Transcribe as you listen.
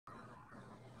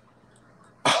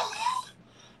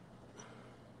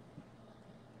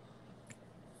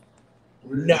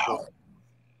No.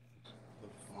 The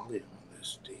volume on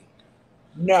this thing.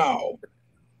 No.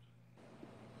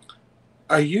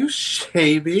 Are you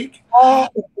shaving?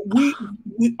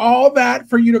 We all that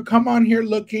for you to come on here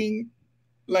looking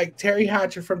like Terry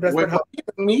Hatcher from Desperate What do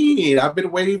you mean? I've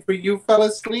been waiting for you. Fell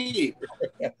asleep.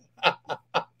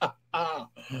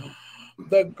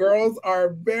 The girls are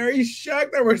very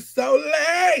shocked that we're so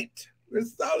late. We're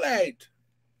so late.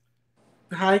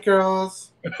 Hi,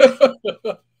 girls.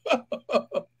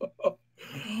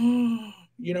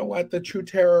 You know what? The true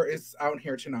terror is out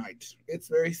here tonight. It's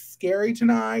very scary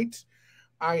tonight.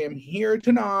 I am here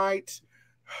tonight.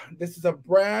 This is a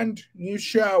brand new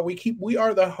show. We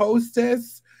are the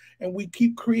hostess and we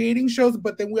keep creating shows,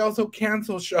 but then we also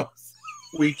cancel shows.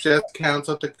 We just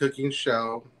canceled the cooking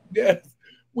show. Yes.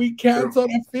 We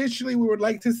canceled officially. We would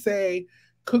like to say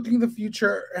Cooking the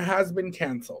Future has been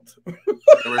canceled. The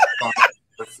response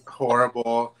was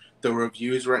horrible. The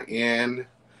reviews were in.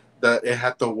 It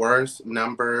had the worst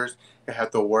numbers. It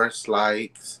had the worst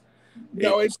likes.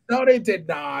 No, it did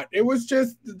not. It was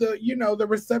just the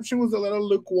reception was a little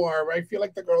lukewarm. I feel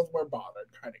like the girls were bothered,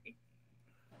 honey.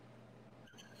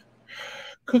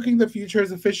 Cooking the Future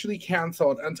is officially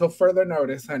canceled until further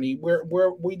notice, honey.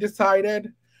 We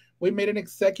decided, we made an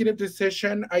executive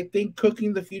decision. I think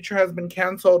Cooking the Future has been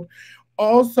canceled.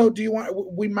 Also,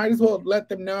 we might as well let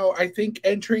them know. I think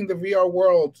Entering the VR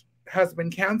World has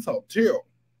been canceled too.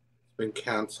 It's been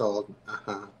canceled.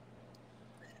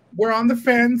 We're on the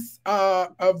fence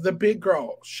of the Big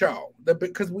Girl show,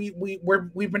 because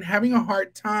we've been having a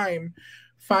hard time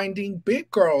finding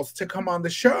big girls to come on the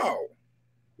show.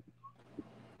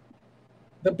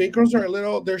 The big girls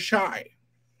are they're shy.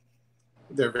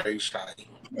 They're very shy.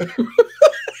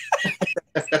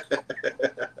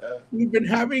 We've been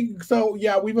canceling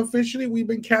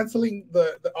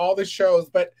all the shows,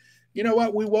 but you know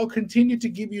what? We will continue to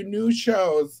give you new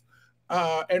shows.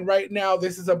 And right now,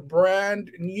 this is a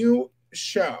brand new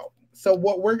show. So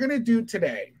what we're going to do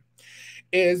today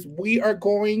is we are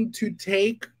going to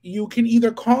you can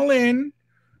either call in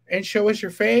and show us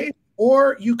your face,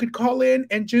 or you could call in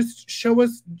and just show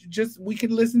us, we can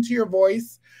listen to your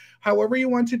voice, however you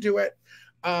want to do it.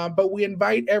 But we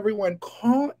invite everyone,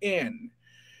 call in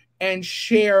and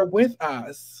share with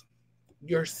us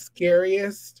your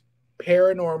scariest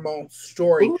paranormal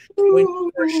story. When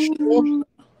you were shocked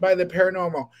by the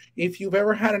paranormal. If you've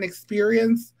ever had an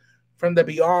experience from the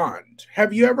beyond.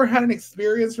 Have you ever had an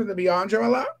experience from the beyond,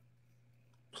 Joella?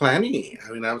 Plenty.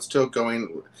 I mean, I'm still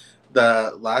going.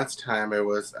 The last time it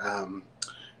was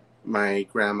my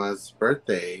grandma's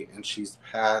birthday, and she's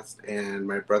passed, and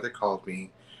my brother called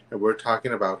me, and we're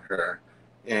talking about her.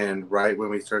 And right when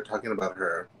we started talking about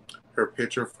her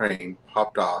picture frame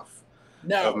popped off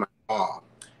of my wall.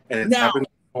 And it's happened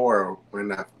before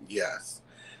yes.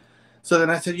 So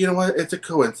then I said, you know what? It's a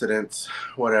coincidence.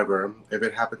 Whatever. If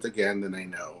it happens again, then I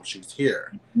know she's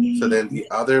here. So then the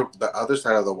other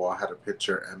side of the wall had a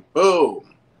picture, and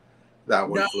boom, that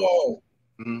one flew.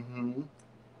 Mm-hmm.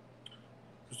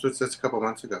 This was just a couple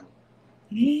months ago.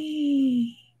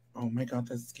 Oh my God,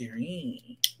 that's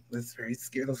scary. That's very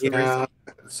scary. Yeah.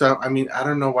 So I mean, I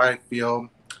don't know why I feel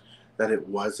that it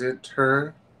wasn't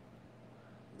her.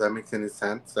 If that makes any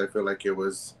sense. I feel like it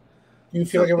was. You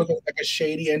feel like it was like a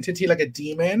shady entity, like a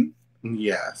demon?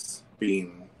 Yes,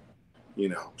 being,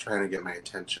 trying to get my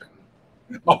attention.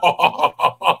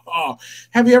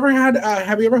 Have you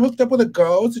ever hooked up with a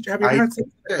ghost? Have you ever had sex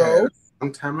with a ghost? A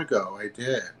long time ago, I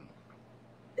did.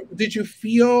 Did you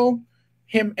feel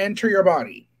him enter your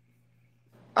body?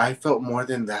 I felt more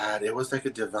than that. It was like a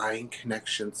divine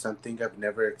connection, something I've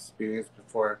never experienced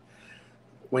before.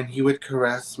 When he would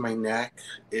caress my neck,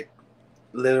 it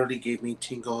literally gave me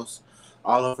tingles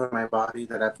all over my body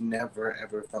that I've never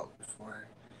ever felt before.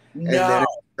 No. And then I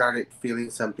started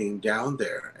feeling something down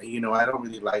there. I don't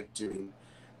really like doing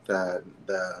the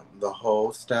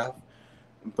whole stuff,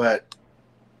 but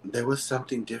there was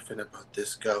something different about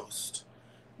this ghost.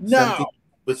 No. Something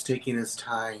was taking his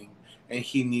time, and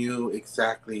he knew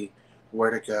exactly where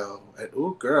to go. And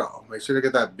ooh, girl, make sure to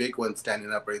get that big one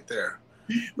standing up right there.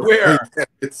 Where?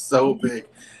 It's so big.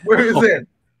 Where is it?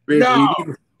 No. We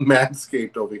need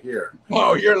Manscaped over here.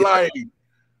 Oh, you're lying.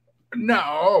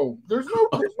 No, there's no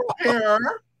hair.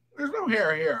 There's no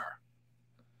hair here.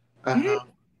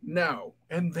 No.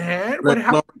 And then what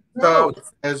happened? So,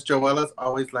 as Joella's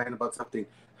always lying about something,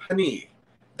 honey,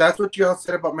 that's what you all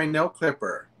said about my nail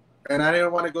clipper. And I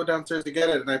didn't want to go downstairs to get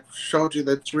it, and I showed you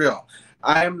that's real.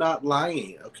 I am not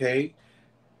lying, okay?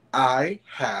 I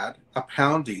had a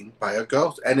pounding by a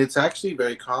ghost, and it's actually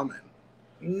very common.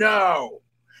 No.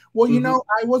 Well,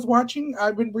 I've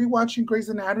been rewatching Grey's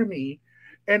Anatomy,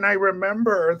 and I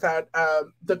remember that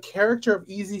the character of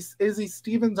Izzy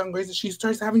Stevens on Grace, she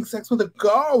starts having sex with a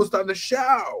ghost on the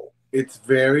show. It's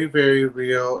very, very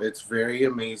real. It's very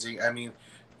amazing. I mean,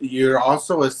 you're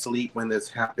also asleep when this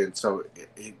happened, so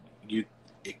it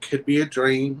could be a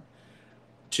dream.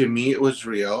 To me, it was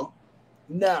real.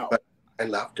 No. But I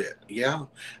loved it. Yeah.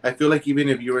 I feel like even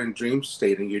if you're in dream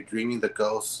state and you're dreaming the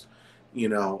ghosts, you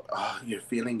know, you're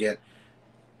feeling it.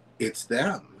 It's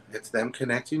them. It's them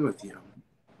connecting with you.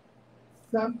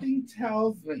 Something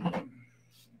tells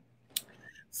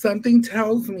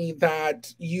me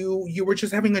that you were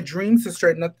just having a dream, sister,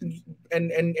 and nothing,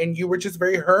 and you were just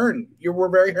very horny. You were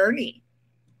very horny.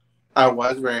 I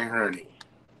was very horny.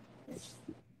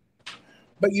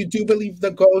 But you do believe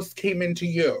the ghost came into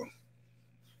you?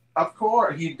 Of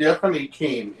course, he definitely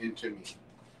came into me.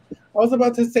 I was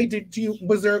about to say,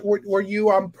 were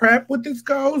you on prep with this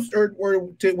ghost, or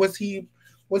was he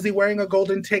wearing a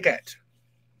golden ticket?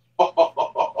 I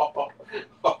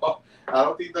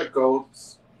don't think the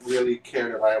ghosts really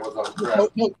cared if I was on prep.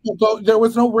 No, there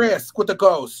was no risk with the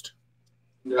ghost.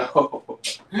 No.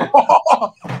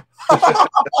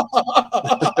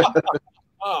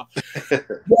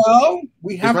 Well,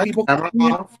 we have people.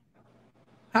 Off?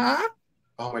 Huh?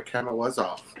 Oh, my camera was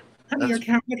off. Honey, your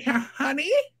camera,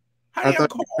 honey, I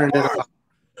thought you turned it off.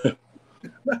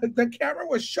 The camera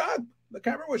was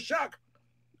shook.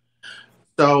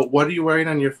 So, what are you wearing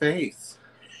on your face?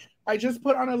 I just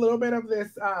put on a little bit of this.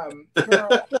 I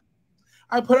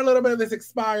put a little bit of this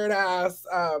expired ass.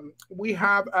 We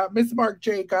have Miss Marc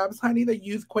Jacobs, honey, the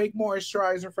Youth Quake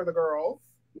moisturizer for the girls.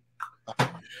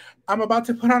 I'm about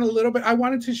to put on a little bit. I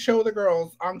wanted to show the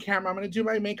girls on camera. I'm going to do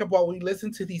my makeup while we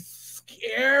listen to these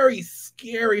scary,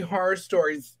 scary horror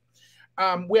stories.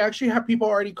 We actually have people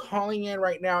already calling in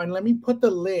right now, and let me put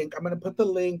the link. I'm going to put the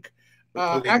link.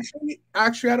 Actually, I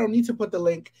don't need to put the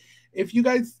link. If you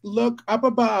guys look up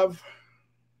above,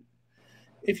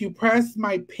 if you press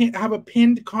my pin, I have a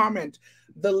pinned comment.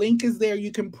 The link is there.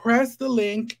 You can press the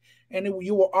link, and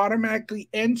you will automatically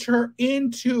enter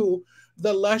into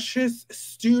the Luscious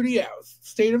Studios,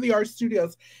 state-of-the-art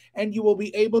studios, and you will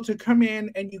be able to come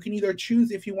in, and you can either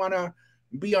choose if you want to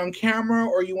be on camera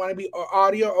or you want to be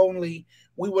audio only.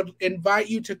 We would invite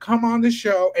you to come on the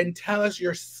show and tell us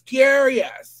your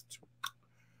scariest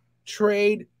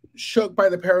trade shook by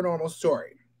the paranormal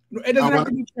story. It doesn't have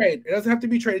to be trade. It doesn't have to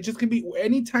be trade. It just can be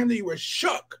any time that you were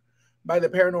shook by the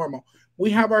paranormal. We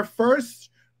have our with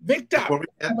victim. Before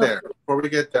we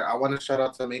get there, I want to shout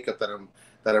out to makeup that I'm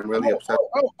really upset.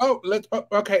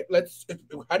 Let's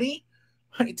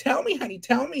honey, tell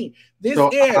me. This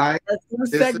is our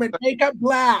first segment, Makeup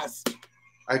Blast.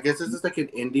 I guess this is like an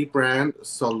indie brand,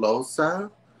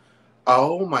 Solosa.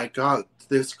 Oh my god,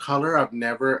 this color I've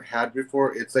never had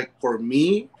before. It's like, for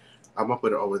me, I'm gonna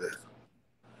put it over this.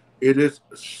 It is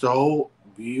so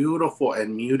beautiful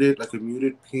and muted, like a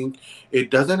muted pink. It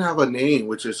doesn't have a name,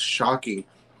 which is shocking,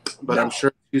 but no. I'm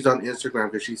sure she's on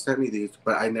Instagram because she sent me these,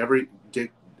 but I never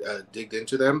digged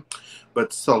into them. But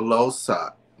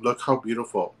Solosa, look how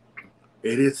beautiful.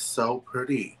 It is so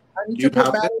pretty. I need to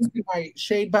put batteries in my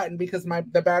shade button because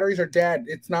the batteries are dead.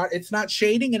 It's not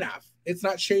shading enough. It's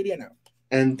not shady enough.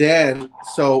 And then,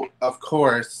 so of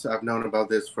course, I've known about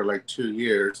this for like 2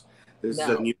 years. This is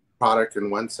a new product in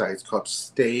one side. It's called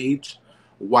Stage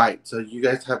White. So you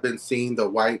guys have been seeing the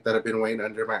white that I've been wearing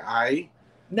under my eye?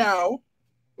 No.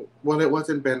 Well, it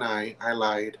wasn't Ben I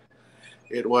lied.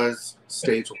 It was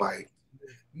Stage White.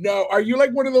 No, are you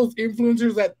like one of those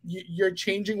influencers that you're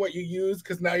changing what you use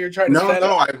because now you're trying to No,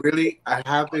 I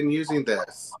have been using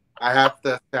this. I have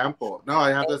the sample. No,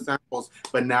 I have the samples,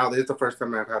 but now this is the first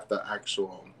time I have the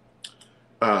actual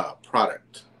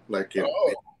product. Like it.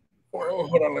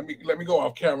 Hold on, let me go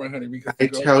off camera, honey. Because I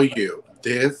tell you,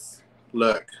 this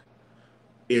look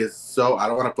is so. I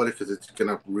don't want to put it because it's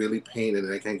gonna really pain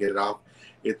and I can't get it off.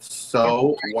 It's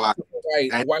so white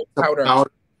powder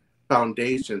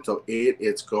foundation, so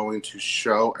it's going to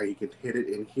show, and you can hit it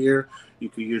in here. You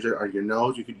could use it on your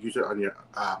nose. You could use it on your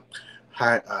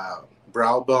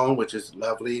brow bone, which is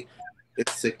lovely.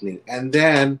 It's sickening. And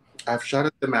then I've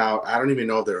shouted them out. I don't even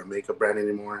know if they're a makeup brand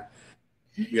anymore.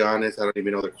 To be honest, I don't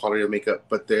even know the quality of makeup,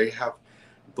 but they have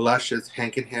blushes.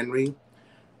 Hank and Henry.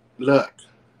 Look.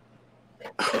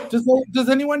 Does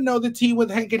anyone know the tea with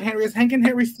Hank and Henry? Is Hank and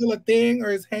Henry still a thing, or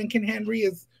is Hank and Henry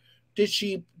did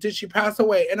she pass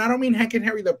away? And I don't mean Hank and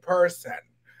Henry the person.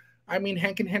 I mean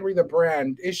Hank and Henry the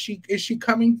brand. Is she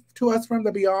coming to us from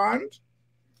the beyond?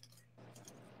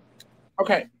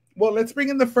 Okay. Well, let's bring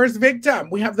in the first victim.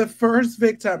 We have the first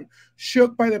victim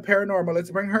shook by the paranormal.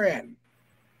 Let's bring her in.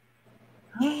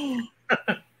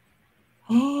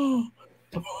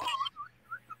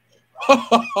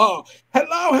 Hello,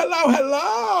 hello,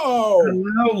 hello.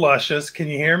 Hello, Luscious. Can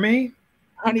you hear me?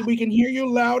 Honey, we can hear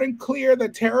you loud and clear. The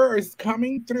terror is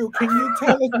coming through. Can you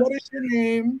tell us what is your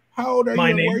name? How old are My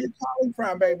you and where are name you calling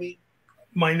from, baby?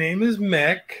 my name is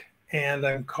Mick, and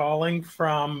I'm calling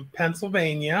from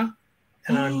Pennsylvania,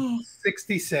 and I'm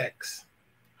 66.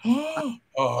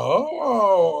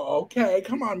 Oh, okay.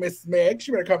 Come on, Miss Mick.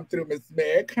 She better come through, Miss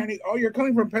Mick. Honey, oh, you're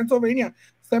coming from Pennsylvania.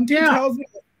 Something Yeah, tells me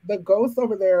the ghosts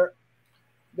over there,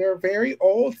 they're very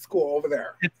old school over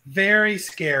there. it's very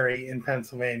scary in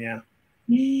Pennsylvania.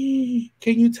 Can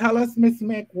you tell us, Miss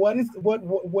Mick, what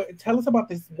tell us about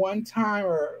this one time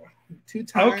or two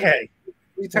times, Okay,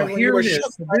 3 times well, when you here were it shook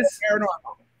is. So by the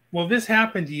paranormal? this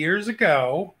happened years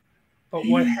ago, but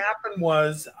what happened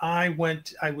was I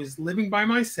was living by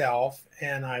myself,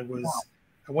 and I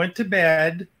went to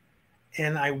bed,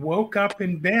 and I woke up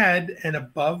in bed, and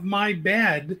above my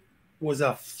bed was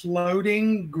a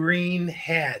floating green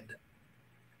head.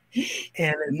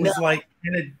 And it No, was like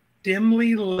in a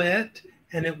dimly lit,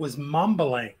 and it was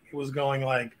mumbling. It was going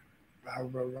like, "Rah,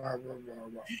 rah, rah, rah, rah,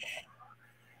 rah."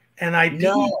 And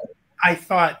no. I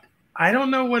thought, I don't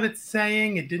know what it's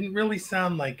saying. It didn't really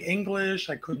sound like English.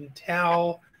 I couldn't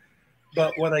tell.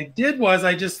 But what I did was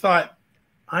I just thought,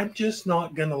 I'm just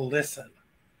not going to listen.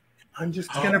 I'm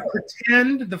just going to Oh,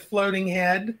 pretend the floating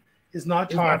head is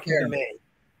not it's not talking to there. me.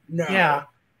 No. Yeah.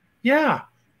 Yeah.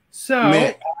 So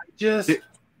Mick, I just did,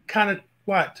 kind of,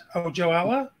 what? Oh,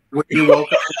 Joella? when you woke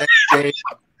up the next day,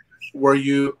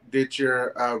 did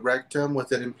your rectum,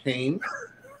 was it in pain?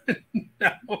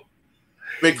 No.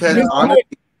 Because Miss No. Mick, honestly,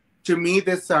 to me,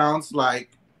 this sounds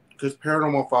like, because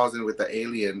paranormal falls in with the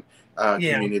alien Yeah.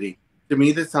 community. To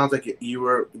me, this sounds like you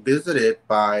were visited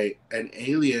by an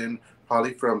alien,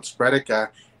 probably from Spredica,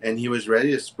 and he was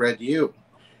ready to spread you.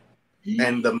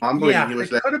 And the mumbling, he Yeah. was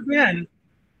It like, could have been.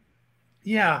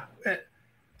 Yeah.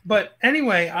 But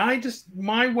anyway,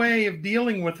 my way of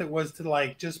dealing with it was to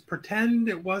like just pretend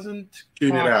it wasn't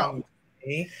tune it out. talking to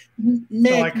me.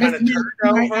 So I Mick, kind Miss of Mick, turned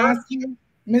can I over. ask you,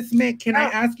 Miss Mick, can I Yeah.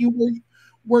 ask you,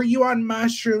 were you on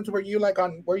mushrooms? Were you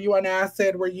on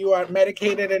acid? Were you on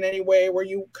medicated in any way? Were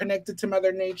you connected to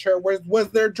Mother Nature? Was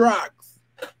there drugs?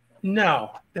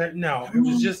 No, no. It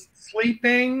was just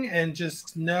sleeping and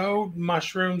just no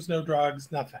mushrooms, no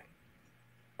drugs, nothing.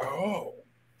 Oh,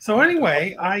 So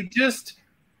anyway, I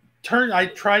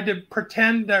tried to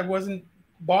pretend I wasn't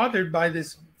bothered by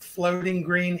this floating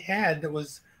green head that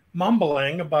was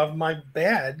mumbling above my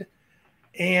bed.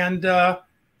 And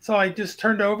so I just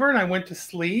turned over and I went to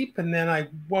sleep. And then I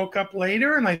woke up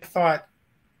later and I thought,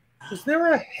 was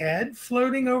there a head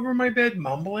floating over my bed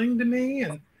mumbling to me?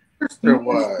 And Yes, there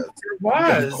was. there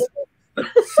was.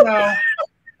 So,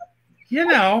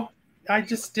 I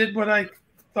just did what I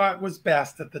thought was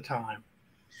best at the time.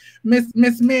 Miss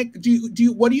Mick,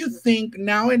 what do you think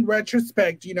now in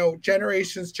retrospect?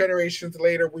 Generations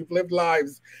later, we've lived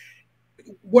lives.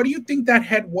 What do you think that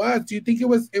head was? Do you think it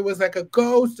was like a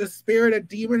ghost, a spirit, a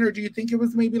demon, or do you think it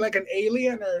was maybe like an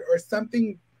alien or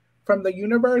something from the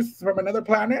universe, from another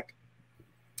planet?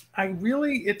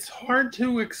 It's hard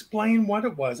to explain what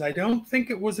it was. I don't think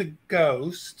it was a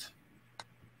ghost,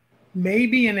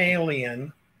 maybe an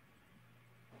alien.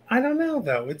 I don't know,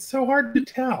 though. It's so hard to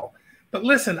tell. But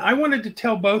listen, I wanted to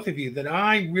tell both of you that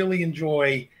I really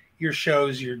enjoy your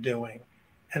shows you're doing.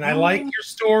 And I like Oh, your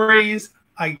stories.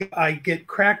 I get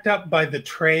cracked up by the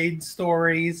trade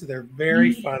stories. They're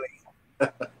very funny.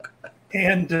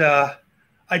 And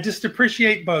I just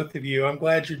appreciate both of you. I'm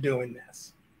glad you're doing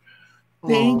this.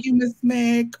 thank you, Miss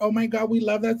Mick. Oh my God, we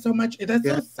love that so much. That's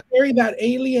so Yeah. scary. That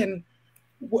alien.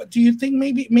 What do you think?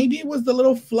 Maybe it was the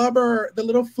little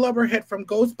flubber head from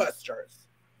Ghostbusters.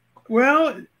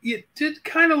 Well, it did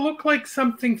kind of look like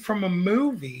something from a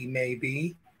movie,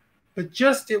 maybe, but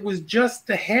it was just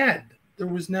the head. There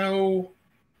was no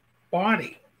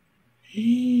body.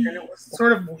 And it was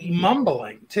sort of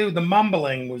mumbling, too. The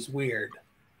mumbling was weird.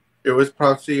 It was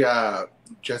probably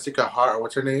Jessica Hart.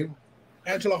 What's her name?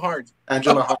 Angela Hart.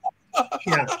 Angela Hart.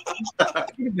 Yeah.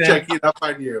 Checking up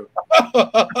on you.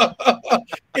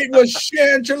 It was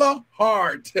Shangela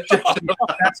Hart.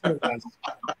 That's what it was.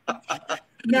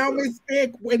 Now, Miss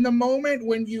Vic, in the moment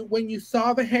when you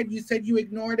saw the head, you said you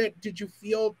ignored it. Did you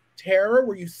feel terror?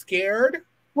 Were you scared?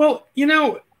 Well,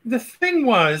 the thing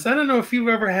was, I don't know if you've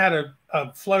ever had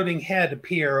a floating head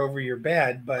appear over your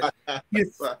bed, but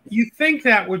you think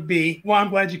that would be, well, I'm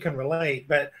glad you can relate,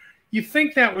 but you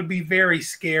think that would be very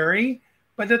scary.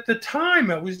 But at the time,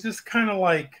 it was just kind of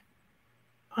like,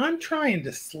 I'm trying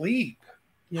to sleep,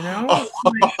 Like,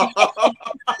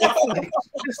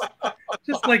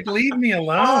 just like leave me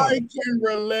alone. I can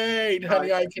relate,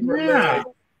 honey. I can relate.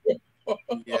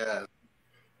 Yes.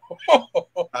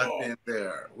 I've been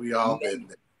there. We all been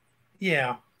there.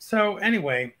 Yeah. So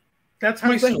anyway, that's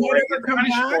my Has the story. hair ever come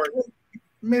back?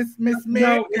 Miss Mick?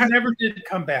 No, it never did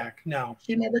come back. No.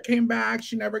 She never came back.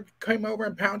 She never came over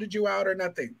and pounded you out or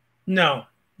nothing. No,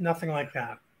 nothing like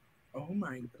that. Oh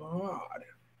my God.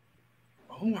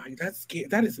 Oh my,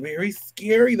 that is very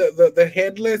scary. The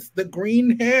headless, the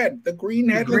green head, the green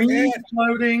headless head.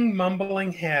 Floating,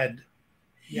 mumbling head.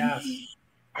 Yes.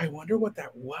 I wonder what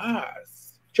that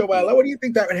was. Joella, what do you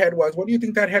think that head was? What do you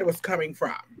think that head was coming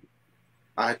from?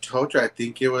 I told you, I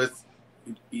think it's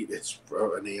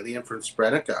an alien from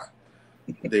Spredica.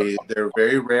 They're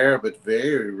very rare, but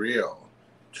very real.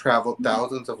 Traveled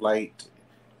thousands of light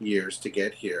years to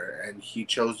get here, and he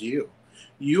chose you.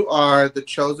 You are the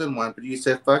chosen one, but you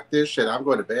said, fuck this shit, I'm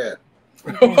going to bed.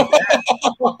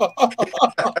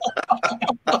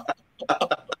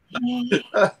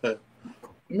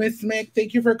 Miss Mick,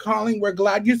 thank you for calling. We're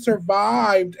glad you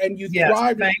survived and you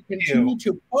thrived. Thank and you continue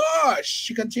to push.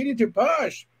 You continue to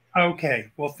push.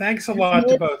 Okay. Well, thanks a lot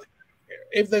to both.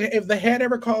 If the head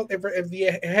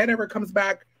ever comes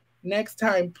back next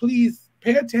time, please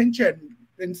pay attention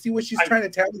and see what she's trying to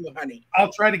tell you, honey.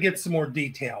 I'll try to get some more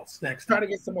details next time. Try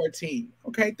to get some more tea.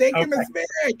 Okay. Thank you, Miss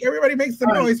Mick. Everybody make some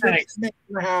noise for Miss Mick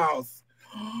in the house.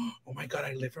 Oh my God,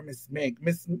 I live for Miss Mick.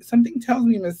 Something tells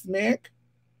me Miss Mick,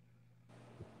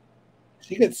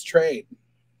 she gets trade.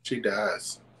 She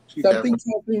does. Something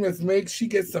tells me Miss Mick, she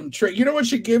gets some trade. You know what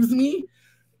she gives me?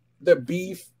 The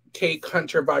beef cake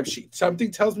hunter vibe.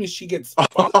 Something tells me she gets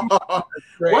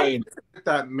trade. What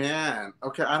that man?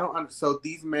 Okay, I don't. So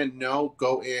these men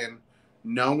go in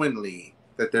knowingly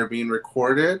that they're being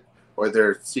recorded, or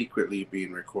they're secretly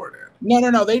being recorded.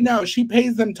 No. They know. She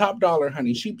pays them top dollar,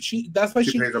 honey. That's why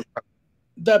she pays them.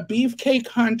 The beefcake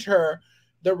hunter.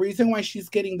 The reason why she's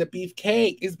getting the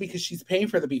beefcake is because she's paying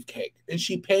for the beefcake, and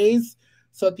she pays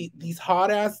so these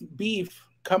hot ass beef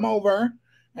come over,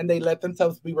 and they let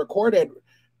themselves be recorded.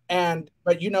 But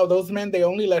those men, they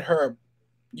only let her.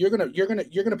 You're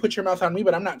gonna put your mouth on me,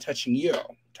 but I'm not touching you.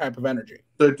 Type of energy.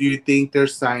 So, do you think they're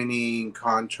signing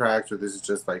contracts, or this is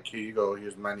just like, here you go,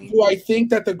 here's money? Do I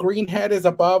think that the green head is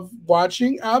above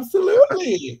watching?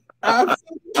 Absolutely,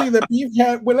 absolutely. The beef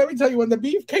head. Well, let me tell you, when the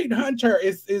beefcake hunter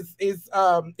is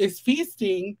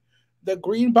feasting, the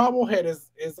green bobblehead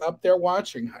is up there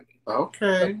watching, honey.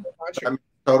 Okay, that makes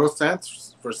total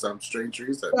sense for some strange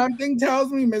reason. Something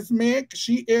tells me Miss Mick,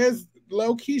 she is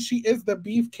low key. She is the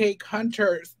beefcake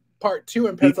hunter part 2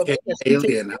 in Pennsylvania.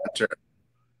 Alien hunter.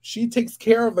 She takes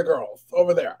care of the girls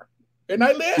over there, and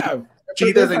I live.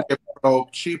 She doesn't get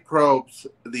probed. She probes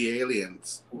the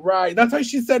aliens. Right. That's why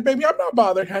she said, "Baby, I'm not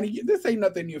bothered, honey. This ain't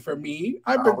nothing new for me.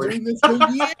 I've been doing this for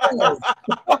years."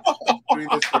 Doing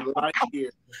this for life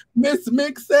years. Miss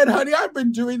Mick said, "Honey, I've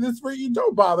been doing this for you.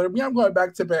 Don't bother me. I'm going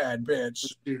back to bed,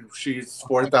 bitch." She's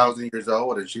 4,000 years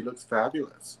old, and she looks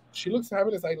fabulous. She looks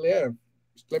fabulous. I live.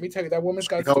 Let me tell you, that woman's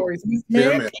got stories. Miss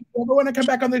Mick, you ever want to come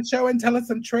back on the show and tell us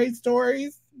some trade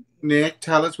stories? Nick,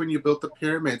 tell us when you built the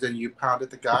pyramids and you pounded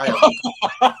the guy.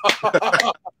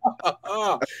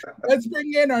 Let's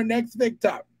bring in our next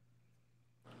victim.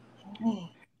 Oh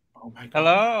my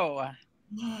God.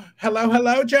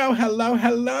 Hello, Joe.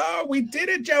 Hello. We did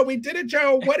it, Joe.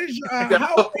 What is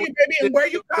how old are you, baby, and where are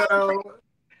you from?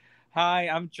 Hi,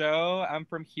 I'm Joe. I'm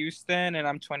from Houston, and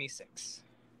I'm 26.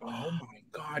 Oh my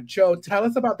God, Joe, tell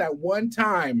us about that one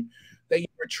time that you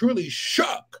were truly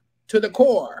shook to the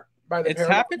core. It's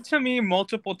happened to me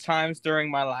multiple times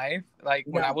during my life. Like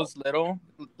when I was little,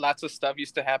 lots of stuff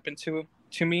used to happen to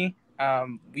me.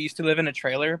 We used to live in a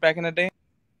trailer back in the day.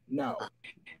 No.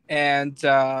 And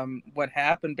what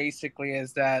happened basically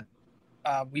is that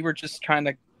we were just trying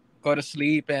to go to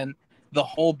sleep, and the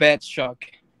whole bed shook.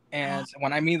 And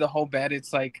when I mean the whole bed,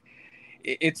 it's like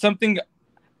it's something.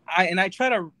 I try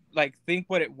to like think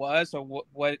what it was or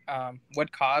what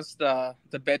caused the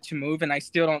bed to move, and I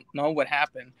still don't know what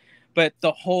happened. But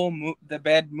the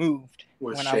bed moved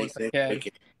when I was a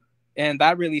kid, and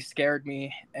that really scared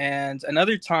me. And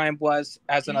another time was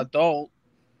as an adult.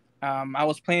 I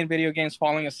was playing video games,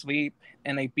 falling asleep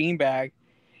in a beanbag,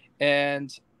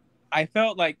 and I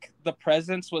felt like the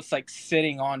presence was like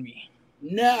sitting on me.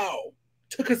 No,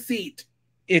 took a seat.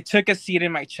 It took a seat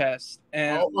in my chest,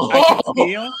 and I could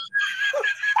feel.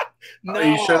 No. Are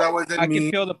you sure that wasn't me? I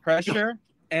could feel the pressure,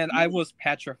 and I was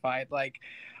petrified. Like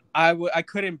I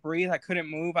couldn't breathe. I couldn't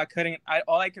move.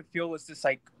 All I could feel was this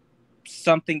like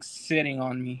something sitting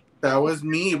on me. That was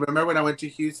me. Remember when I went to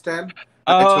Houston?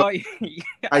 Oh,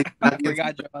 I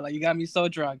forgot, Joe. Like, you got me so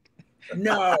drunk.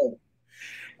 No.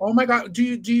 Oh my God. Do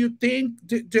you think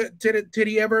did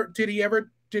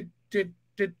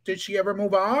did she ever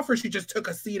move off, or she just took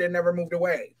a seat and never moved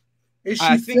away? Is she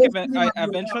I think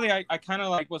eventually I kind of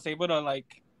like was able to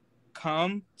like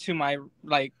come to my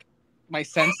my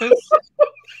senses.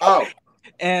 Oh,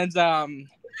 And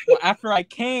after I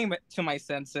came to my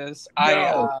senses,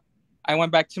 No. I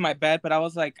went back to my bed, but I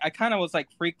was like, I kind of was like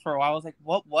freaked for a while. I was like,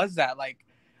 what was that? Like,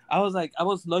 I was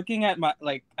looking at my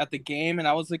at the game, and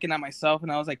I was looking at myself,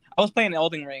 and I was like, I was playing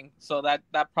Elden Ring, so that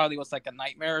probably was like a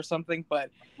nightmare or something,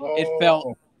 but it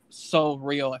felt so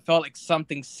real. It felt like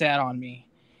something sat on me,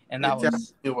 and that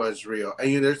it was real.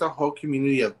 And there's a whole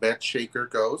community of bed shaker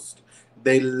ghosts.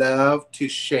 They love to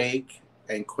shake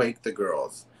and quake the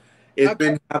girls. It's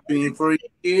been happening for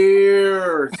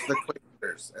years. The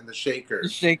quakers and the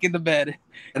shakers shaking the bed.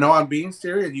 And no, I'm being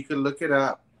serious. You can look it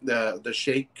up, the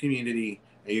shake community,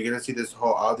 and you're gonna see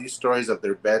all these stories of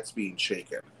their beds being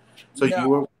shaken. So you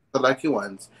were the lucky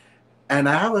ones. And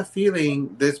I have a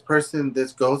feeling this ghost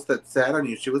that sat on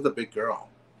you, she was a big girl.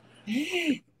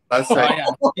 She took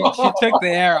the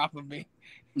air off of me.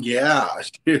 Yeah,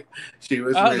 she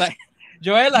was. I was like,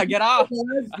 Joella, get off.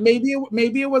 Maybe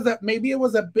it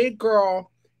was a big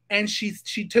girl, and she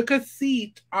took a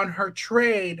seat on her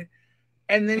trade,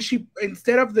 and then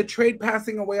instead of the trade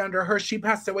passing away under her, she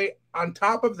passed away on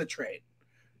top of the trade,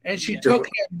 and she took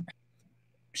him.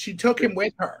 She took him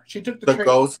with her. She took the trade.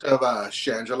 Ghost of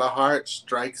Shangela Hart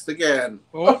strikes again.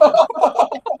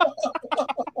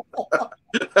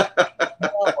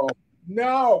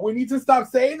 No, we need to stop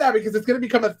saying that because it's going to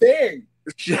become a thing.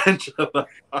 Shangela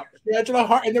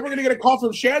Hart. And then we're going to get a call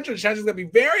from Shangela. Shangela's going to be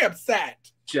very upset.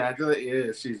 Shangela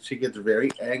is. She gets very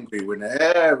angry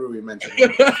whenever we mention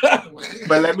her.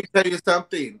 But let me tell you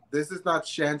something. This is not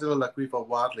Shangela Laquifa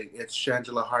Wadley. It's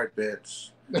Shangela Hart,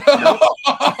 bitch.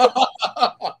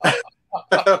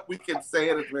 We can say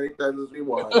it as many times as we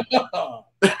want.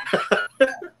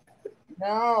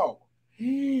 No.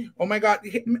 Oh my God,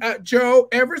 Joe,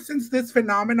 ever since this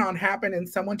phenomenon happened and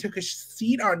someone took a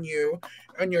seat on you,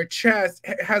 on your chest,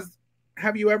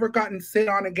 have you ever gotten sit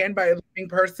on again by a living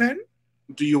person?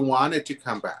 Do you want it to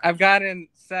come back? I've gotten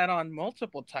sat on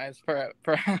multiple times,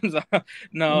 perhaps.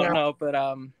 No, but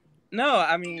no,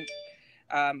 I mean,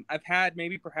 I've had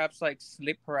maybe perhaps like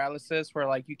sleep paralysis where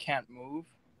like you can't move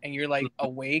and you're like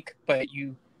awake, but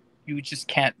you just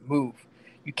can't move.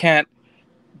 You can't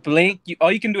blink.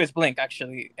 All you can do is blink,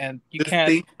 actually, and you can't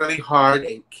think really hard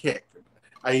and kick.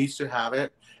 I used to have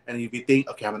it, and if you think,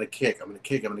 okay, I'm gonna kick,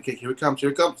 here it comes,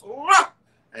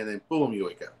 and then boom, you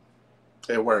wake up.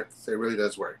 It works. It really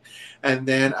does work. And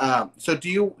then, so do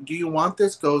you want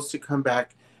this ghost to come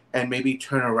back and maybe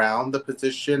turn around the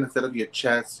position instead of your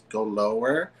chest go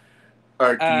lower,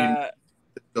 or do you need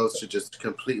the ghost to just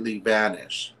completely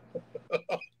vanish?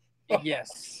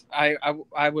 Yes,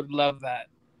 I would love that.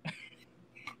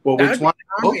 Well, which one?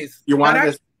 Nice. You want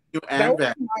it to and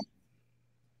vanish?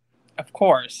 Of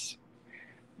course.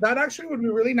 That actually would be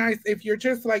really nice if you're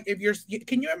just like,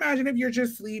 can you imagine if you're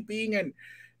just sleeping and,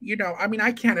 I mean,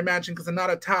 I can't imagine because I'm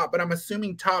not a top, but I'm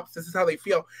assuming tops, this is how they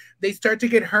feel. They start to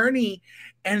get horny,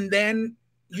 and then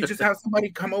you just have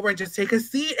somebody come over and just take a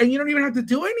seat, and you don't even have to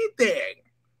do anything.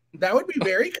 That would be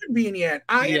very convenient.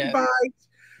 I invite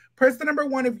person number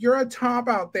one, if you're a top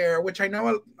out there, which I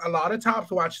know a lot of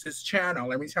tops watch this channel,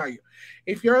 let me tell you.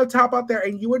 If you're a top out there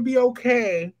and you would be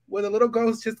okay with a little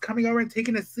ghost just coming over and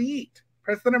taking a seat,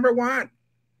 press the number one.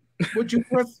 Would you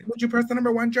press the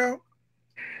number one, Joe?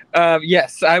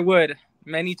 Yes, I would.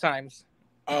 Many times.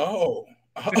 Oh.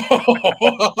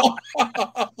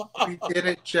 We did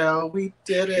it, Joe. We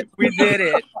did it. We did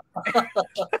it.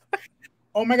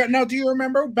 Oh my God! Now, do you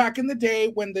remember back in the day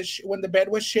when the bed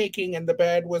was shaking and the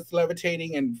bed was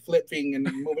levitating and flipping and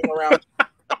moving around?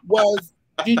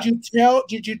 Did you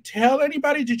tell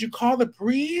anybody? Did you call the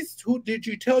priest? Who did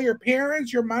you tell? Your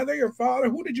parents, your mother, your father?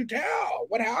 Who did you tell?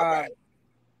 What happened?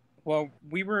 Well,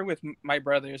 we were with my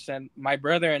brothers, and my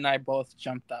brother and I both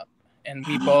jumped up, and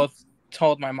we both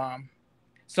told my mom.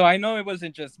 So I know it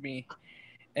wasn't just me.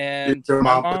 And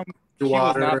my mom, she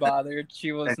was not bothered.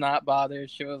 She was not bothered.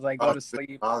 She was like, go to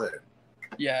sleep.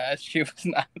 Yeah, she was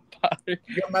not bothered.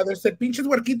 Your mother said, pinches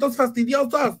huerquitos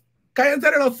fastidiosos. Cállense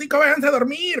el hocico, váyanse a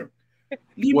dormir.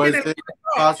 Was it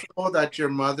possible that your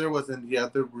mother was in the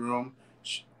other room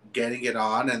getting it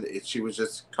on and she was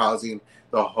just causing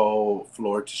the whole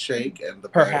floor to shake? And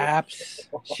perhaps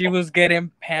she was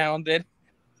getting pounded.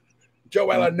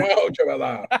 Joella, no,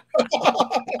 Joella.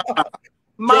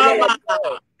 Mama!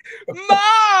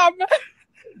 Mom!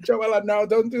 Joella, no,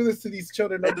 don't do this to these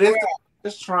children. No,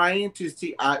 just trying to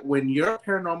see, when you're a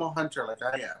paranormal hunter like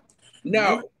I am,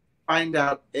 you find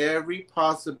out every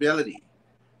possibility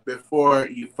before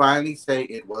you finally say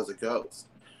it was a ghost.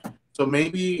 So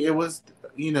maybe it was,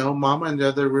 Mama in the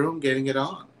other room getting it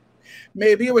on.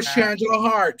 Maybe it was Shangela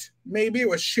Hart. Maybe it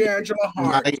was Shangela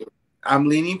Hart. I'm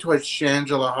leaning towards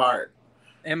Shangela Hart.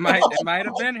 It might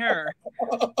have been her.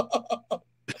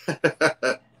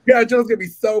 Yeah, Joe's gonna be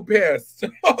so pissed.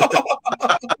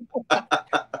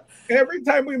 Every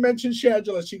time we mention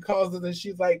Shangela, she calls us and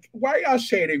she's like, "Why are y'all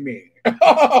shading me?"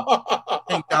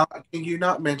 Can you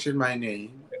not mention my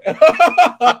name?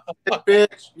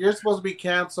 Bitch, you're supposed to be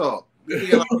canceled.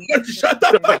 Shut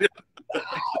up.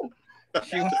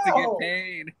 She wants to get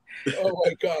paid. Oh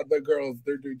my God, the girls,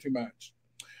 they're doing too much.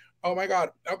 Oh my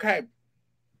God. Okay.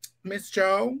 Miss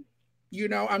Joe,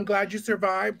 I'm glad you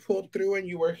survived, pulled through, and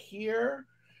you were here.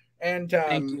 And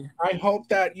I hope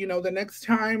that, the next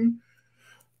time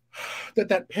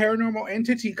that paranormal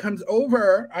entity comes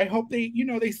over, I hope they,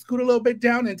 they scoot a little bit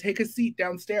down and take a seat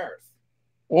downstairs.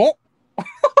 Oh.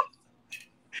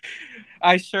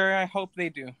 I hope they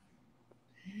do.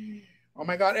 Oh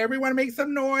my God! Everyone make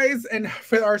some noise, and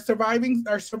for our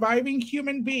surviving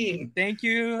human being. Thank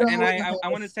you, and I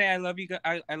want to say I love you.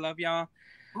 I love y'all.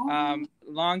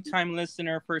 Long time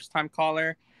listener, first time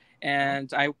caller,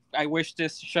 and I wish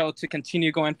this show to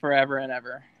continue going forever and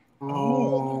ever.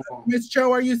 Oh, Miss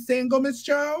Joe, are you single, Miss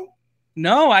Joe?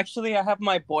 No, actually, I have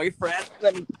my boyfriend.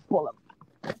 Let me pull up.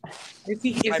 Is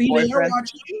he there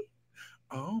watching?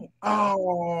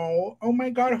 Oh my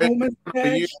God,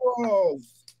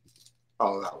 homosexuals.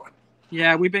 Oh, that one.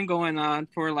 Yeah, we've been going on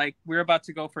for we're about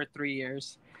to go for 3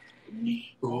 years.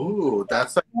 Ooh,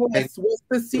 that's what's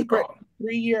the secret?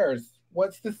 3 years.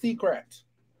 What's the secret?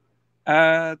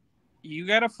 You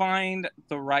gotta find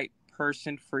the right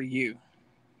person for you.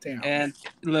 Damn. And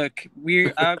look,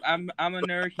 I'm a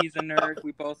nerd. He's a nerd.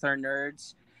 We both are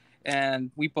nerds,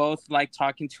 and we both like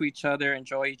talking to each other,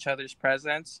 enjoy each other's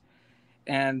presence,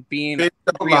 and being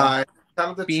real.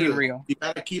 Tell the being truth. real. You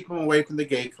gotta keep him away from the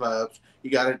gay clubs.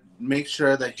 You gotta make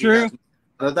sure that he has none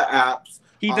of the apps.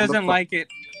 He doesn't like it.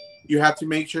 You have to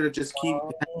make sure to just keep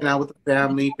hanging out with the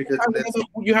family because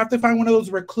you have to find one of those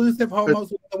reclusive homos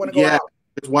who don't want to go out.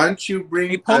 Because once you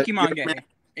bring a Pokemon gay,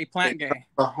 a plant gay,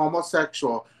 a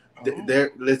homosexual,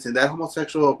 listen, that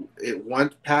homosexual,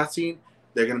 once passing,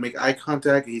 they're gonna make eye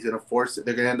contact. He's gonna force it.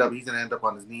 He's gonna end up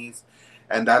on his knees.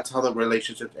 And that's how the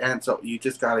relationship ends. So you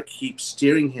just got to keep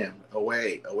steering him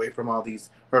away from all these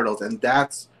hurdles. And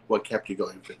that's what kept you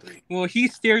going for 3. Well, he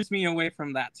steers me away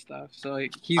from that stuff. So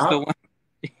he's the one.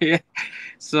 Yeah.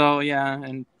 So, yeah.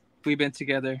 And we've been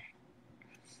together.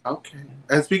 Okay.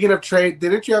 And speaking of trade,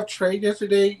 didn't you have trade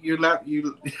yesterday?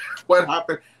 What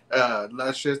happened?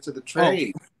 Luscious to the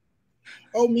trade.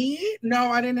 Oh, me?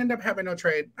 No, I didn't end up having no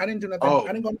trade. I didn't do nothing. Oh. I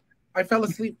didn't go. I fell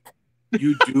asleep.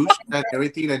 You douche and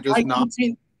everything and just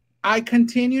I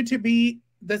continue to be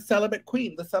the celibate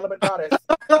queen, the celibate goddess.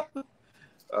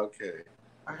 Okay.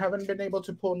 I haven't been able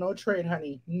to pull no trade,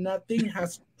 honey. Nothing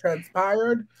has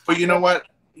transpired. But you know what?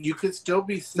 You could still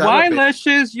be celibate. Why,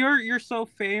 Luscious? You're so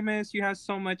famous. You have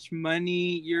so much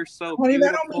money. You're so honey,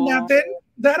 beautiful. that don't mean nothing.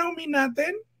 That don't mean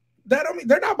nothing.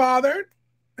 They're not bothered.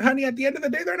 Honey, at the end of the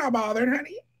day, they're not bothered,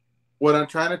 honey. What I'm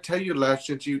trying to tell you,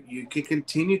 Luscious, you can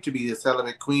continue to be the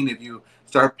celibate queen if you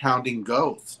start pounding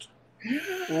ghost.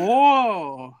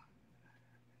 Whoa.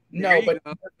 No, but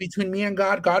between me and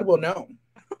God, God will know.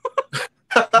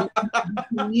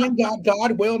 Between me and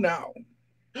God will know.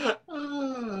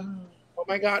 Oh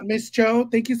my God, Miss Joe,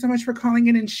 thank you so much for calling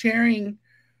in and sharing.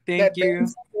 Thank you.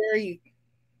 Very,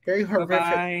 very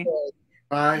horrific.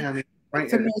 Bye, honey.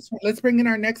 Let's bring in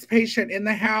our next patient in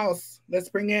the house. Let's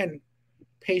bring in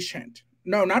patient.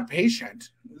 No, not patient.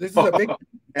 This is a victim.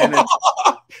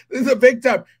 This is a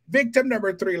victim. Victim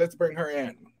number 3. Let's bring her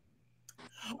in.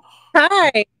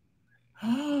 Hi.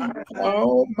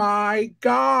 Oh my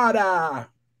God.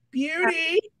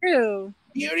 Beauty.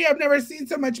 Beauty. I've never seen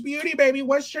so much beauty, baby.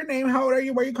 What's your name? How old are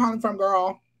you? Where are you calling from,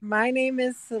 girl? My name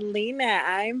is Selena.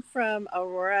 I'm from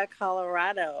Aurora,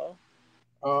 Colorado.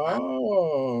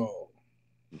 Oh.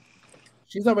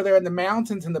 She's over there in the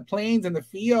mountains and the plains and the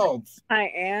fields. I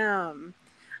am.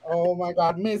 Oh my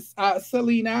God, Miss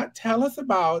Selena, tell us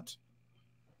about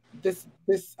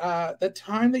the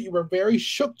time that you were very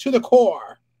shook to the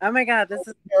core. Oh my God, this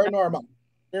is paranormal.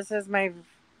 This is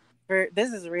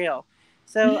real.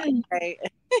 So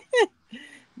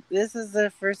this is the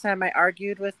first time I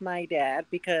argued with my dad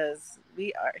because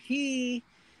he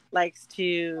likes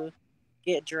to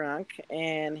get drunk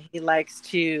and he likes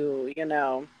to,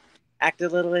 act a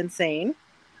little insane.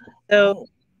 So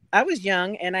I was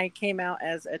young and I came out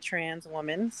as a trans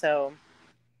woman. So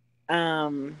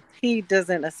he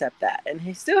doesn't accept that and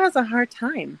he still has a hard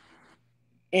time.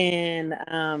 And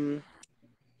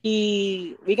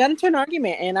we got into an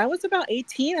argument, and I was about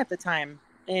 18 at the time,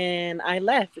 and I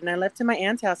left to my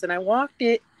aunt's house, and I walked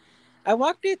it, and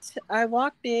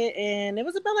it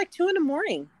was about like 2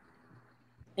 a.m,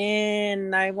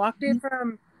 and I walked it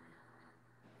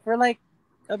for like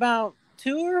about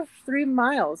 2 or 3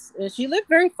 miles, and she lived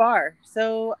very far,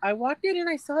 so I walked it, and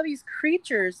I saw these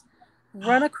creatures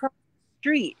run across the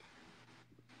street,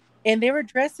 and they were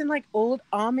dressed in like old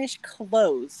Amish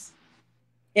clothes,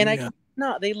 and I kid you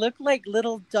not, they looked like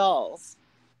little dolls.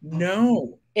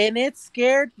 No. And it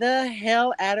scared the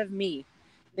hell out of me.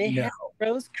 They had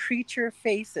those creature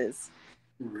faces.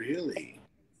 Really?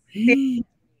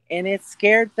 And it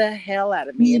scared the hell out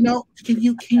of me. You know, can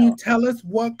you tell us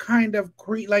what kind of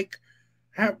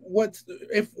have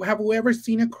we ever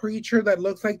seen a creature that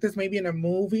looks like this, maybe in a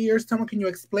movie or something? Can you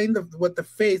explain what the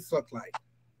face looked like?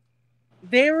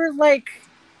 They were like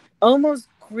almost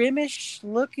grimmish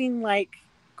looking, like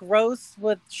gross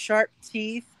with sharp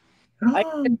teeth.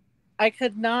 I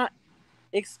could not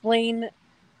explain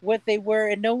what they were,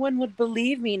 and no one would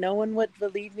believe me. No one would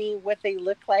believe me what they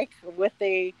looked like, or what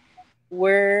they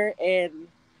were, and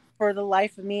for the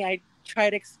life of me, I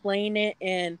tried to explain it,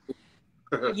 and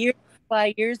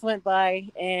years went by,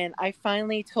 and I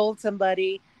finally told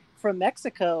somebody from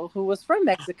Mexico who was from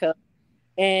Mexico,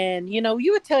 and you know,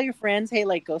 you would tell your friends, hey,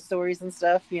 like ghost stories and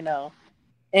stuff, you know,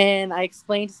 and I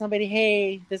explained to somebody,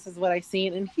 hey, this is what I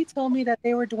seen, and he told me that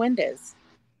they were duendes.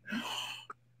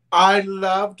 I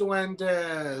love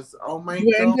duendes. Oh my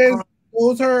god.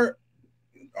 Those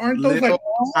aren't those like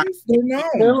gnomes? They're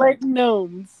gnomes. They're like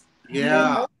gnomes.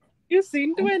 Yeah. You've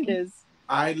seen duendes.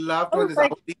 I love duendes. I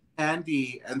would eat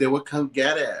candy and they would come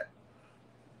get it.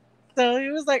 So he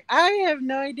was like, I have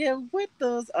no idea what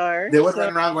those are. They would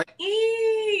run around like,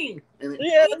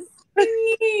 yes.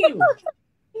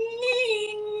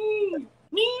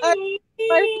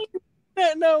 I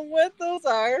don't know what those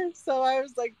are. So I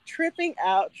was like tripping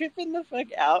the fuck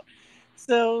out.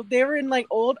 So they were in like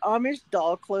old Amish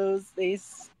doll clothes. They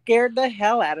scared the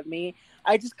hell out of me.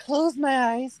 I just closed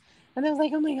my eyes and I was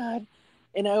like, oh my God.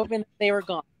 And I opened, they were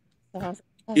gone. So I was like,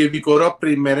 oh. If you go to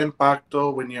Primer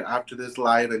Impacto when you're after this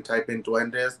live and type in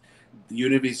duendes,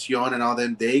 Univision and all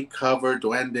them, they cover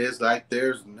duendes like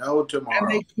there's no tomorrow.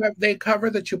 And they cover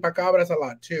the chupacabras a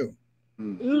lot too.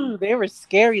 Ooh, they were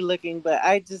scary looking, but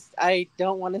I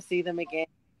don't want to see them again.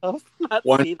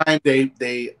 One time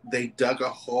they dug a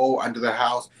hole under the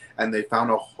house and they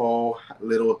found a whole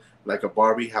little, like a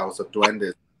Barbie house of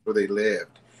duendes where they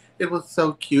lived. It was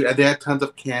so cute. And they had tons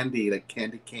of candy, like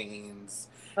candy canes.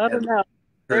 I don't know.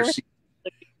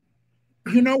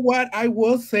 You know what? I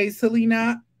will say,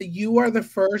 Selena, you are the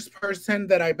first person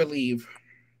that I believe.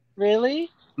 Really?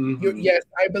 Mm-hmm. Yes,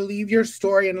 I believe your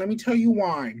story. And let me tell you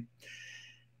why.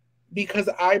 Because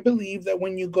I believe that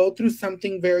when you go through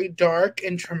something very dark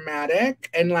and traumatic,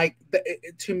 and like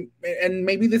and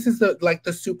maybe this is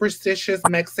the superstitious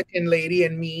Mexican lady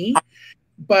in me,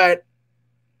 but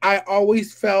I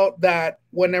always felt that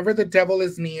whenever the devil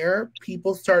is near,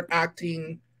 people start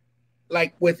acting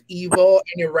like with evil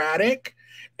and erratic.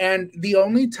 And the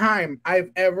only time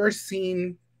I've ever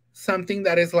seen something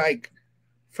that is like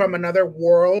from another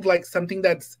world, like something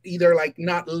that's either like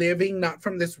not living, not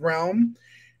from this realm,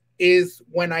 is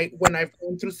when I've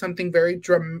gone through something very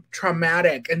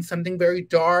traumatic and something very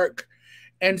dark.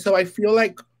 And so I feel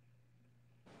like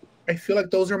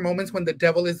those are moments when the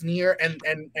devil is near, and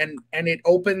it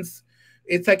opens,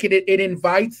 it's like it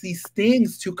invites these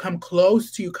things to come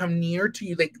close to you, come near to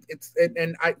you. Like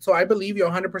so I believe you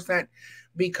 100%,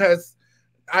 because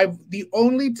the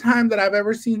only time that I've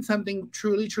ever seen something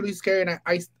truly, truly scary, and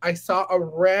I saw a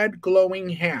red glowing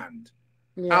hand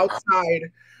outside.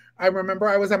 I remember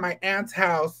I was at my aunt's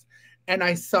house and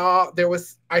I saw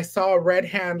a red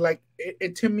hand. Like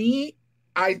it to me,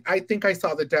 I think I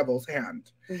saw the devil's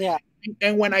hand. Yeah.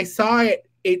 And when I saw it,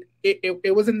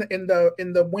 it was in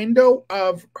the window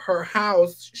of her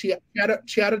house. She had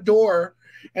a door,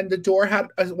 and the door had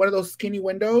one of those skinny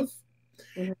windows.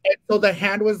 Mm-hmm. And so the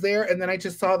hand was there, and then I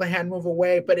just saw the hand move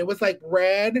away. But it was like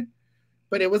red,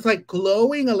 but it was like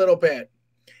glowing a little bit.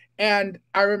 And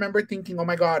I remember thinking, oh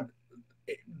my God,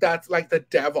 that's like the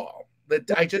devil.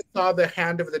 I just saw the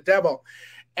hand of the devil.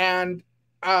 And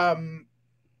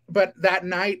but that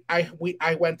night I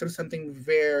went through something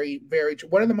very, very,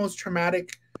 one of the most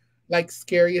traumatic, like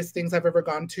scariest things I've ever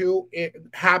gone to. It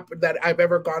happened that I've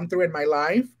ever gone through in my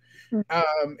life.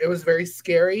 It was very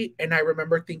scary, and I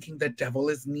remember thinking the devil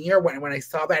is near when I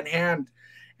saw that hand,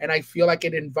 and I feel like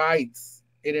it invites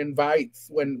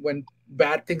when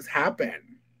bad things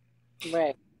happen.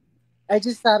 Right. I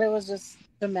just thought it was just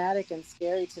traumatic and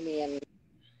scary to me, and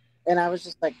And I was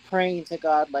just like praying to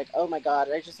God, like, oh my God,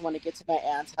 I just want to get to my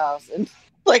aunt's house. And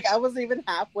like I wasn't even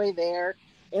halfway there.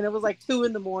 And it was like 2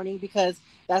 a.m. because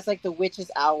that's like the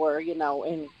witch's hour,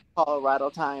 in Colorado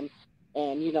time.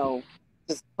 And,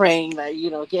 just praying that,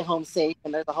 get home safe.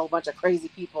 And there's a whole bunch of crazy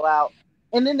people out.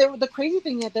 And then the crazy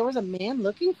thing that there was a man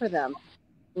looking for them.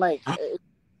 Like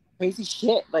crazy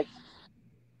shit. Like,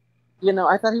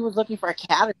 I thought he was looking for a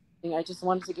cat or something. I just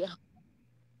wanted to get home.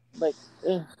 Like,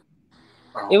 ugh.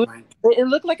 Oh It was. my. It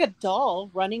looked like a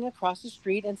doll running across the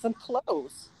street in some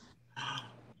clothes.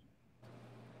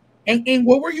 And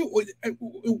what were you?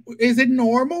 Is it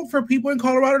normal for people in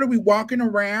Colorado to be walking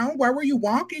around? Why were you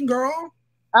walking, girl?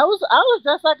 I was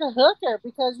dressed like a hooker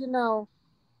because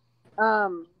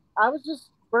I was just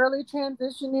barely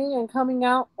transitioning and coming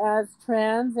out as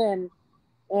trans and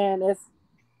it's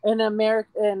in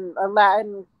American a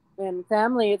Latin and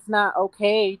family. It's not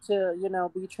okay to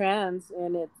be trans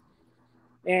and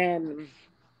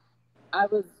I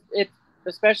was it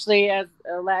especially as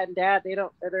a Latin dad.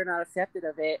 They're not accepted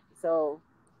of it. So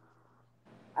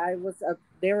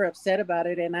they were upset about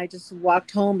it, and I just walked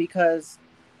home because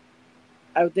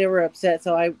they were upset.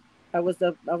 So I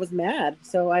was mad.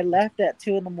 So I left at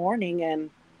 2 a.m.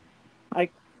 and I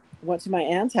went to my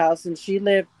aunt's house, and she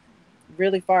lived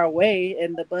really far away,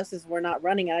 and the buses were not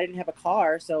running. I didn't have a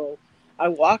car, so I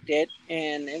walked it,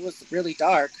 and it was really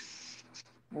dark.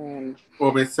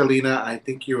 Well, Miss Selena, I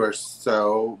think you are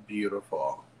so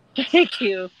beautiful. Thank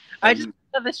you. I just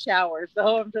had the shower,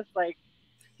 so I'm just like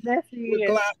messy.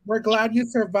 We're glad you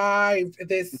survived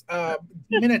this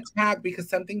demon attack, because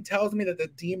something tells me that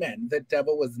the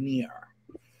devil was near.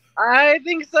 I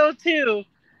think so too,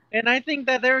 and I think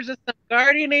that there was just some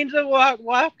guardian angel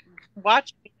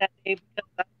watching me that day because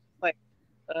I was like,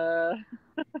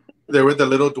 There were the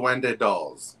little duende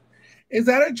dolls. Is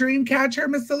that a dream catcher,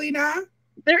 Miss Selena?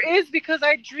 There is, because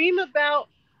I dream about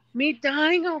me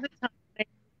dying all the time.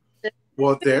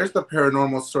 Well, there's the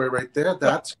paranormal story right there.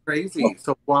 That's crazy.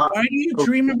 So why do you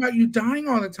dream about you dying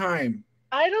all the time?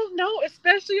 I don't know,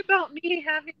 especially about me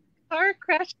having a car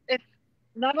crash. And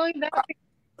not only that,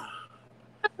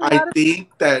 I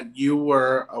think that you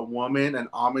were a woman, an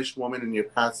Amish woman in your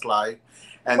past life,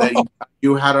 and that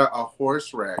you had a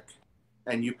horse wreck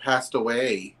and you passed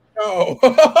away. No,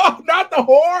 not the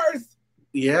horse.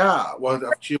 Yeah, well,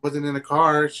 she wasn't in a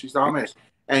car. She's Amish.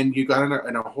 And you got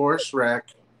in a horse wreck,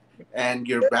 and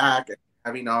you're back and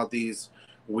having all these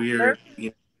weird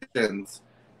emotions.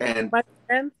 And my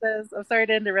friend says, I'm sorry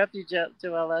to interrupt you,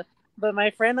 Joella, but my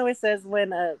friend always says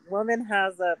when a woman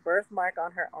has a birthmark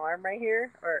on her arm right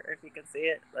here, or if you can see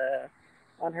it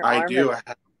on her arm. I do.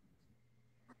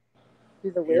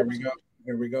 She's a witch.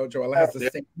 Here we go. Joella has the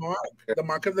same mark, the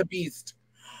mark of the beast.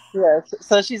 Yes,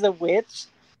 so she's a witch.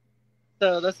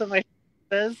 So that's what my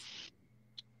friend says.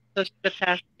 So she's a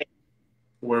past.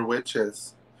 We're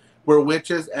witches. We're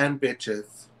witches and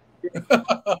bitches.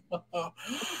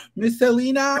 Miss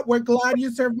Selena, we're glad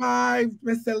you survived,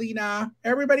 Miss Selena.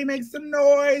 Everybody make some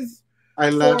noise. I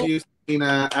love you,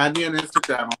 Selena. Add me on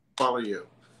Instagram. I'll follow you.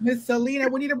 Miss Selena,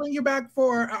 we need to bring you back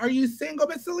are you single,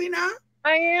 Miss Selena?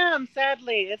 I am,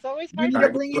 sadly. It's always hard. We need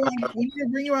to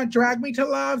bring you on Drag Me to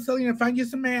Love, Selena. Find you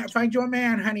a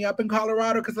man, honey, up in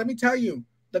Colorado. Because let me tell you,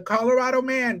 the Colorado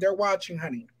man, they're watching,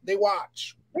 honey. They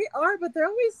watch. They are, but they're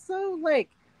always so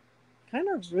kind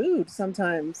of rude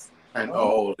sometimes. And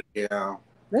old, yeah.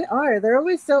 They are. They're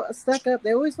always so stuck up.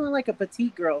 They always want a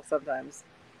petite girl sometimes.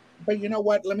 But you know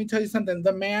what? Let me tell you something.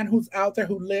 The man who's out there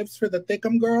who lives for the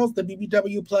Thickum girls, the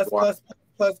BBW plus girls,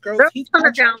 he's on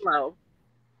the down low.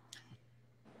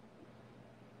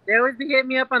 They always be hitting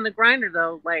me up on the grinder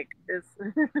though. It's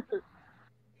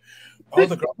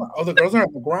the girls are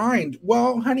on the grind.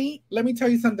 Well, honey, let me tell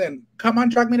you something. Come on,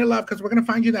 Drag Me to Love, because we're gonna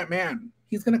find you that man.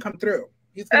 He's gonna come through.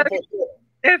 He's gonna pull through.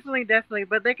 Definitely.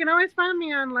 But they can always find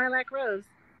me on Lilac Rose.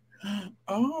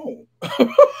 Oh.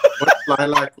 What's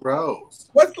Lilac Rose?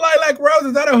 What's Lilac Rose?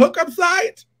 Is that a hookup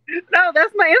site? No,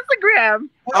 that's my Instagram.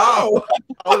 Oh,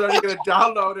 I was already gonna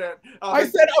download it. I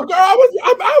said, "Oh, girl,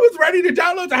 I was ready to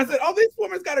download it." I said, "Oh, this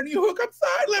woman's got a new hookup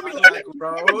site. Let me."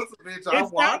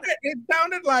 It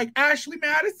sounded like Ashley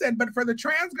Madison, but for the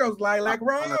trans girls, Lilac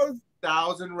Rose.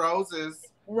 1,000 roses.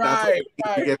 Right.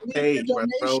 Get paid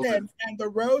donations and the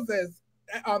roses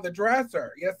on the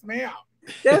dresser. Yes, ma'am.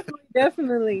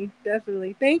 Definitely.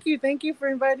 Thank you for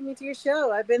inviting me to your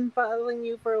show. I've been following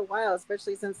you for a while,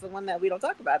 especially since the one that we don't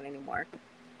talk about anymore.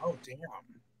 Oh, damn.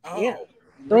 Oh, yeah.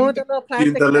 The little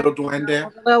plastic, the little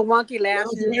duende, the little wonky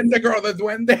lashes. The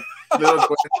duende. Little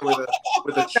duende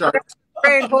with a shark.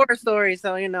 Great horror story,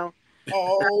 so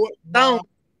Oh my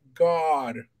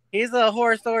God. He's a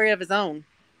horror story of his own.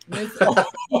 Miss Go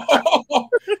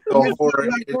for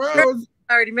Lilac it. Rose.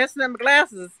 Already messing up my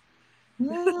glasses.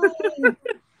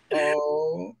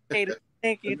 Oh, Thank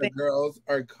you. the girls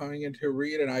are coming in to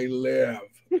read, and I live.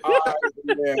 I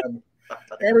live.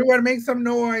 Everyone make some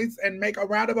noise and make a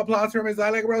round of applause for Miss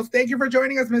Lilac Rose. Thank you for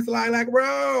joining us, Miss Lilac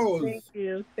Rose. Thank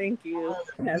you. Thank you.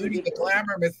 Beauty, the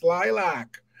glamour, Miss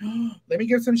Lilac. Let me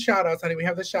give some shout outs, honey. We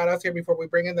have the shout outs here before we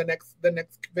bring in the next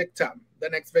victim. The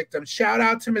next victim. Shout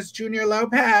out to Miss Junior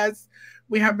Lopez.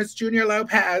 We have Miss Junior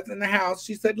Lopez in the house.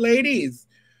 She said, ladies,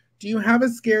 do you have a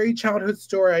scary childhood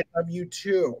story? I love you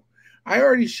too. I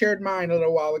already shared mine a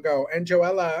little while ago. And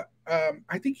Joella,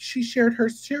 I think she shared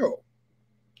hers too.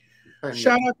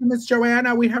 Shout out to Miss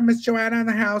Joanna. We have Miss Joanna in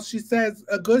the house. She says,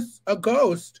 a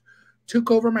ghost took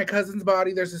over my cousin's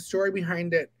body. There's a story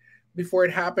behind it. Before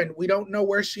it happened, we don't know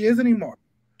where she is anymore.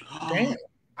 Damn.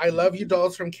 I love you,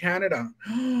 dolls from Canada.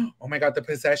 Oh my God, the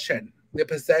possession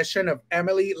of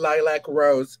Emily Lilac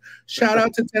Rose. Shout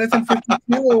out to Denison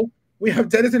 52. We have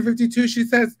Denison 52. She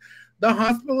says, the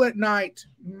hospital at night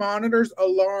monitors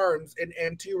alarms in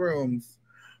empty rooms.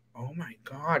 Oh my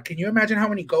God. Can you imagine how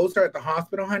many ghosts are at the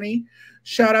hospital, honey?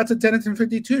 Shout out to Denison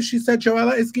 52. She said,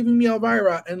 Joella is giving me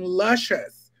Elvira, and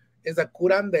Luscious is a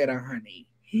curandera, honey.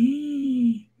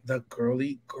 The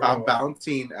girly girl. I'm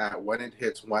bouncing at when it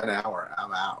hits 1 hour.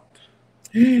 I'm out.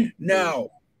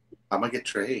 No. I'm going to get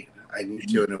trade. I need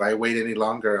to. And if I wait any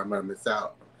longer, I'm going to miss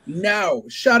out. No.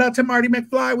 Shout out to Marty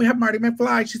McFly. We have Marty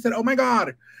McFly. She said, oh my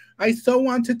God, I so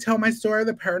want to tell my story of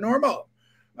the paranormal,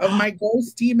 of my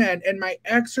ghost demon and my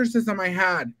exorcism I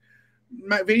had.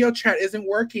 My video chat isn't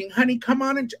working. Honey, come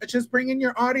on and just bring in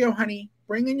your audio, honey.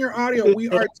 Bring in your audio. We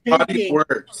are taking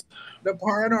the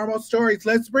paranormal stories.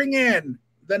 Let's bring in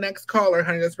the next caller,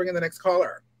 honey. Let's bring in the next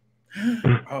caller.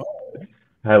 Oh.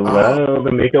 Hello,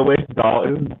 the Make-A-Wish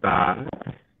doll is back.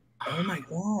 Oh my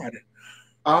God.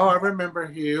 Oh, I remember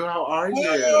you. How are you?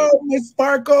 Oh, Miss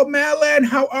Sparkle Melon.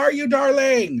 How are you,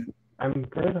 darling? I'm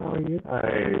good. How are you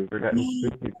guys? We're getting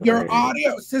spooky. Your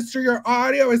audio, sister, your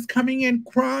audio is coming in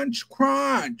crunch,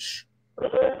 crunch. Can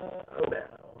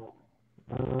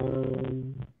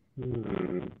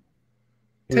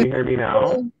you hear me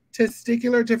now?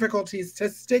 Testicular difficulties.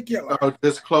 Testicular. Oh,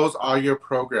 just close all your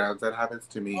programs. That happens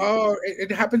to me. Oh,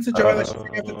 it happens to Joella. She's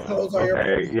going to have to close all your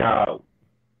programs. Yeah. Oh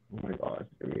my gosh.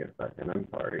 Give me a second. I'm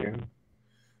sorry.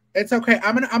 It's okay.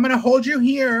 I'm gonna hold you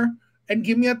here and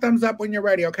give me a thumbs up when you're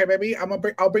ready. Okay, baby?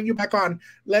 I'll bring you back on.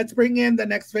 Let's bring in the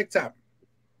next victim.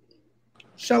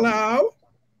 Hello?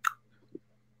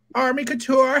 Army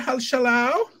Couture.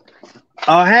 Hello?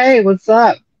 Oh, hey, what's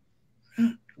up?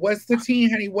 What's the tea,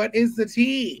 honey? What is the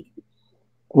tea?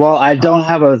 Well, I don't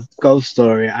have a ghost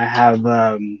story. I have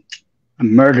a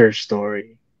murder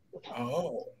story.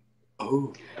 Oh.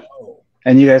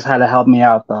 And you guys had to help me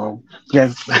out, though. You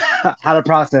guys, how to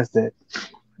process it.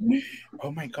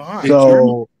 Oh, my God.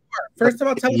 So, first of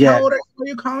all, tell us how old are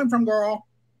you calling from, girl?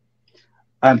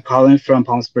 I'm calling from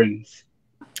Palm Springs.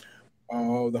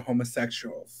 Oh, the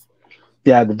homosexuals.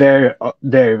 Yeah, the very,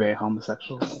 very, very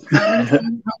homosexual. How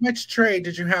much trade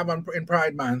did you have in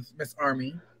Pride Month, Miss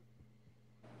Army?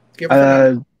 Give us a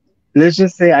number. Let's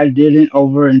just say I didn't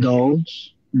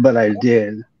overindulge, but I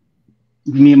did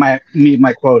meet my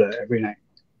quota every night.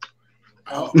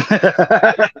 Oh.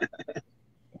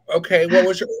 Okay, what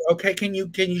was your? Okay, can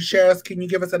you share us? Can you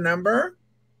give us a number?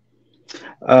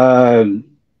 At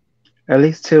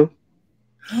least two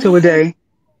a day.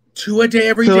 2 a day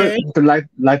every day? Like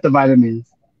the vitamins.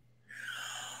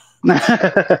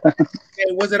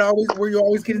 Was it always? Were you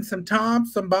always getting some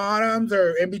tops, some bottoms,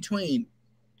 or in between?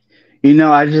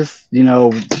 I just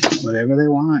whatever they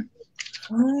want.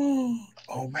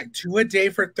 Oh my! 2 a day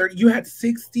for 30. You had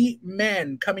 60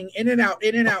 men coming in and out,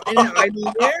 in and out, in and out. I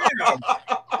live.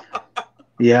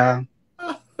 Yeah,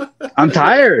 I'm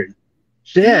tired.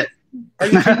 Shit. Are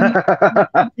you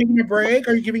taking a break?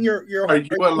 Are you giving your? Are you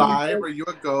alive? Are you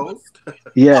a ghost?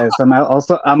 Yes, I'm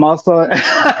also in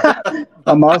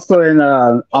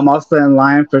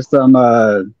line for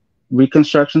some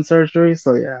reconstruction surgery.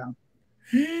 So yeah,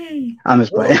 I'm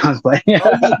just playing. What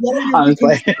happened?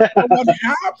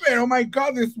 Oh my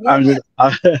God, this woman. I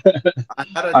had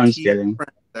a I'm just teen kidding.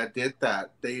 friend that did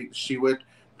that. She would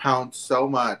pound so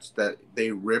much that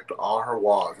they ripped all her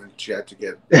walls, and she had to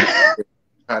get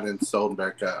and sewn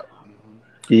back up.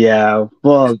 Yeah,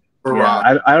 well,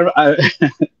 yeah, I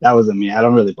that wasn't me. I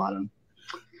don't really bottom.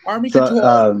 Army Couture,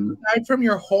 aside from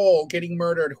your hole getting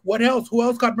murdered, what else? Who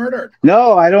else got murdered?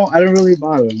 No, I don't really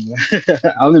bottom.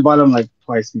 I only bottom like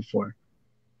twice before.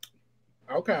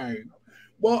 Okay.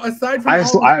 Well, aside from I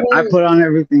put on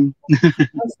everything.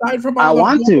 aside from all I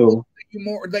want to.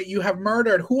 you have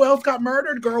murdered. Who else got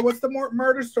murdered, girl? What's the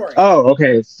murder story? Oh,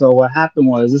 okay. So what happened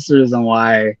was, this is the reason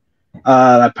why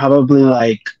I probably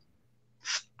like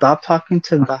stopped talking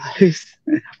to guys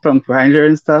from Grindr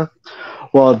and stuff.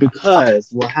 Well, because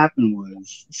what happened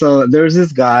was, so there was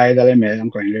this guy that I met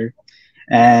on Grindr,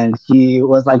 and he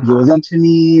was into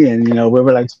me, and we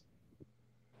were like.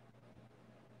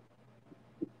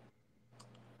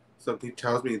 Something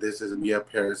tells me this is Mia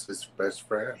Paris's best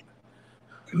friend.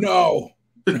 No.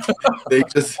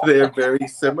 They're very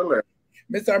similar.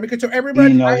 Miss Armica, so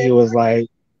everybody. He was like,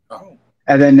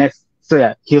 and then next, so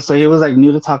yeah, he was like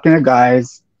new to talking to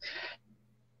guys.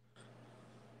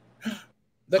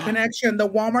 The connection, the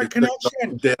Walmart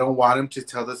connection. They don't want him to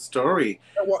tell the story.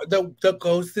 The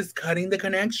ghost is cutting the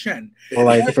connection. Well,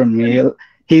 like for me,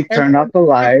 he turned off the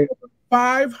light.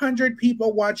 500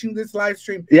 people watching this live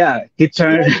stream. Yeah, he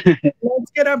turned.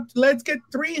 Let's get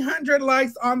 300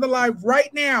 likes on the live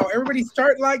right now. Everybody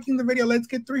start liking the video. Let's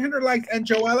get 300 likes, and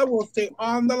Joella will stay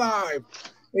on the live.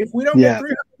 If we don't get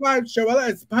 300 likes, Joella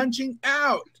is punching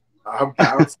out. I'm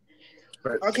bouncing.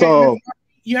 Okay, so,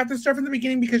 you have to start from the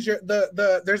beginning because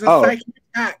there's a psychic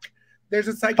attack. There's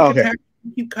a psychic attack.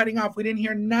 You keep cutting off. We didn't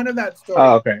hear none of that story.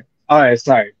 Oh, okay. All right,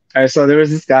 sorry. All right, so there was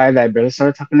this guy that I barely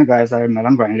started talking to guys that I met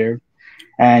on Grindr,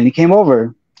 and he came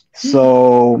over.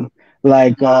 So,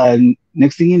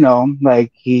 next thing you know,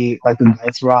 the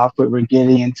lights were off, but we're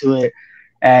getting into it,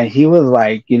 and he was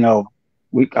like,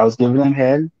 I was giving him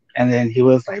head, and then he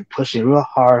was like pushing real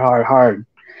hard.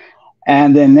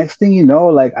 And then next thing you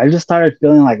know, I just started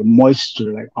feeling like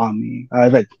moisture on me. I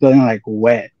was feeling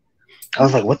wet. I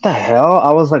was like, what the hell?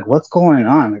 I was like, what's going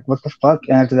on? What the fuck?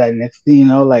 And after that, next thing you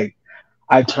know,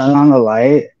 I turned on the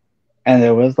light and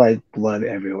there was blood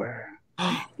everywhere.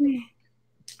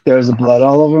 There was blood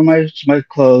all over my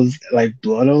clothes,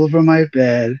 blood all over my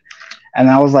bed. And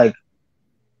I was like,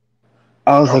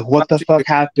 what the fuck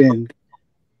happened?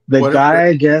 The guy,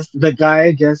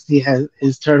 I guess he has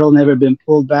his turtle never been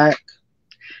pulled back.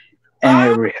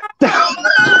 And it ripped.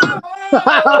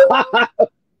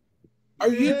 Are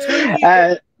you telling me?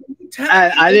 And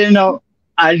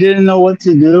I didn't know what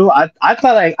to do. I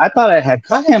thought I had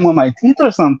cut him with my teeth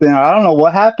or something. I don't know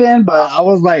what happened, but I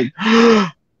was like,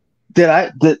 did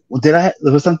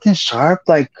was something sharp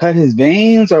cut his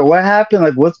veins or what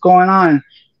happened? What's going on?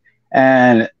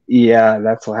 And yeah,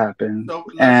 that's what happened.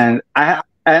 And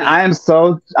I'm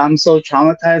so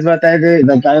traumatized about that day.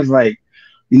 The guy's like,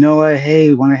 you know what?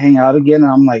 Hey, want to hang out again?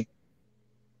 And I'm like,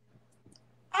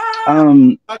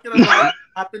 talking about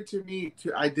happened to me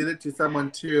too. I did it to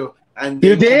someone too. And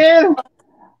you did?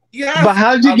 Yeah. But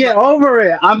how'd you get over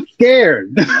it? I'm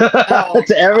scared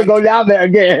to ever go down there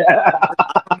again. I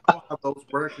don't know how those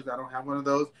work because I don't have one of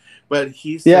those. But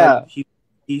he said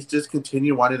he's just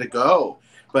continued wanting to go.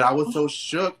 But I was so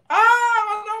shook.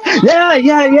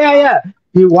 Yeah.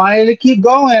 He wanted to keep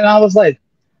going. And I was like,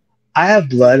 I have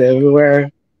blood everywhere.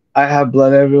 I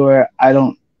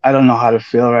don't know how to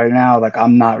feel right now.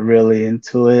 I'm not really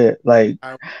into it.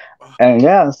 And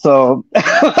yeah, so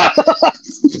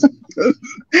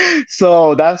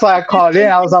so that's why I called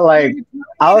in. I was all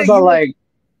like,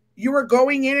 you were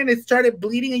going in and it started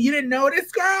bleeding and you didn't notice,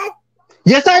 girl?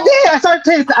 Yes, I did.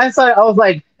 I was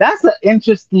like, that's an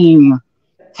interesting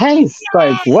taste.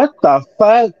 What the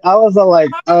fuck? I was like,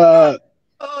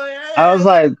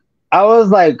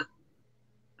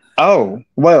 oh,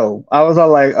 well, I was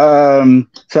all like, so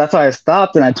that's why I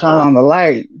stopped and I turned on the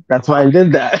light. That's why I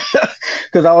did that.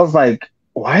 Because I was like,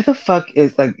 why the fuck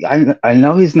is I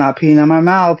know he's not peeing in my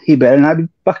mouth. He better not be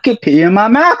fucking peeing in my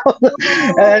mouth.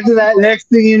 And after that, next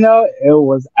thing you know,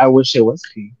 I wish it was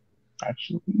pee,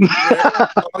 actually. No!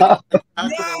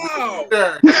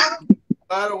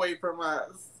 Got away from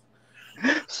us.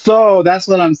 So that's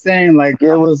what I'm saying. It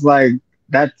was it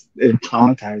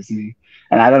traumatized me.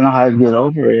 And I don't know how to get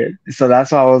over it. So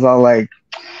that's why I was all like,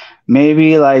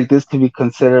 maybe this could be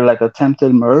considered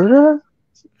attempted murder.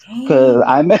 Because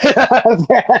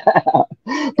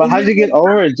but how'd you get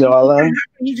over it, Joella?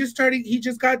 He just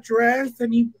got dressed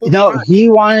and he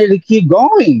wanted to keep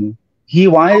going. He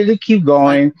was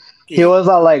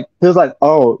all like,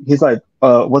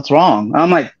 what's wrong? And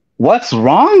I'm like, what's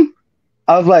wrong?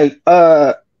 I was like,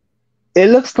 it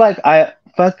looks like I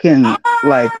fucking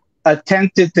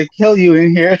attempted to kill you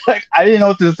in here. I didn't know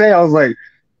what to say. I was like,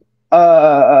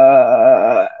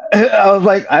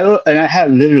 and I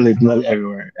had literally blood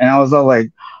everywhere. And I was all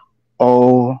like,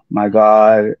 oh my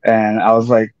God. And I was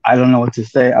like, I don't know what to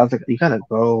say. I was like, you gotta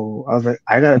go. I was like,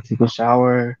 I gotta take a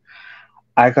shower.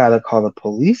 I gotta call the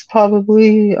police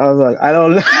probably. I was like, I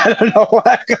don't know what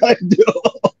I gotta do.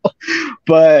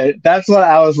 But that's what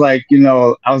I was like,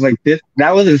 I was like,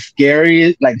 that was a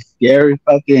scary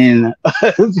fucking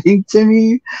thing to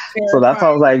me. So that's why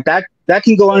I was like, that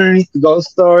can go underneath the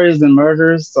ghost stories and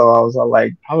murders. So I was all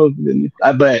like, probably,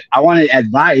 but I wanted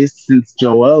advice since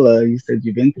Joella, you said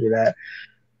you've been through that.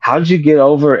 How'd you get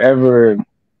over ever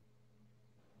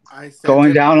I sent going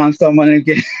him. down on someone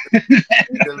again? He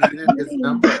deleted his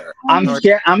number. I'm So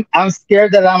scared. I'm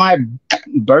scared that I might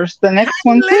burst the next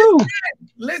one too.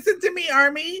 Listen to me,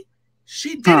 Army.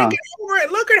 She didn't Huh? get over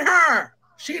it. Look at her.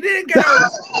 She didn't get over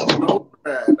it. over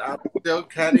it. I still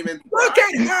can't even. Look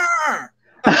at her.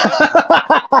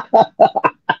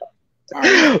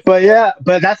 But yeah,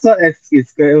 but that's what it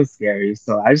was scary.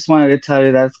 So I just wanted to tell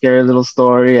you that scary little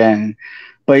story.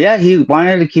 But yeah, he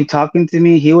wanted to keep talking to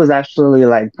me. He was actually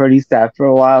like pretty sad for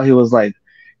a while. He's like,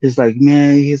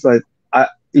 man, he's like,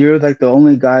 you're like the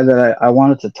only guy that I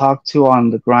wanted to talk to on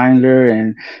the grinder,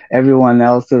 and everyone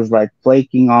else is like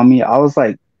flaking on me. I was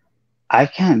like, I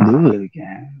can't do it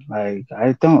again. Like,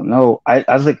 I don't know. I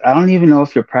was like, I don't even know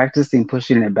if you're practicing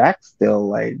pushing it back still.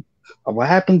 Like, what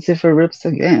happens if it rips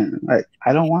again? Like,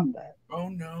 I don't want that. Oh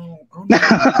no. Oh no.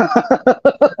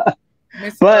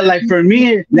 But like for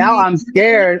me, now I'm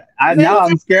scared. Now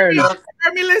I'm scared. I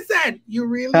mean, listen, you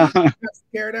really have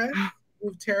scared us.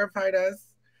 You've terrified us.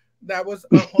 That was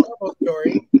a horrible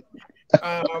story.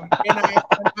 And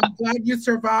I'm glad you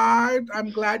survived.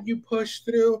 I'm glad you pushed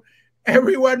through.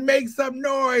 Everyone make some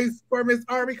noise for Miss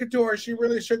Army Couture. She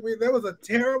really shook me. That was a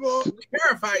terrible,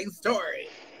 terrifying story.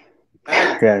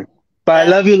 Yeah. But I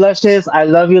love you, Luscious. I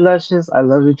love you, Luscious. I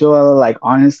love you, Joella. Like,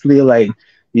 honestly, like,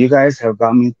 you guys have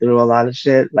got me through a lot of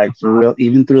shit. Like, for real,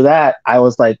 even through that, I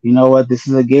was like, you know what? This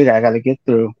is a gig I got to get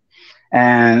through.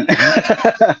 And,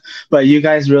 but you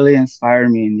guys really inspire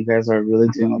me, and you guys are really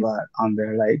doing a lot on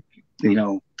there. Like,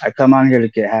 I come on here to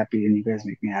get happy, and you guys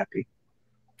make me happy.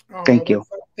 Thank you.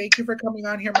 Thank you for coming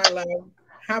on here, my love.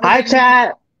 Hi,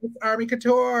 chat. Miss Army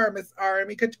Couture. Miss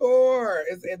Army Couture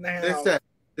is in the house.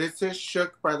 This is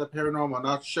shook by the paranormal,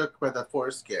 not shook by the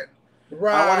foreskin.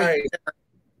 Right. I want to hear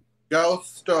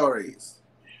ghost stories.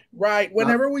 Right.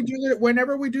 Whenever we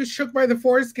do shook by the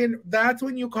foreskin, that's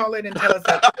when you call in and tell us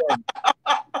that story.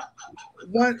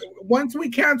 Once we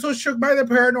cancel shook by the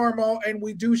paranormal and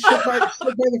we do shook by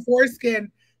the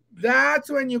foreskin, that's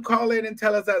when you call in and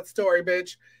tell us that story,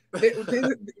 bitch.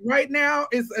 Right now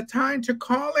is a time to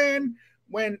call in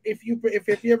if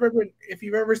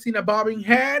you've ever seen a bobbing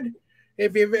head,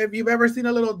 if you've ever seen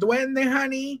a little duende,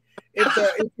 honey,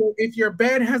 if your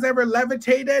bed has ever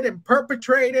levitated and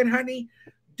perpetrated, honey.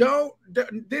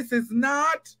 This is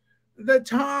not the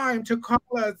time to call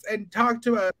us and talk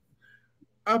to us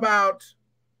about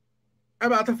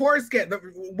the foreskin.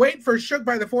 Wait for shook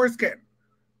by the foreskin.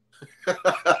 Okay,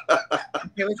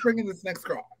 let's bring in this next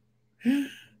girl.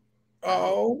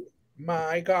 Oh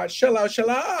my God. Shallow.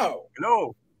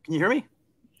 Hello. Can you hear me?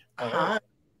 Hi.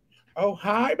 Oh,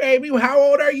 hi, baby. How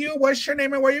old are you? What's your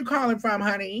name and where you calling from,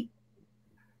 honey?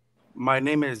 My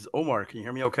name is Omar. Can you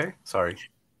hear me okay? Sorry.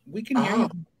 We can hear you.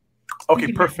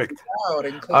 Okay, perfect.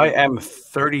 I am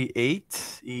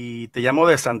 38 y te llamo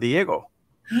de San Diego.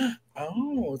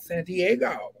 Oh, San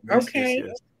Diego. Yes, Okay.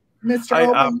 Yes.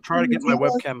 Mr. I'm trying to get my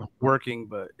webcam working,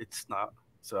 but it's not.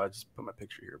 So I just put my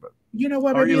picture here. But you know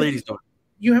what? How are you ladies doing?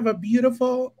 You have a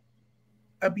beautiful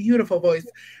voice.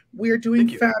 We're doing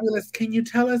fabulous. Can you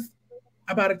tell us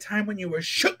about a time when you were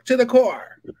shook to the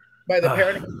core by the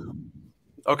paranormal?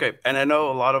 Okay, and I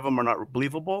know a lot of them are not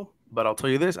believable, but I'll tell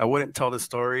you this: I wouldn't tell the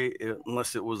story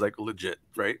unless it was like legit,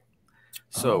 right?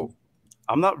 So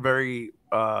I'm not very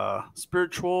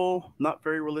spiritual, not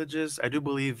very religious. I do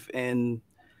believe in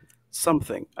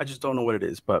something. I just don't know what it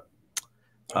is. But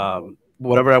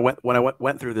whatever when I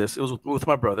went through this, it was with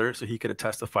my brother, so he could have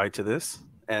testified to this.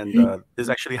 And this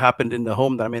actually happened in the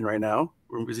home that I'm in right now.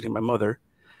 We're visiting my mother.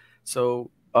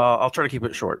 So I'll try to keep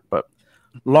it short. But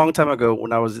long time ago,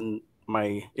 when I was in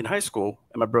high school,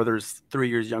 and my brother's 3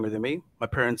 years younger than me, my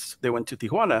parents, they went to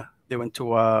Tijuana. They went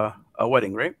to a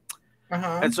wedding, right?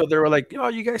 And so they were like,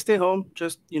 you guys stay home,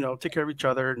 just take care of each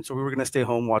other. And so we were gonna stay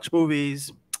home, watch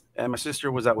movies, and my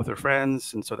sister was out with her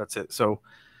friends, and so that's it. So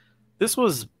this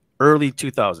was early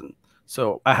 2000.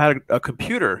 So I had a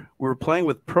computer. We were playing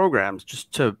with programs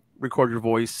just to record your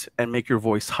voice and make your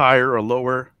voice higher or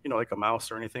lower, like a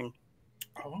mouse or anything.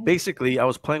 Basically, I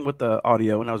was playing with the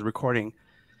audio and I was recording,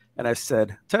 and I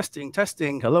said,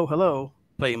 testing, hello,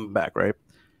 playing back, right?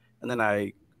 And then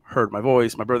I heard my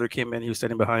voice. My brother came in. He was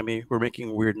standing behind me. We were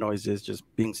making weird noises, just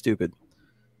being stupid.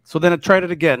 So then I tried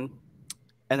it again,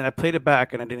 and then I played it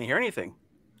back, and I didn't hear anything.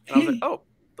 And I was like, oh,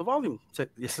 the volume said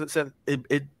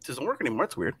it doesn't work anymore.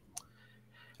 It's weird.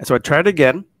 And so I tried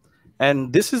again.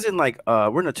 And this is in like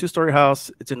we're in a 2-story house.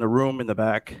 It's in a room in the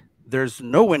back. There's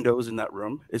no windows in that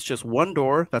room. It's just one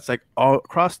door that's like all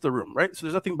across the room, right? So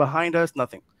there's nothing behind us,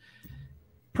 nothing.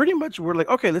 Pretty much we're like,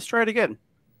 okay, let's try it again.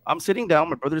 I'm sitting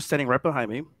down, my brother's standing right behind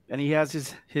me, and he has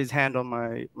his hand on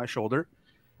my shoulder,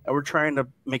 and we're trying to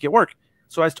make it work.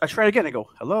 So I try it again. I go,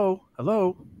 hello,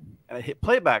 hello, and I hit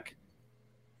playback.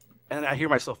 And I hear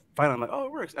myself finally, I'm like, oh,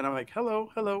 it works. And I'm like, hello,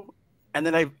 hello. And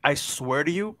then I swear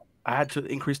to you, I had to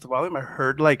increase the volume. I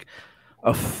heard like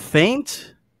a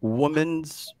faint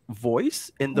woman's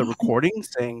voice in the recording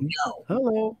saying,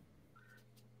 hello.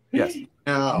 Yes.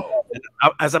 No.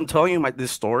 And as I'm telling you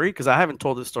this story, because I haven't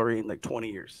told this story in like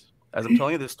 20 years. As I'm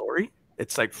telling you this story,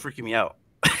 it's like freaking me out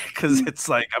because it's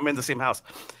like I'm in the same house.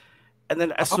 And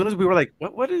then as soon as we were like,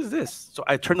 what is this? So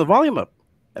I turned the volume up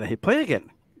and I hit play again.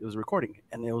 It was recording.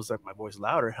 And it was like my voice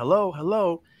louder. Hello,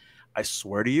 hello. I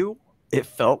swear to you, it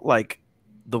felt like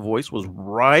the voice was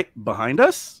right behind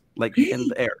us, like in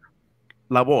the air.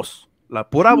 La voz, la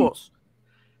pura voz.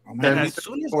 And as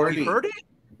soon as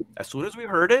we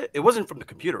heard it, it wasn't from the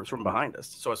computer, it was from behind us.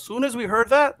 So as soon as we heard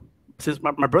that, since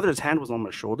my brother's hand was on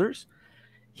my shoulders,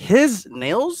 his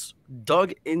nails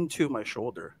dug into my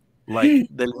shoulder, like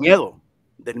del miedo.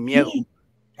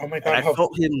 Oh my God. And I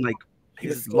felt him like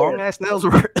his long ass nails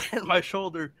were in my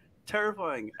shoulder.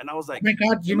 Terrifying. And I was like, oh my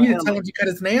God, you need to tell him to cut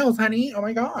his nails, honey. Oh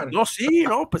my God. No, sí,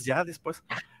 no, pues ya después.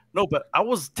 No, but I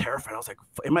was terrified. I was like,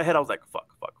 in my head, I was like, fuck.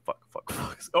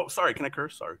 Oh, sorry. Can I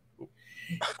curse? Sorry.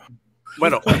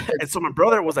 Bueno. And so my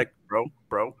brother was like, bro.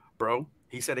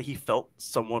 He said that he felt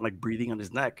someone like breathing on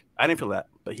his neck. I didn't feel that,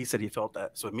 but he said he felt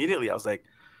that. So immediately I was like,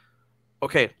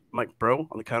 okay. I'm like, bro,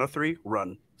 on the count of 3,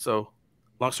 run. So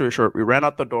long story short, we ran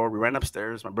out the door. We ran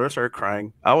upstairs. My brother started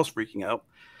crying. I was freaking out.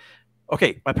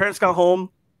 Okay, my parents got home.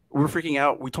 We were freaking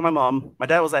out. We told my mom. My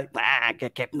dad was like,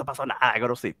 que no pasó nada. I go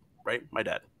to sleep, right? My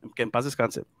dad. Que en paz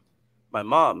descanse. My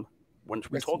mom, when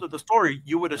we told her the story,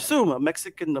 you would assume a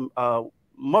Mexican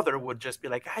mother would just be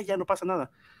like, ya no pasa nada.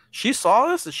 She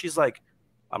saw us and she's like,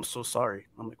 I'm so sorry.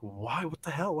 I'm like, why? What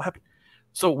the hell? What happened?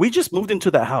 So we just moved into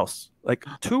that house like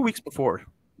 2 weeks before.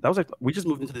 That was like, we just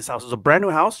moved into this house. It was a brand new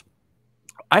house.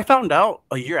 I found out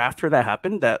a year after that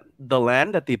happened that the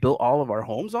land that they built all of our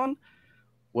homes on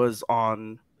was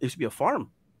on, it used to be a farm.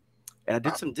 And I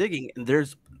did some digging and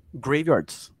there's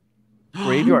graveyards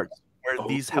where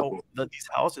these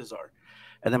houses are.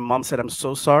 And then mom said, I'm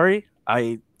so sorry.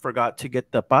 I forgot to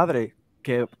get the padre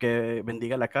que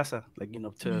bendiga la casa, like,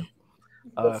 to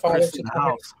christen the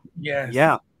house. Yes.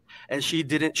 Yeah. And she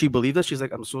believed us. She's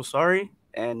like, I'm so sorry.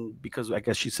 And because I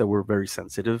guess she said we're very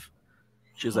sensitive.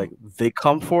 She's like, they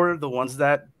come for the ones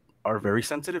that are very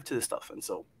sensitive to this stuff. And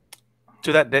so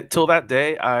till that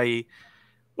day,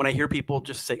 when I hear people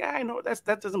just say, I know I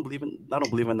don't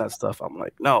believe in that stuff. I'm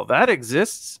like, no, that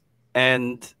exists.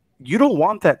 And you don't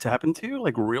want that to happen to you,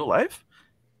 like real life.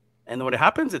 And then when it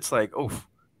happens, it's like, oh,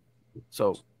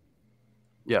 so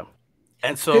yeah.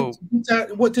 And so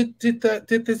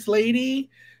did this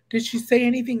lady, did she say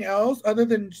anything else other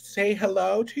than say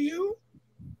hello to you?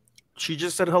 She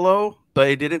just said hello, but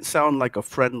it didn't sound like a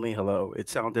friendly hello. It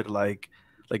sounded like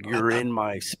you're in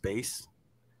my space.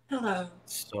 Hello.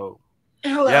 So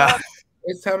hello. Yeah.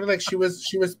 It sounded like she was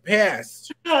pissed. She was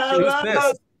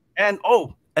pissed. And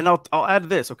I'll add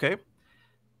this, okay?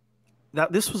 Now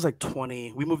this was like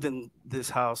we moved in this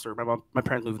house, or my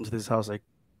parents moved into this house like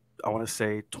I want to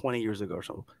say 20 years ago or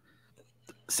so.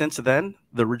 Since then,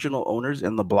 the original owners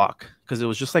in the block, because it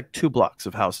was just like 2 blocks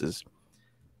of houses,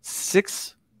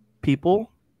 6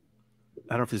 people,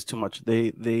 I don't know if it's too much,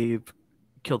 they've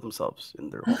killed themselves in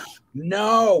their homes.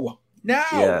 No.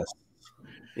 Yes.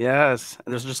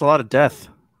 And there's just a lot of death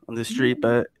on this street,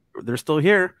 but they're still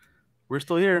here. We're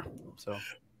still here. So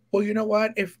well, you know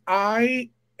what?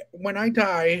 When I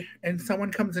die and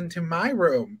someone comes into my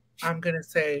room, I'm gonna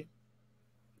say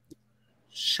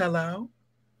shalom.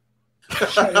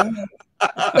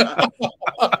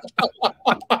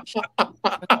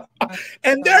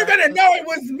 And they're gonna know it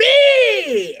was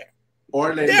me.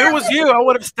 Or if it was you, I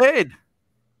would have stayed.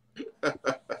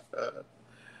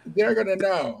 They're gonna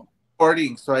know.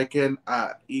 Recording, so I can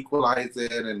equalize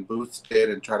it and boost it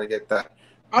and try to get that.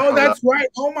 Oh, that's right,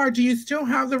 Omar. Do you still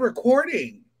have the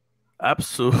recording?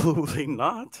 Absolutely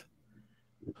not.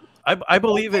 I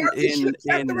believe in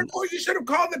the record. You should have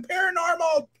called the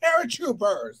paranormal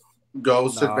paratroopers.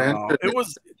 Ghost Adventure. It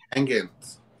was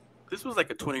Hangins. This was like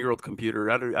a 20-year-old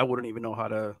computer. I wouldn't even know how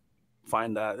to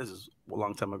find that. This is a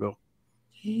long time ago.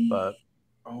 But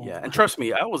yeah, and trust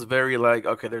me, I was very like,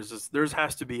 okay, there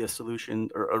has to be a solution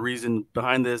or a reason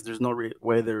behind this. There's no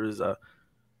way there is a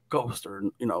ghost or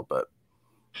but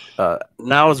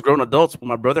now as grown adults,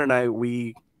 my brother and I,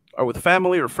 we are with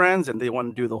family or friends, and they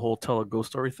want to do the whole tell a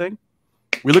ghost story thing.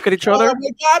 We look at each other.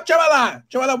 Wake up, Joella!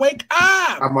 Joella, wake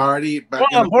up! I'm already back.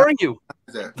 Well, I'm boring you.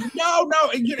 No,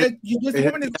 this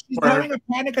woman is she's having a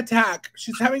panic attack.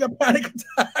 She's having a panic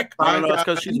attack. I don't know. It's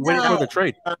because she's waiting for the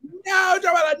trade. No,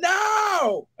 Joella,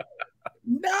 no!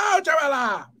 No,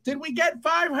 Joella! Did we get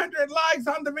 500 likes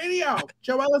on the video?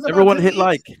 Joella's Everyone hit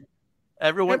like.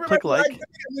 Everyone click like.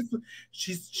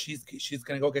 She's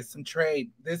gonna go get some trade.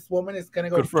 This woman is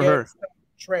gonna go Good for get her. some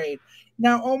trade.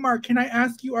 Now, Omar, can I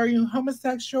ask you, are you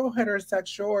homosexual,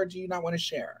 heterosexual, or do you not want to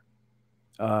share?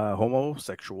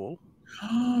 Homosexual.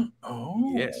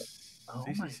 Oh. Yes. Oh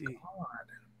my God.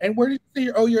 And where did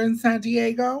you say you're in San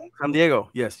Diego? San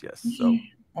Diego. Yes. So.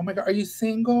 Oh my God. Are you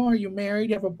single? Are you married?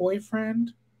 Do you have a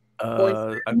boyfriend?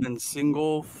 I've been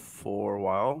single for a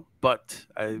while, but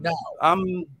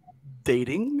I'm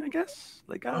dating, I guess.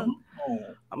 Like I'm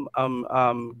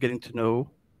getting to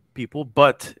know people,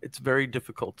 but it's very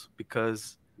difficult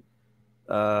because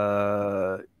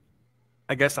I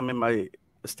guess I'm in my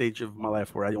stage of my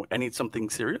life where I need something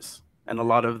serious, and a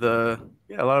lot of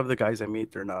the guys I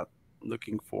meet, they're not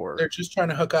looking for. They're just trying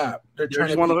to hook up. They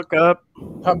just want to hook up,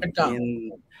 pump and dump.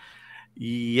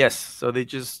 Yes, so they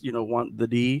just want the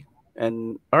D,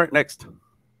 and all right, next.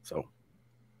 So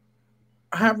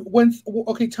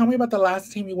okay, tell me about the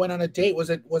last time you went on a date. Was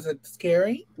it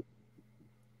scary?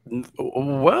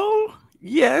 Well,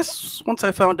 yes. Once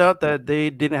I found out that they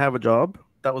didn't have a job,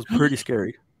 that was pretty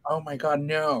scary. Oh my God,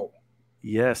 no.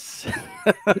 Yes.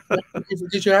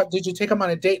 Did you take them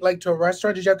on a date, like to a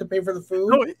restaurant? Did you have to pay for the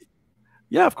food? No,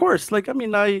 yeah, of course. Like, I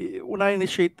mean, when I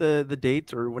initiate the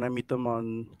date, or when I meet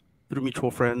them through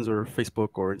mutual friends or Facebook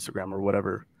or Instagram or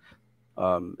whatever,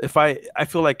 if I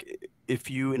feel like if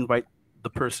you invite the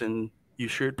person, you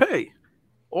should pay.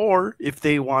 Or if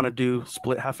they want to do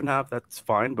split half and half, that's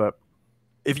fine. But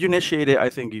if you initiate it, I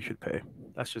think you should pay.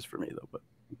 That's just for me, though. But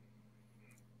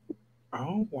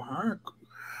oh, work.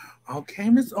 Okay,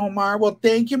 Miss Omar. Well,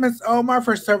 thank you, Miss Omar,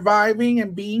 for surviving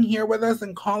and being here with us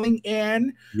and calling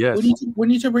in. Yes. We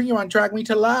need to bring you on Drag Me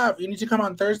to Love. You need to come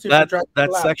on Thursday for Drag Me to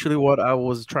Love. That's actually what I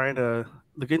was trying to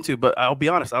look into. But I'll be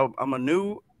honest, I'm a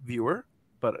new viewer.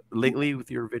 But lately, with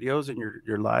your videos and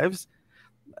your lives,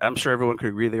 I'm sure everyone could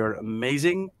agree they are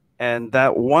amazing. And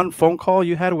that one phone call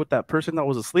you had with that person that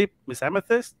was asleep, Miss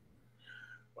Amethyst,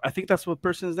 I think that's what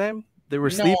person's name. They were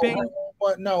sleeping.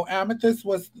 No, Amethyst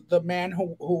was the man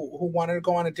who wanted to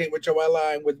go on a date with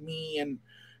Joella and with me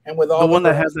and with all the one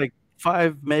that has like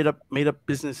 5 made up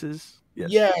businesses.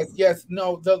 Yes.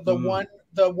 No, the one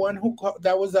who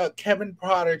that was Kevin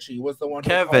Prodigy was the one.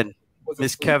 Kevin,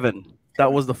 Miss Kevin.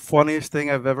 That was the funniest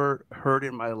thing I've ever heard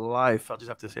in my life. I'll just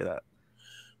have to say that.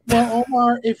 Well,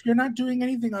 Omar, if you're not doing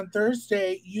anything on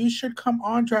Thursday, you should come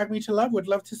on Drag Me to Love. Would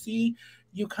love to see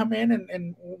you come in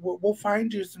and we'll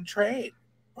find you some trade.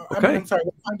 Okay. I'm sorry,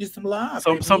 we'll find you some love.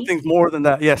 Something more than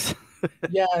that, yes.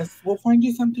 Yes, we'll find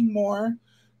you something more.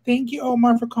 Thank you,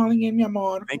 Omar, for calling in, mi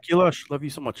amor. Thank you, Lush. Love you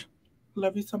so much.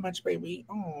 Love you so much, baby.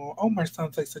 Oh, Omar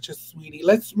sounds like such a sweetie.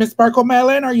 Miss Sparkle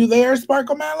Melon, are you there,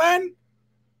 Sparkle Melon?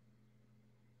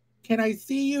 Can I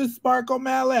see you, Sparkle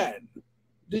Melon?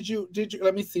 Did you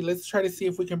let me see. Let's try to see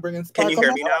if we can bring in Sparkle. Can you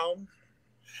hear me now?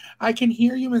 I can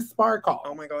hear you, Miss Sparkle.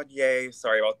 Oh my God, yay.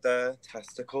 Sorry about the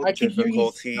testicle I can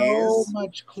difficulties. Hear you so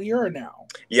much clearer now.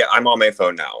 Yeah, I'm on my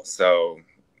phone now. So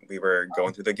we were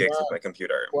going through the gigs with my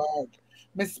computer.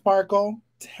 Miss Sparkle,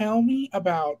 tell me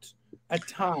about a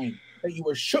time that you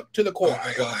were shook to the core. Oh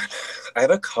my God. I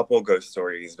have a couple ghost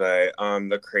stories, but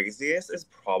the craziest is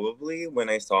probably when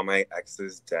I saw my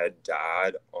ex's dead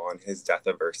dad on his death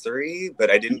anniversary, but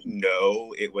I didn't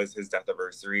know it was his death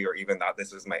anniversary or even that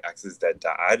this was my ex's dead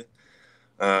dad.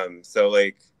 So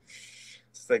like,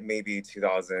 it's like maybe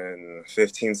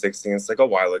 2015, 16, it's like a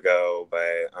while ago,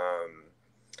 but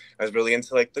I was really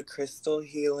into like the crystal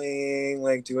healing,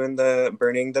 like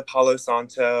burning the Palo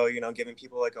Santo, giving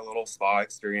people like a little spa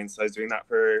experience. So I was doing that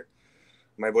for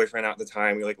my boyfriend at the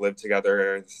time. We like lived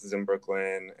together. This is in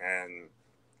Brooklyn. And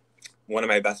one of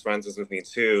my best friends was with me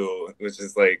too, which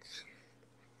is like,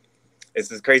 it's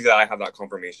just crazy that I have that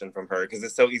confirmation from her because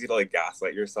it's so easy to like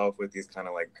gaslight yourself with these kind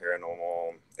of like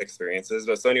paranormal experiences.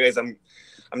 But so anyways, I'm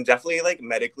definitely like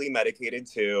medically medicated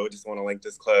too. Just want to like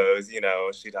disclose,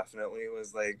 she definitely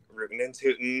was like rootin' and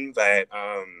tootin'. But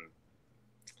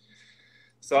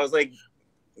so I was like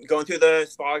going through the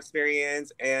spa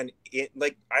experience and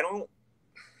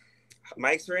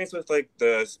my experience with like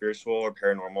the spiritual or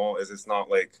paranormal is it's not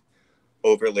like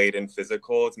overlaid and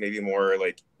physical. It's maybe more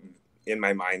like in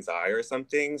my mind's eye or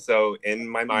something. So in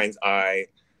my mind's eye,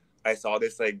 I saw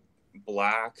this like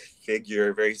black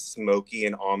figure, very smoky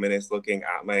and ominous looking,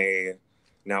 at my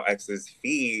now ex's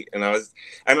feet. And I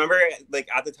remember, like,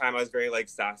 at the time I was very like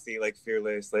sassy, like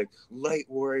fearless, like light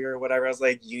warrior or whatever. I was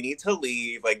like, you need to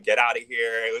leave, like get out of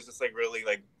here. It was just like really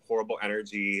like horrible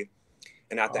energy.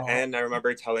 And at the end, I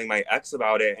remember telling my ex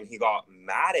about it, and he got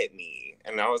mad at me.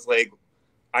 And I was like,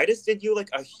 I just did you like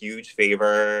a huge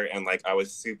favor, and like I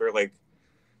was super like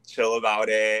chill about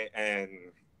it, and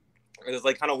it was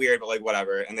like kind of weird, but like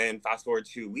whatever. And then fast forward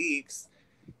 2 weeks,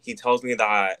 he tells me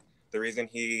that the reason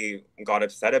he got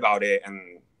upset about it,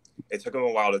 and it took him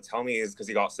a while to tell me, is because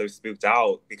he got so spooked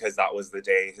out because that was the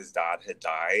day his dad had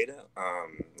died,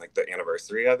 like the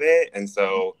anniversary of it. And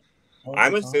so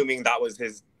I'm assuming that was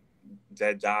his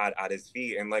dead dad at his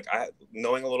feet. And like,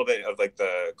 knowing a little bit of like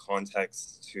the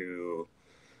context to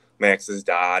my ex's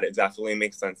dad, it definitely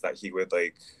makes sense that he would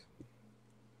like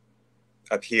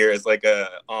appear as like a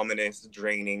ominous,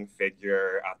 draining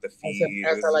figure at the feet.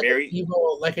 As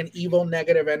like an evil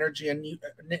negative energy, a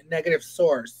negative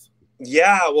source.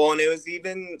 Yeah, well, and it was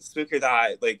even spookier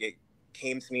that like it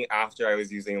came to me after I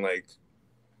was using like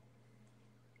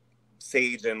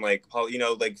sage and like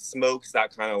like smokes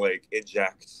that kind of like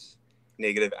eject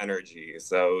negative energy.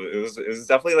 So it was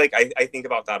definitely like I think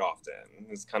about that often.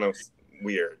 It's kind of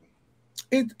weird.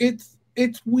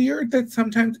 It's weird that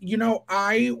sometimes,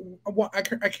 I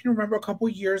can remember a couple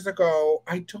years ago,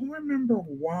 I don't remember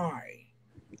why,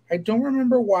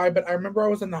 but I remember I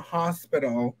was in the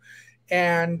hospital,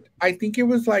 and I think it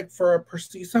was like for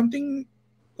something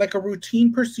like a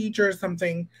routine procedure or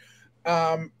something,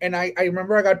 and I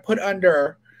remember I got put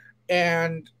under,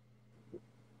 and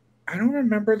I don't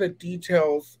remember the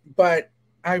details, but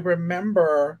I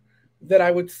remember that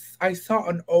I saw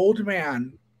an old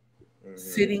man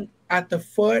sitting at the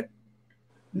foot,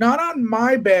 not on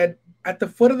my bed, at the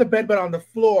foot of the bed, but on the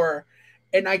floor.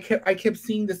 And I kept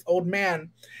seeing this old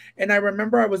man. And I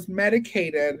remember I was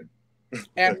medicated,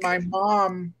 and my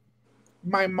mom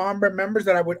remembers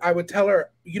that I would tell her,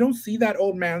 "You don't see that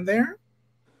old man there?"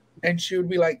 And she would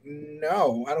be like,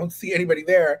 "No, I don't see anybody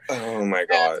there." Oh my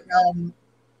God. And,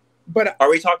 but are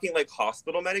we talking like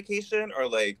hospital medication or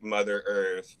like Mother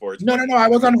Earth for? No. I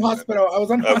was on hospital.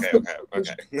 Okay.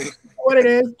 What it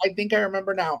is, I think I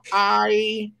remember now.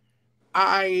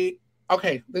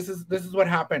 Okay. This is what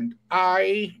happened.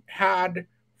 I had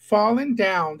fallen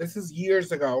down. This is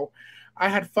years ago. I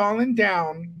had fallen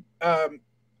down.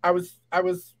 I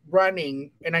was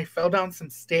running, and I fell down some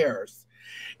stairs,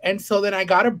 and so then I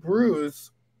got a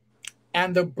bruise,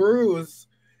 and the bruise,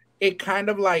 it kind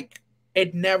of like,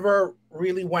 it never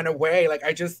really went away. Like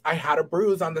I had a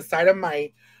bruise on the side of my,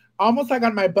 almost like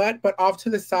on my butt, but off to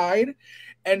the side.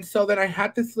 And so then I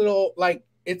had this little, like,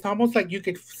 it's almost like you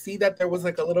could see that there was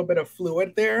like a little bit of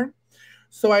fluid there.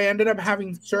 So I ended up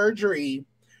having surgery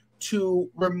to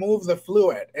remove the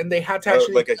fluid, and they had to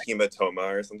actually like a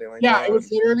hematoma or something like that. Yeah, it was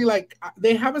literally like,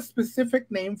 they have a specific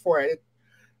name for it.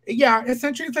 Yeah,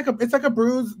 essentially it's like a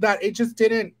bruise that it just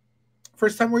didn't, for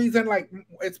some reason, like,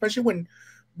 especially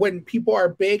when people are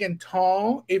big and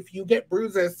tall, if you get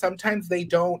bruises, sometimes they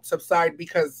don't subside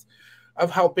because of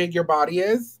how big your body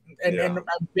is. And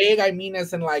big, I mean,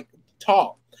 as in like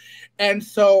tall. And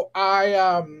so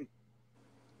I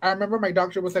remember my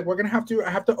doctor was like, I have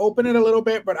to open it a little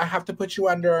bit, but I have to put you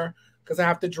under because I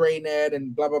have to drain it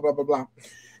and blah, blah, blah, blah, blah.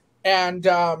 And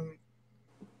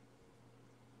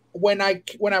when I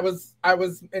was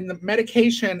in the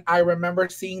medication, I remember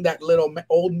seeing that little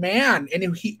old man,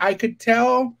 and I could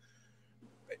tell.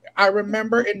 I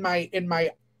remember in my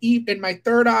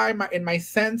third eye, in my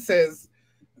senses,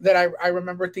 that I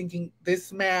remember thinking,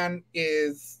 this man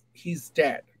he's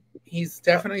dead. He's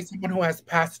definitely someone who has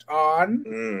passed on.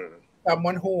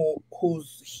 Someone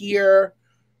who's here,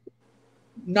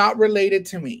 not related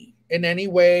to me in any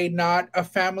way, not a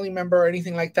family member or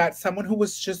anything like that. Someone who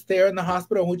was just there in the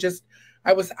hospital,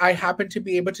 I happened to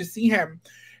be able to see him,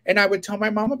 and I would tell my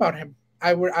mom about him.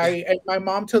 And my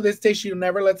mom, till this day, she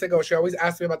never lets it go. She always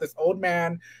asks me about this old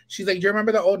man. She's like, "Do you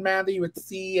remember the old man that you would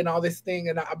see and all this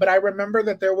thing?" But I remember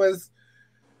that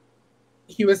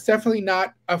he was definitely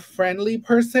not a friendly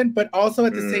person, but also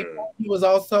at the same time,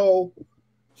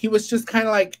 he was just kind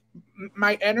of like,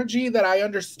 my energy that I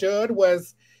understood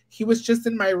was, he was just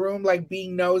in my room, like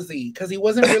being nosy, because he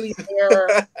wasn't really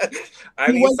there.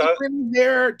 Really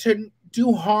there to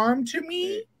do harm to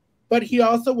me, but he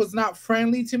also was not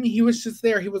friendly to me. He was just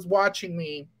there. He was watching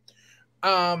me.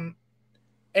 And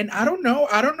I don't know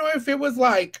if it was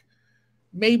like,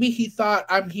 maybe he thought,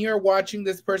 I'm here watching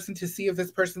this person to see if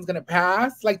this person's going to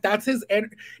pass. Like, that's his,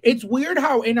 and it's weird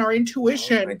how in our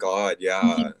intuition. Oh my God.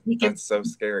 Yeah. That's so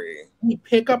scary. We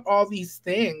pick up all these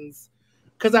things.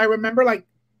 Because I remember, like,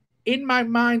 in my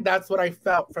mind, that's what I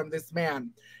felt from this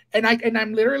man. And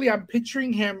I'm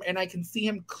picturing him, and I can see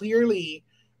him clearly,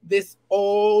 this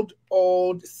old,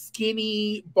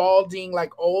 skinny, balding,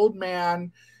 like, old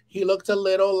man. He looked a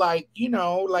little like, you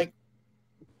know, like,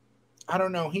 I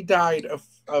don't know, he died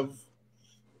of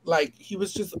like, he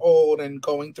was just old and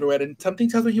going through it. And something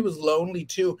tells me he was lonely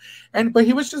too. But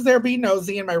he was just there being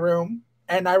nosy in my room.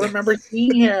 And I remember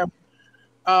seeing him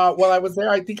while I was there.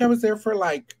 I think I was there for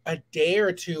like a day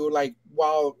or two, like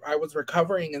while I was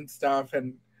recovering and stuff.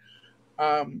 And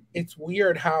it's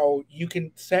weird how you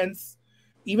can sense,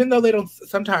 even though they don't,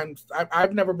 sometimes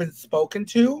I've never been spoken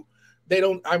to.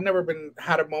 I've never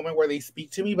had a moment where they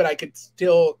speak to me, but I could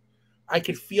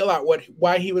feel out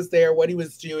why he was there, what he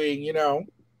was doing, you know?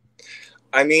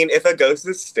 I mean, if a ghost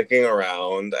is sticking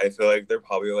around, I feel like they're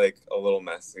probably like a little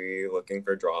messy, looking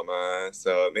for drama.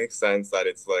 So it makes sense that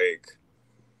it's like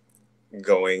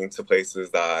going to places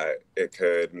that it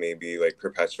could maybe like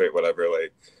perpetuate whatever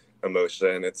like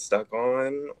emotion it's stuck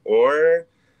on. Or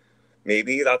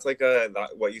maybe that's like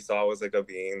what you saw was like a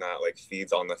being that like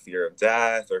feeds on the fear of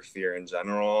death or fear in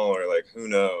general, or like, who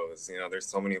knows? You know, there's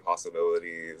so many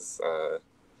possibilities.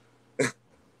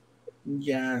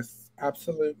 Yes,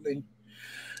 absolutely.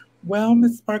 Well,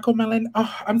 Miss Sparkle Melon,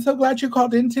 I'm so glad you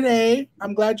called in today.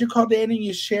 I'm glad you called in and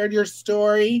you shared your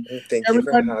story. Thank you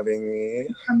for having me.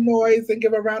 Some noise and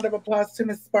give a round of applause to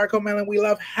Miss Sparkle Melon. We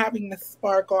love having Miss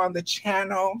Sparkle on the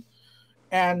channel.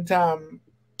 And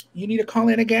you need to call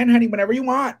in again, honey, whenever you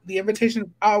want. The invitation is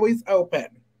always open.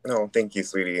 Oh, thank you,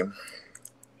 sweetie.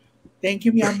 Thank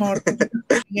you, mi amor.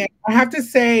 Yeah, I have to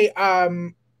say,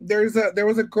 there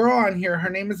was a girl on here. Her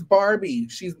name is Barbie.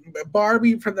 She's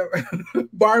Barbie from the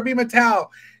Barbie Mattel.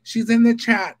 She's in the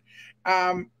chat.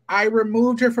 I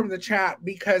removed her from the chat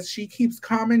because she keeps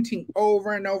commenting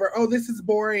over and over. Oh, this is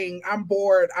boring. I'm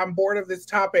bored. I'm bored of this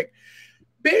topic.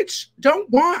 Bitch, don't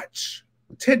watch.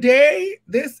 Today,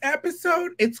 this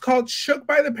episode, it's called Shook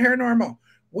by the Paranormal.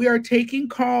 We are taking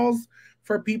calls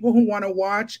for people who want to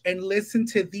watch and listen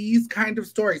to these kind of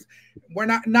stories. We're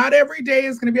not every day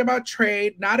is going to be about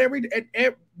trade. Not every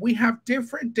day. We have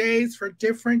different days for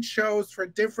different shows, for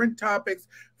different topics,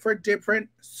 for different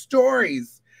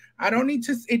stories. I don't need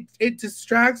to, it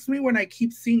distracts me when I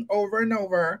keep seeing over and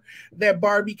over that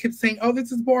Barbie keeps saying, oh,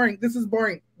 this is boring. This is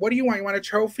boring. What do you want? You want a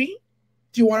trophy?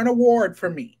 Do you want an award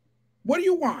from me? What do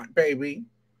you want, baby?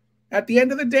 At the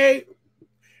end of the day,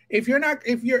 if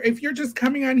you're just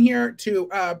coming on here to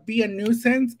be a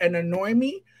nuisance and annoy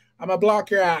me, I'm gonna block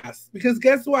your ass. Because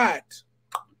guess what?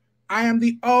 I am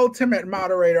the ultimate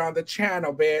moderator on the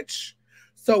channel, bitch.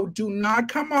 So do not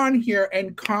come on here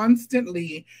and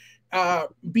constantly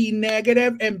be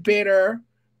negative and bitter.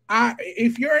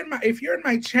 If you're in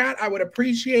my chat, I would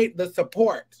appreciate the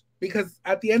support, because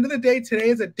at the end of the day, today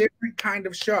is a different kind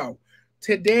of show.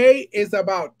 Today is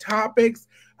about topics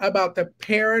about the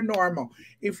paranormal.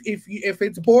 If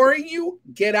it's boring you,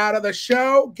 get out of the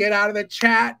show, get out of the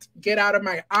chat, get out of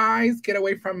my eyes, get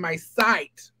away from my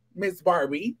sight, Miss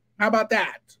Barbie. How about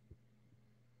that?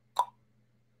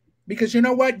 Because you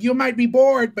know what? You might be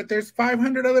bored, but there's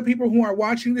 500 other people who are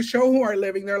watching the show who are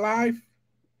living their life.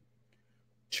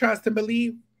 Trust and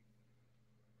believe.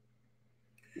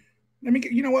 Let me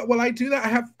get, you know what? While I do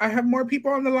that, I have more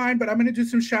people on the line, but I'm gonna do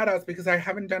some shout outs because I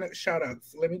haven't done it. Shout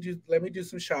outs. Let me do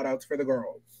some shout outs for the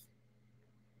girls.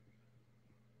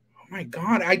 Oh my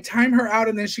God, I time her out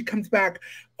and then she comes back.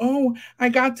 Oh, I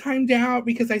got timed out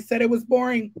because I said it was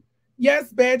boring.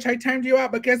 Yes, bitch, I timed you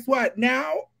out, but guess what?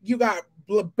 Now you got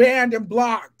banned and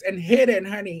blocked and hidden,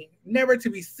 honey. Never to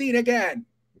be seen again.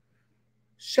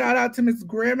 Shout out to Miss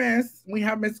Grimace. We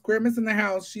have Miss Grimace in the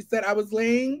house. She said, I was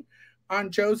laying on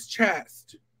Joe's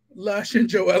chest. Lush and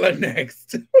Joella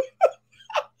next.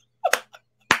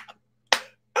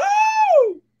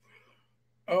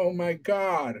 Oh my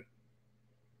God.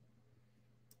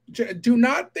 Do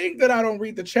not think that I don't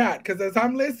read the chat, because as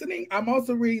I'm listening, I'm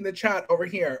also reading the chat over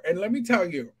here. And let me tell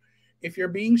you, if you're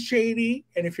being shady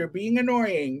and if you're being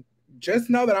annoying, just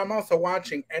know that I'm also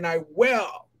watching, and I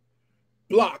will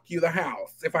block you the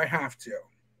house if I have to.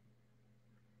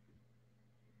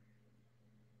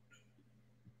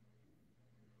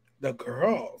 The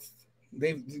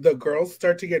girls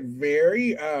start to get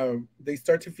very they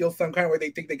start to feel some kind of way.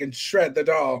 They think they can shred the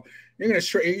doll. You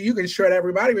can shred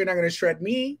everybody, but you're not gonna shred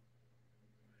me.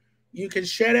 You can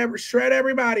shred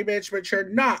everybody, bitch, but you're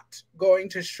not going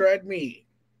to shred me.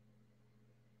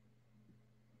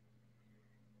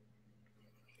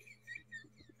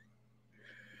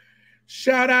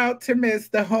 Shout out to Miss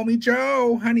the Homie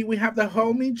Joe. Honey, we have the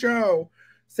Homie Joe.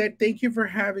 Said, thank you for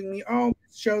having me. Oh,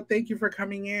 Miss Joe, thank you for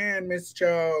coming in, Miss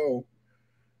Joe.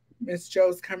 Miss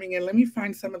Joe's coming in. Let me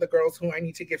find some of the girls who I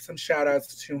need to give some shout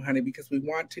outs to, honey, because we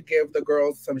want to give the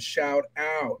girls some shout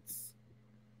outs.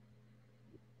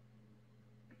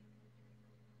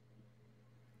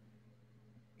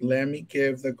 Let me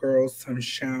give the girls some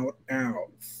shout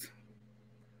outs.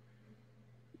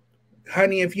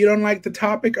 Honey, if you don't like the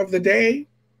topic of the day,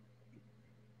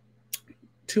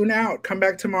 tune out. Come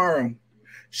back tomorrow.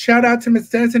 Shout out to Miss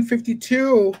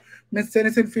Dennison52. Miss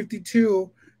Dennison52.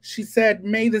 She said,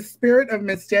 may the spirit of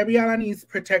Miss Debbie Alanis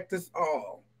protect us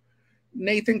all.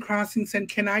 Nathan Crossing said,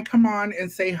 can I come on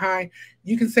and say hi?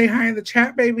 You can say hi in the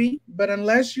chat, baby. But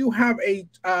unless you have a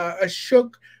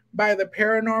shook by the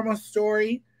paranormal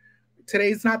story,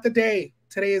 today's not the day.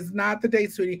 Today is not the day,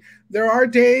 sweetie. There are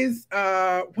days,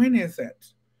 when is it?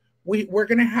 We're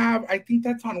going to have, I think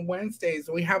that's on Wednesdays,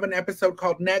 we have an episode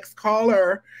called Next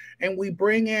Caller, and we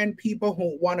bring in people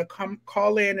who want to come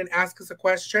call in and ask us a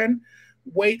question.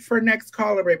 Wait for next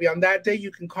caller, baby. On that day, you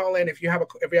can call in if you have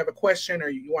a question or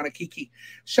you want to kiki.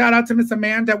 Shout out to Miss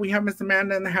Amanda. We have Miss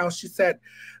Amanda in the house. She said,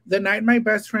 the night my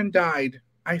best friend died,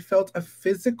 I felt a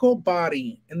physical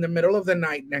body in the middle of the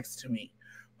night next to me,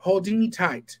 holding me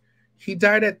tight. He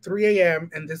died at 3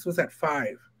 a.m. and this was at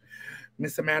 5.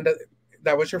 Miss Amanda,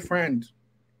 that was your friend.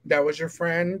 That was your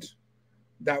friend.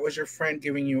 That was your friend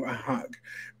giving you a hug.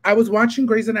 I was watching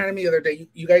Grey's Anatomy the other day.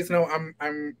 You guys know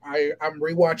I'm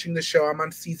rewatching the show. I'm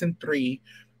on season 3,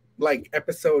 like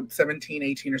episode 17,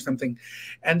 18 or something.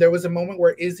 And there was a moment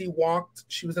where Izzy walked.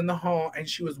 She was in the hall and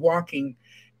she was walking,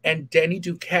 and Denny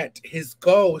Duquette, his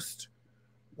ghost,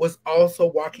 was also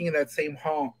walking in that same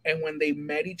hall. And when they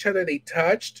met each other, they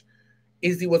touched.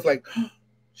 Izzy was like,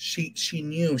 she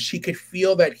knew. She could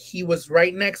feel that he was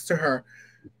right next to her.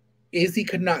 Izzy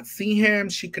could not see him,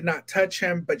 she could not touch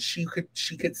him, but she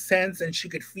could sense and she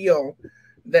could feel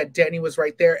that Denny was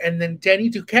right there. And then Denny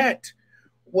Duquette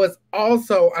was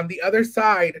also on the other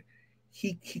side.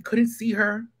 He couldn't see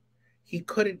her, he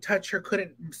couldn't touch her,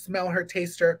 couldn't smell her,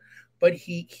 taste her, but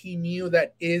he knew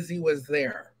that Izzy was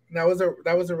there. That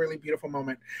was a really beautiful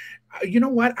moment. You know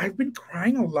what? I've been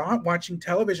crying a lot watching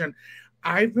television.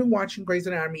 I've been watching Grey's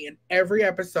Anatomy, and every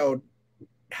episode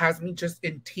has me just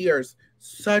in tears.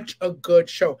 Such a good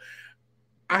show.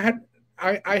 I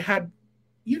had,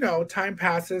 you know, time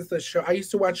passes. The show, I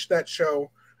used to watch that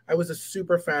show. I was a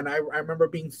super fan. I remember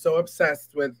being so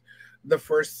obsessed with the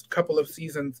first couple of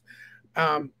seasons.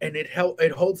 And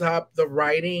it holds up. The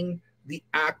writing, the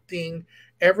acting,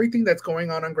 everything that's going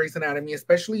on Grey's Anatomy,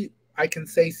 especially I can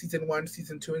say season 1,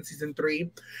 season 2, and season 3.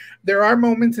 There are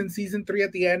moments in season 3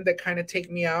 at the end that kind of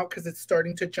take me out because it's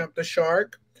starting to jump the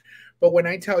shark. But when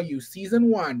I tell you, season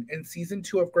 1 and season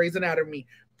 2 of Grey's Anatomy,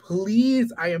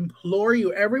 please, I implore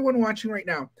you, everyone watching right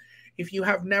now, if you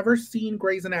have never seen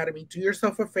Grey's Anatomy, do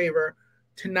yourself a favor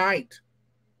tonight.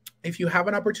 If you have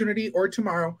an opportunity, or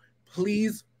tomorrow,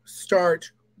 please start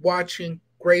watching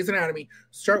Grey's Anatomy.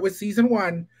 Start with season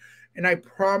 1, and I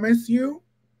promise you,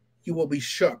 you will be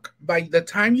shook. By the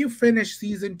time you finish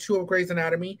season 2 of Grey's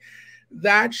Anatomy,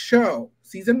 that show,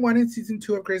 season 1 and season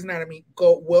 2 of Grey's Anatomy,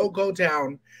 will go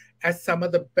down as some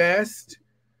of the best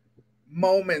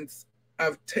moments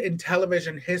in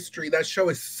television history. That show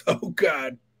is so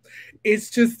good.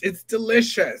 It's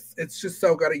delicious. It's just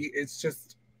so good. It's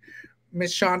just,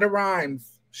 Miss Shonda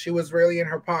Rhimes, she was really in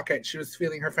her pocket. She was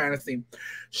feeling her fantasy.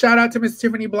 Shout out to Miss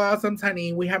Tiffany Blossoms,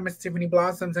 honey. We have Miss Tiffany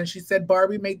Blossoms, and she said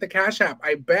Barbie made the Cash App.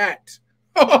 I bet.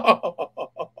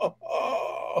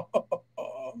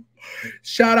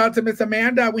 Shout out to Miss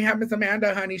Amanda. We have Miss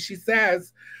Amanda, honey. She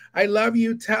says, I love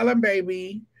you. Tell him,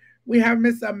 baby. We have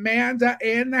Miss Amanda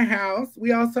in the house.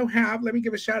 We also have, let me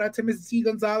give a shout out to Miss D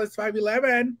Gonzalez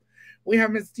 511. We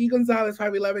have Miss D Gonzalez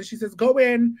 511. She says, go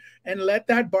in and let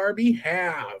that Barbie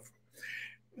have.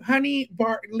 Honey,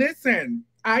 listen,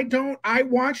 I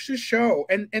watch the show,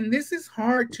 and this is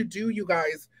hard to do, you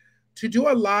guys. To do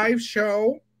a live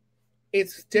show,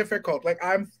 it's difficult. Like,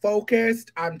 I'm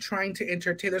focused. I'm trying to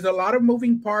entertain. There's a lot of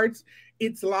moving parts.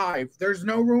 It's live. There's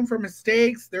no room for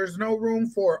mistakes. There's no room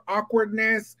for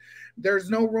awkwardness.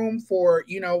 There's no room for,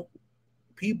 you know,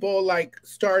 people like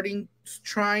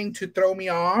trying to throw me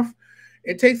off.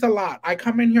 It takes a lot. I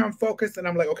come in here, I'm focused, and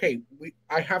I'm like, okay,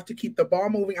 I have to keep the ball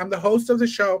moving. I'm the host of the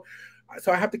show,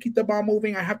 so I have to keep the ball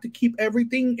moving. I have to keep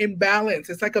everything in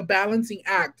balance. It's like a balancing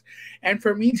act. And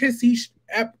for me to see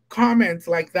comments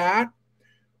like that,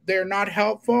 they're not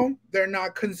helpful. They're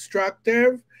not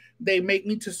constructive. They make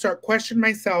me to start questioning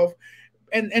myself.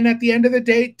 And at the end of the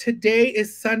day, today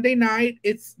is Sunday night.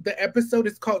 The episode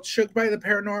is called Shook by the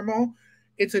Paranormal.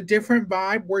 It's a different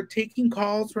vibe. We're taking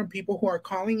calls from people who are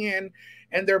calling in,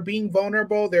 and they're being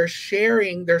vulnerable. They're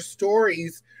sharing their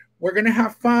stories We're going to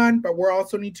have fun, but we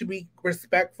also need to be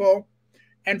respectful.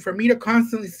 And for me to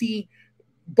constantly see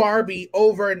Barbie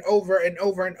over and over and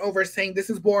over and over saying, this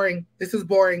is boring, this is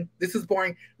boring, this is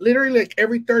boring. Literally like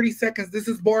every 30 seconds, this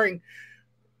is boring.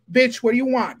 Bitch, what do you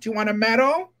want? Do you want a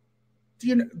medal?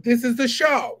 This is the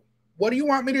show. What do you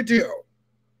want me to do?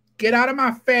 Get out of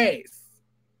my face.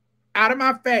 Out of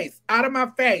my face. Out of my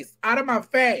face. Out of my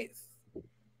face.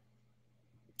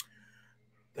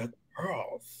 The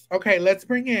girls. Okay, let's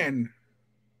bring in.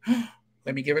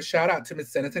 Let me give a shout out to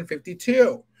Miss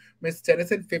Tennyson52. Miss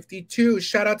Tennyson52.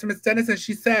 Shout out to Miss Tennyson.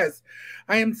 She says,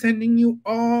 I am sending you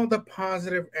all the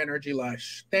positive energy,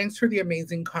 Lush. Thanks for the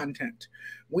amazing content.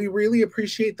 We really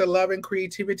appreciate the love and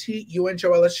creativity you and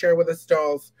Joella share with us,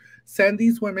 dolls. Send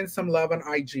these women some love on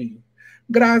IG.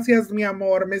 Gracias, mi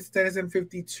amor, Miss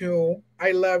Tennyson52.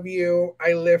 I love you.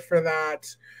 I live for that,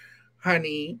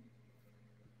 honey.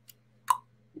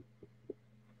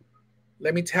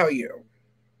 Let me tell you,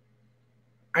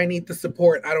 I need the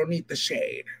support. I don't need the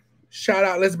shade. Shout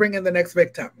out. Let's bring in the next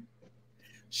victim.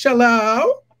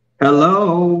 Shallow.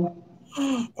 Hello.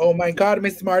 Oh my God,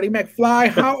 Miss Marty McFly.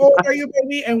 How old are you,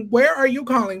 baby? And where are you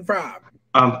calling from?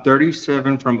 I'm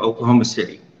 37 from Oklahoma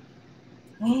City.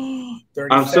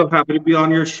 I'm so happy to be on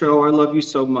your show. I love you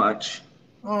so much.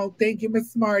 Oh, thank you,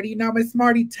 Miss Marty. Now, Miss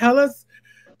Marty,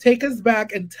 take us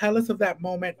back and tell us of that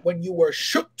moment when you were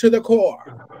shook to the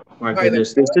core. My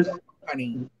goodness,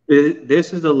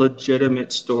 this is a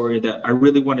legitimate story that I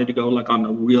really wanted to go like on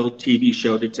a real TV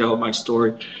show to tell my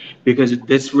story, because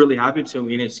this really happened to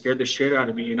me and it scared the shit out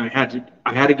of me, and I had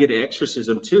to get an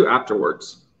exorcism too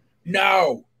afterwards.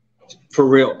 No. For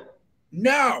real.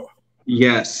 No.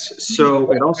 Yes.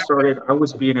 So it all started, I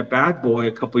was being a bad boy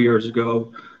a couple years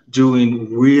ago,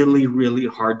 doing really, really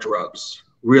hard drugs.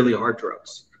 Really hard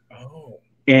drugs. Oh.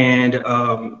 And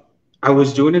I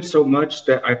was doing it so much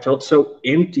that I felt so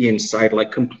empty inside,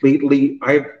 like completely,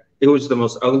 it was the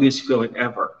most ugliest feeling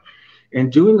ever.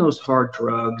 And doing those hard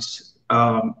drugs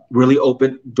really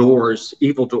opened doors,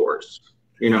 evil doors,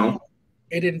 you know?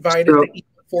 It invited the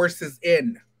evil forces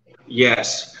in.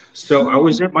 Yes. So I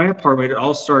was at my apartment. It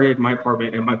all started in my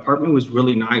apartment, and my apartment was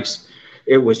really nice.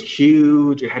 It was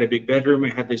huge. It had a big bedroom.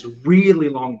 It had this really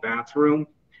long bathroom.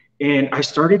 And I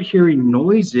started hearing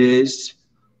noises.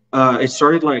 It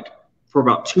started like for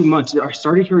about 2 months. I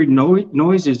started hearing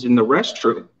noises in the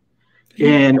restroom.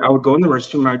 And I would go in the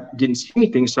restroom. I didn't see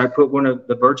anything. So I put one of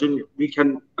the virgin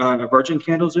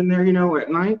candles in there, you know,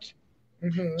 at night.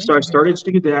 Mm-hmm. So I started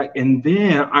to do that. And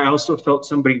then I also felt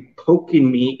somebody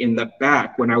poking me in the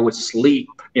back when I would sleep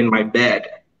in my bed.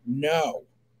 No.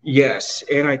 Yes.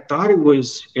 And I thought it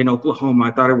was in Oklahoma.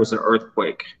 I thought it was an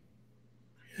earthquake.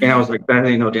 And I was like, that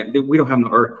ain't no damn. We don't have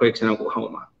no earthquakes in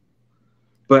Oklahoma.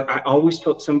 But I always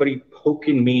felt somebody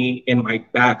poking me in my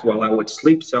back while I would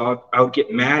sleep. So I would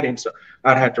get mad. And so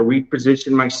I'd have to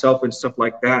reposition myself and stuff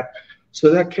like that. So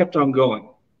that kept on going.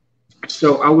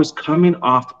 So I was coming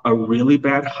off a really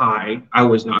bad high. I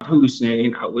was not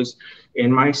hallucinating. I was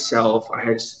in myself.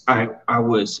 I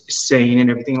was sane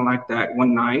and everything like that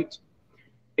one night.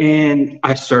 And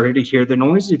I started to hear the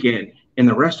noise again in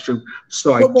the restroom.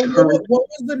 So I turned. What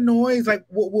was the noise? Like,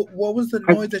 what was the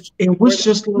noise that you It was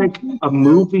just like a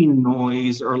moving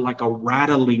noise or like a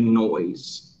rattling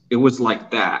noise. It was like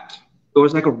that. It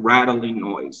was like a rattling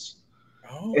noise.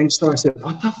 Oh. And so I said,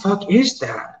 what the fuck is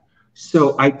that?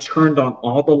 So I turned on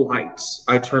all the lights.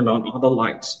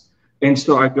 And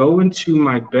so I go into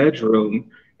my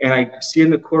bedroom and I see in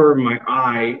the corner of my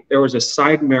eye, there was a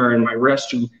side mirror in my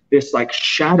restroom, this like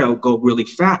shadow go really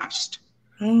fast.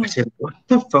 I said, what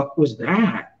the fuck was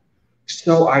that?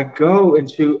 So I go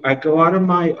out of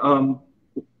my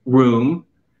room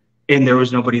and there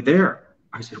was nobody there.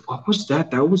 I said, what was that?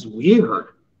 That was weird.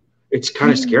 It's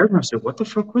kind of scared me. I said, what the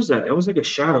fuck was that? It was like a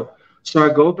shadow. So I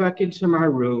go back into my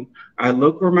room. I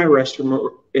look where my restroom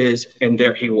is, and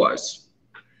there he was.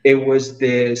 It was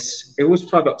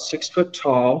probably about 6 foot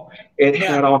tall. It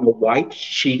had on a white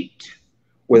sheet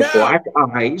with black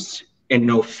eyes and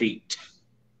no feet,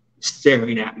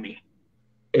 staring at me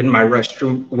in my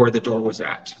restroom where the door was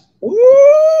at.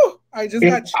 Ooh, I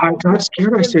got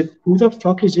scared. I said, who the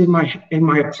fuck is in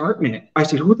my apartment? I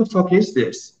said, who the fuck is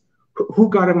this? Who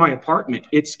got in my apartment?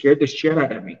 It scared the shit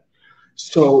out of me.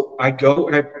 So I go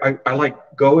and I like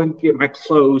go and get my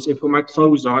clothes and put my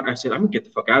clothes on. I said, I'm gonna get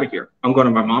the fuck out of here. I'm going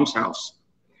to my mom's house.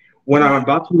 When I'm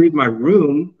about to leave my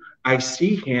room, I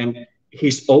see him.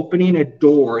 He's opening a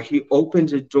door. He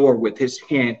opens a door with his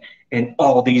hand, and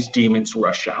all these demons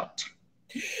rush out.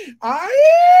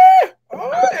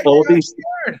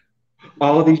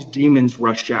 All these demons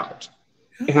rush out.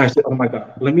 And I said, oh my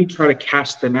God, let me try to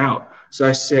cast them out. So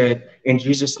I said, in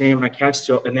Jesus' name, I cast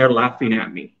you, and they're laughing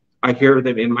at me. I hear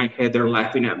them in my head. They're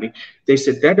laughing at me. They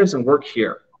said, that doesn't work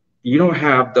here. You don't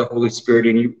have the Holy Spirit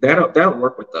in you. That'll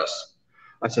work with us.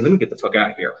 I said, let me get the fuck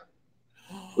out of here.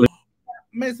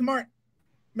 Miss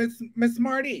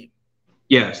Marty.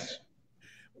 Yes.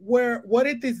 What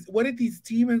did these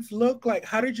demons look like?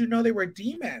 How did you know they were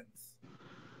demons?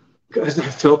 Because I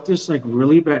felt this like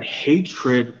really bad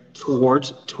hatred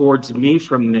towards me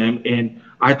from them, and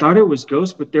I thought it was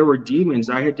ghosts, but there were demons.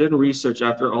 I had done research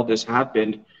after all this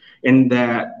happened, and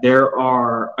that there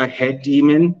are a head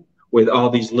demon with all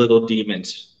these little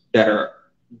demons that are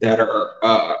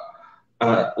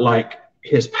like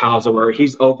his pals, or where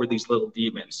he's over these little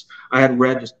demons. I had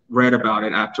read about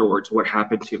it afterwards. What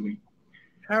happened to me?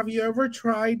 Have you ever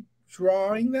tried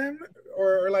drawing them,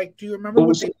 or like, do you remember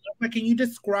what they look like? Can you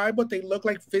describe what they look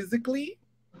like physically?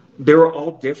 They were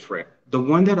all different. The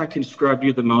one that I can describe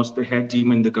you the most, the head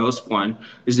demon, the ghost one,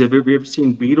 is, have you ever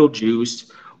seen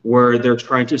Beetlejuice, where they're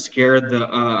trying to scare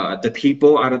the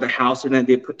people out of the house, and then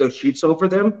they put those sheets over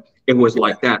them? It was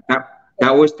like that.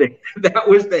 That was the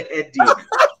head demon.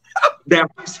 That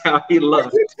was how he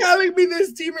looked. Are you telling me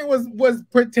this demon was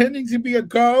pretending to be a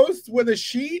ghost with a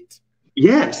sheet?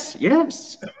 Yes. Get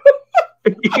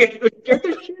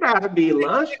the shit out of me,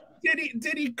 Lush. Did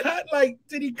he cut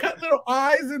little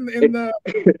eyes in the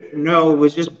No, it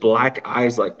was just black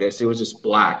eyes like this. It was just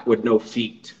black with no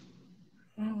feet.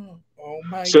 Oh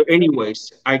my So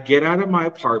anyways, I get out of my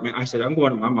apartment. I said, I'm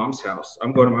going to my mom's house.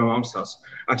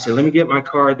 I said, let me get my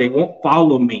car. They won't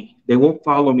follow me. They won't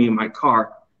follow me in my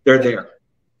car. They're there.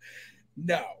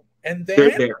 No. And then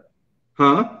they're there.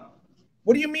 Huh?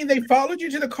 What do you mean they followed you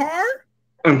to the car?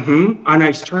 And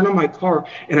I turn on my car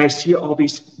and I see all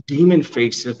these demon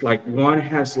faces. Like, one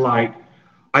has like,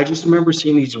 I just remember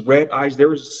seeing these red eyes. There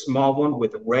was a small one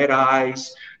with red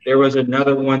eyes. There was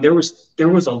another one. There was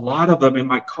a lot of them in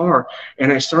my car.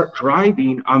 And I start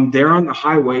driving. I'm there on the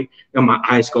highway and my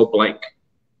eyes go blank.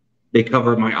 They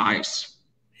cover my eyes.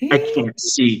 I can't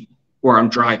see where I'm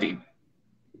driving.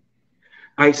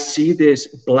 I see this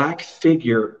black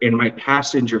figure in my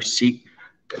passenger seat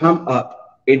come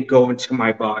up and go into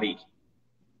my body.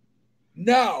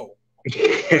 No.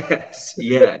 Yes.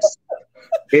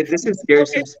 This is scary.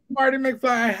 Okay, Marty McFly,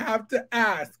 I have to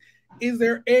ask, is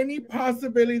there any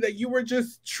possibility that you were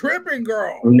just tripping,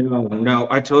 girl? No.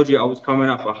 I told you I was coming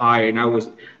off a high, and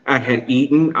I had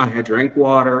eaten, I had drank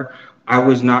water. I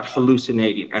was not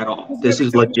hallucinating at all. This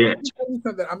is legit. I'm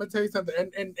gonna tell you something,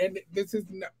 and this is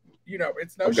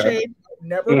it's no shade,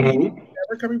 never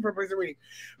coming from a place of reading.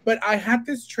 But I had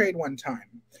this trade one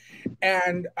time,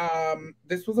 and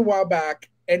this was a while back,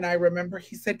 and I remember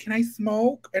he said, "Can I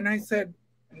smoke?" And I said,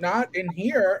 "Not in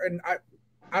here." And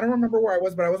I don't remember where I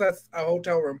was, but I was at a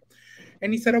hotel room.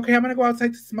 And he said, "Okay, I'm gonna go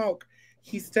outside to smoke."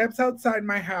 He steps outside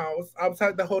my house,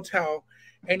 outside the hotel,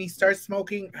 and he starts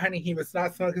smoking. Honey, he was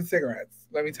not smoking cigarettes,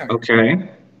 let me tell you. Okay.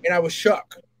 And I was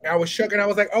shook. And I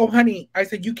was like, "Oh, honey," I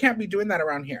said, "you can't be doing that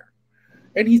around here."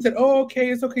 And he said, "Oh, okay,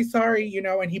 it's okay, sorry,"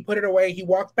 and he put it away. He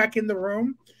walked back in the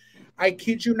room. I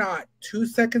kid you not, 2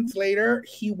 seconds later,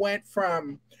 he went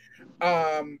from,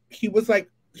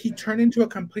 he turned into a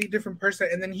completely different person.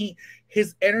 And then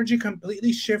his energy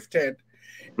completely shifted.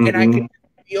 Mm-hmm. And I could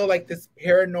feel like this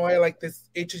paranoia, like this,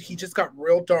 he just got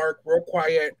real dark, real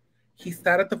quiet. He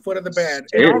sat at the foot of the bed.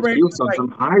 And already, he was on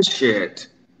some high shit.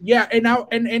 Yeah,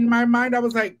 and in my mind, I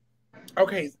was like,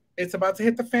 okay, it's about to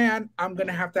hit the fan. I'm going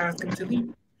to have to ask him to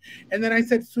leave. And then I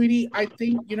said, "Sweetie, I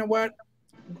think, you know what?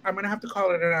 I'm going to have to call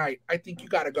it a night. I think you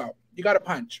got to go. You got to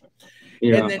punch."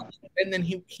 Yeah. And then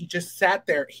he just sat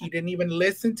there. He didn't even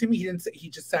listen to me. He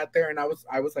just sat there, and I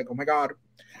was like, "Oh my God."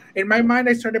 In my mind,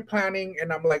 I started planning,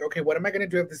 and I'm like, okay, what am I going to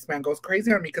do if this man goes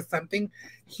crazy on me? Because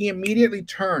he immediately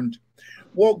turned.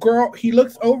 Well, girl, he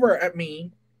looks over at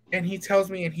me, and he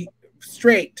tells me, and he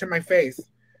straight to my face,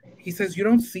 he says, "You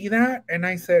don't see that?" And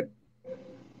I said,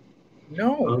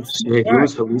 "No." Oh shit, he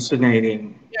was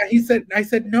hallucinating. Yeah, I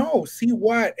said, "No, see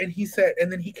what?" And he said,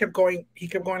 and then he kept going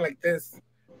like this.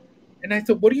 And I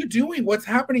said, "What are you doing? What's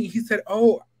happening?" He said,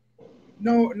 "Oh,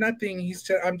 no, nothing." He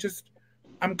said,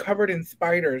 I'm covered in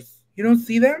spiders. You don't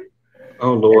see them?"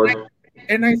 Oh Lord.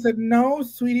 And I said, "No,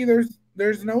 sweetie,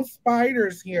 there's no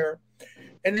spiders here."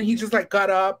 And then he just like got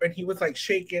up and he was like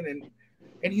shaking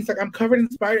and he's like, "I'm covered in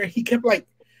spiders." And he kept like,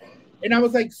 and I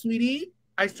was like, "Sweetie,"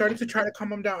 I started to try to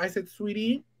calm him down. I said,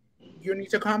 "Sweetie, you need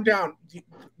to calm down.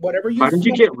 Whatever you." How did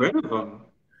you get rid of him?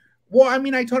 Well, I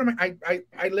mean, I told him, I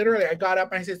literally got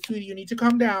up and I said, "Sweetie, you need to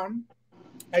calm down."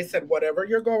 I said, "Whatever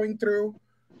you're going through,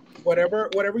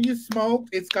 whatever you smoked,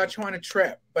 it's got you on a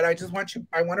trip. But I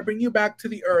want to bring you back to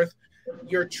the earth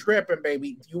you're tripping,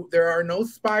 baby. There are no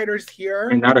spiders here.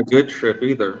 And not a good trip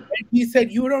either. And he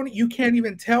said, you can't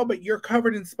even tell, but you're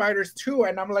covered in spiders too.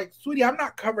 And I'm like, sweetie, I'm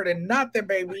not covered in nothing,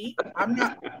 baby. I'm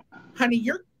not, honey,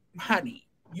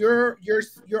 you're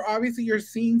obviously you're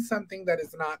seeing something that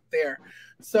is not there.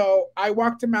 So I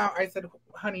walked him out. I said,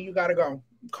 honey, you gotta go.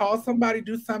 Call somebody,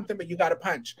 do something, but you gotta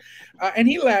punch. And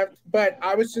he left, but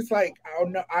I was just like, oh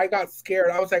no, I got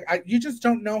scared. I was like, you just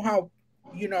don't know how,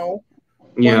 once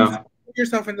you put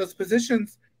yourself in those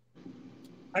positions,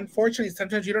 unfortunately,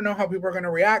 sometimes you don't know how people are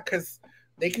gonna react because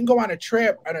they can go on a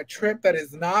trip that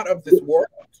is not of this world.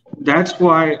 That's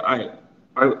why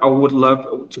I would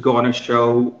love to go on a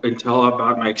show and tell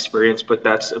about my experience, but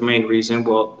that's the main reason.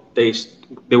 Well, they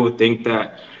would think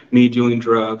that me doing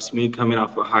drugs, me coming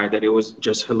off a high, that it was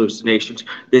just hallucinations.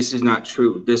 This is not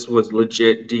true. This was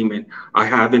legit demon. I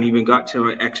haven't even got to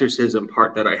my exorcism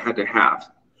part that I had to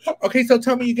have. Okay, so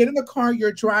tell me, you get in the car,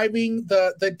 you're driving,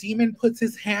 the demon puts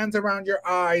his hands around your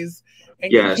eyes,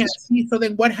 and you can't see. So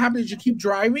then what happens? You keep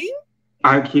driving?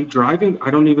 I keep driving.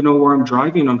 I don't even know where I'm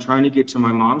driving. I'm trying to get to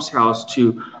my mom's house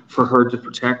for her to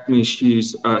protect me.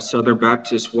 She's a Southern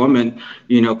Baptist woman,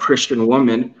 Christian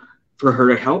woman, for her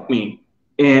to help me.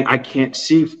 And I can't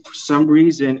see. For some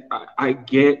reason, I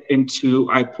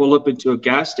pull up into a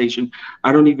gas station.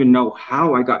 I don't even know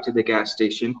how I got to the gas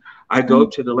station. I go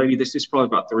up to the lady. This is probably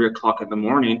about 3 o'clock in the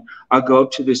morning. I go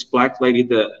up to this black lady,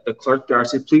 the clerk there. I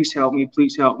said, please help me.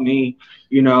 Please help me.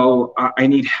 I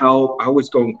need help. I was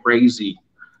going crazy.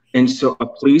 And so a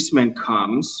policeman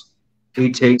comes. He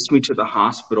takes me to the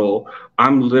hospital.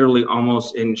 I'm literally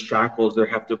almost in shackles. They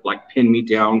have to pin me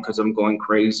down because I'm going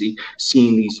crazy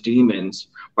seeing these demons.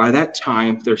 By that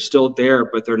time, they're still there,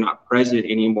 but they're not present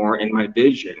anymore in my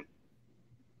vision.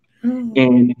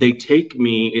 And they take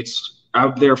me,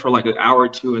 I'm there for like an hour or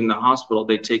two in the hospital.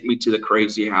 They take me to the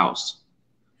crazy house,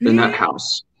 the nut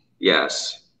house.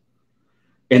 Yes.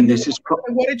 And this is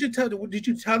what did you tell them? Did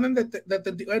you tell them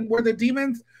that were the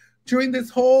demons during this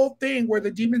whole thing? Were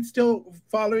the demons still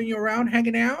following you around,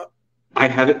 hanging out? I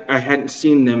hadn't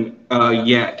seen them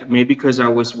yet. Maybe because I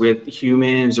was with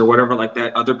humans or whatever like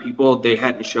that. Other people, they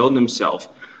hadn't shown themselves.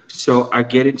 So I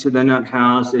get into the nut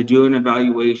house. They do an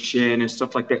evaluation and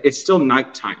stuff like that. It's still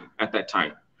nighttime at that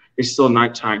time. It's still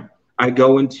nighttime. I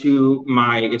go into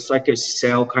it's like a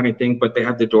cell kind of thing, but they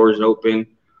have the doors open.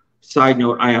 Side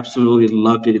note, I absolutely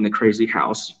loved it in the crazy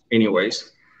house.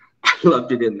 Anyways, I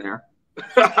loved it in there.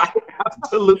 I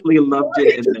absolutely loved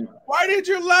it in there. Why did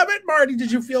you love it, Marty?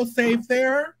 Did you feel safe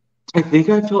there? I think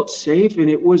I felt safe, and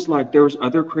it was like there was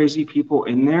other crazy people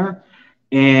in there,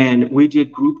 and we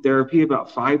did group therapy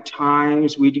about 5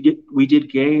 times. We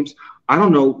did games. I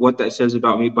don't know what that says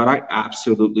about me, but I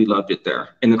absolutely loved it there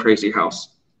in the crazy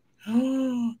house.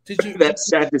 Did you? That's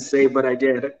sad to say, but I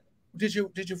did. Did you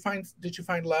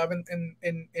find love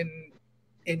in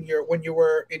your when you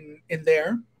were in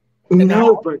there?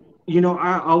 No, but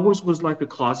I always was like a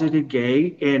closeted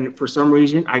gay, and for some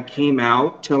reason I came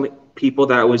out telling people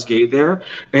that I was gay there,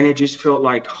 and it just felt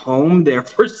like home there.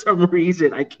 For some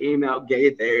reason, I came out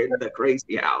gay there in the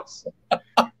crazy house.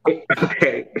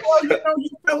 Okay. Well, you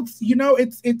felt,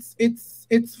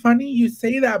 it's funny you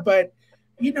say that, but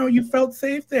you felt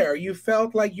safe there. You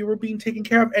felt like you were being taken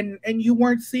care of, and you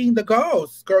weren't seeing the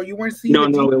ghosts, girl. You weren't seeing.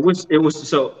 No, it was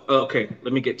so okay.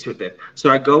 Let me get to it then. So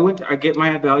I get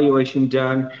my evaluation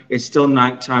done. It's still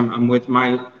nighttime. I'm with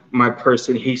my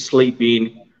person. He's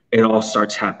sleeping. It all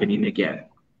starts happening again.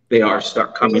 They all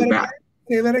start coming back.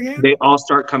 Say that again. They all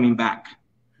start coming back.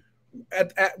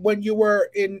 At when you were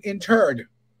interred.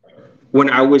 When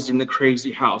I was in the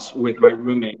crazy house with my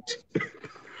roommate.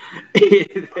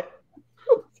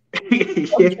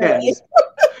 Yes.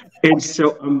 And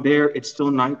so I'm there. It's still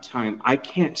nighttime. I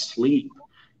can't sleep.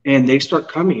 And they start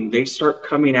coming. They start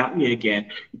coming at me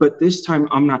again. But this time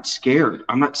I'm not scared.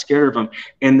 I'm not scared of them.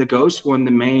 And the ghost one,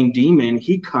 the main demon,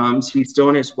 he comes. He's still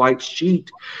in his white sheet.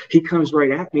 He comes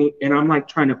right at me. And I'm like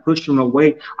trying to push him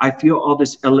away. I feel all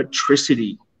this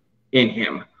electricity in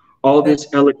him. All this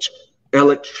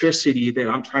electricity that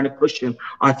I'm trying to push him.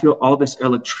 I feel all this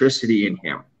electricity in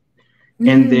him.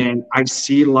 And then I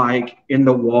see like in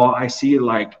the wall, I see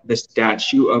like the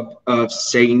statue of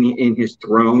Satan in his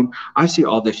throne. I see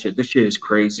all this shit. This shit is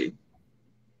crazy.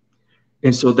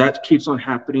 And so that keeps on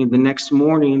happening. The next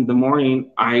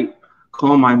morning, I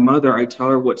call my mother. I tell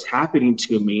her what's happening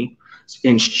to me.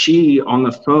 And she, on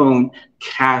the phone,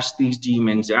 casts these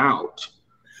demons out,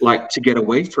 like to get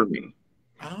away from me.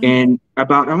 Oh. And I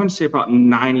want to say about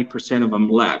 90% of them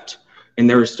left. And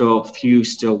there were still a few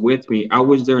still with me. I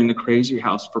was there in the crazy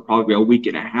house for probably a week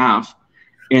and a half,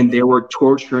 and they were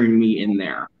torturing me in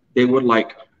there. They would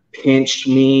like pinch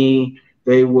me.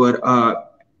 They would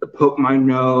poke my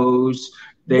nose.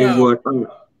 They would,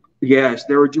 yes,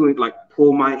 they were doing like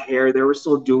pull my hair. They were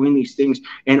still doing these things.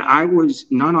 And I was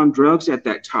not on drugs at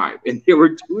that time. And they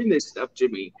were doing this stuff to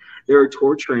me. They were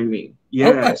torturing me.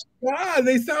 Yes. Oh my God,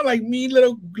 they sound like mean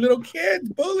little kids,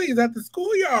 bullies at the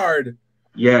schoolyard.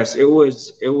 Yes, it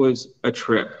was a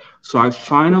trip. So I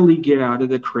finally get out of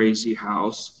the crazy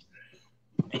house.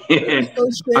 And so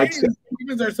shady.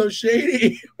 Demons are so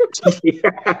shady.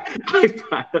 Yeah,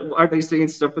 are they saying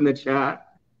stuff in the chat?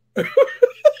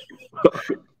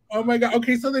 Oh my God.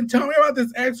 Okay, so then tell me about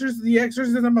this the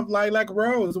exorcism of Lilac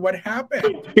Rose. What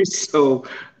happened? So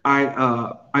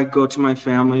I go to my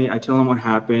family. I tell them what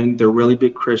happened. They're really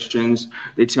big Christians.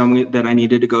 They tell me that I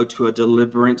needed to go to a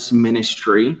deliverance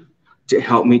ministry to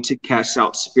help me to cast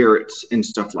out spirits and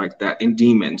stuff like that and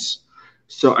demons.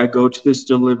 So I go to this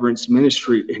deliverance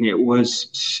ministry, and it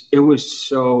was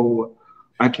so,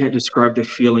 I can't describe the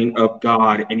feeling of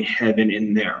God and heaven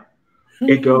in there.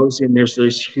 It goes and there's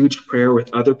this huge prayer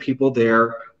with other people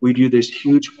there. We do this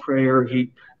huge prayer.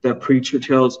 The preacher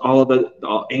tells all the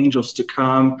angels to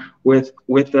come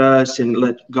with us and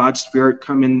let God's spirit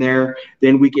come in there.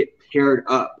 Then we get paired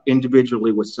up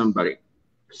individually with somebody.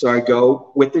 So I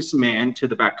go with this man to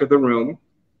the back of the room.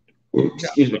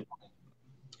 Excuse me.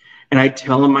 And I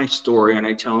tell him my story, and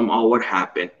I tell him all what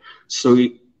happened. So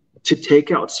to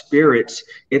take out spirits,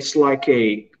 it's like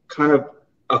a kind of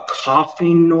a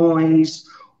coughing noise,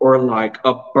 or like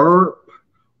a burp,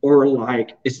 or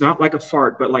like, it's not like a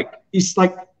fart, but like it's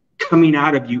like coming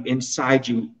out of you, inside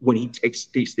you, when he takes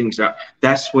these things out.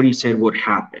 That's what he said would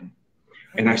happen.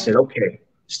 And I said, okay.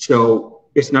 So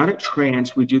it's not a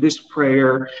trance. We do this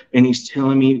prayer, and he's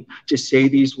telling me to say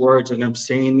these words, and I'm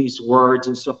saying these words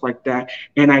and stuff like that.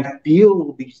 And I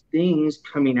feel these things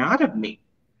coming out of me.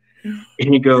 And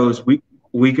he goes,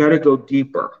 we got to go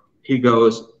deeper. He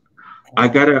goes, I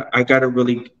gotta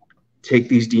really take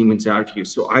these demons out of you.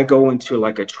 So I go into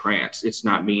like a trance. It's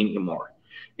not me anymore.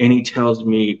 And he tells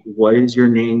me, what is your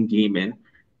name, demon?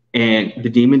 And the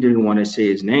demon didn't want to say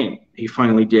his name. He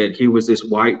finally did. He was this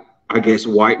white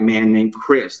man named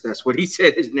Chris. That's what he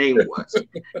said his name was.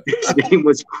 His name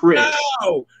was Chris.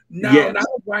 No, yes. Not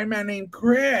a white man named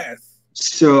Chris.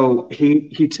 So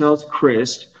he tells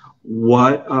Chris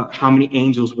how many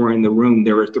angels were in the room.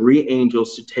 There were 3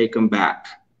 angels to take him back.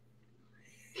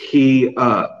 He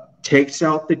takes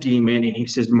out the demon, and he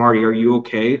says, Marty, are you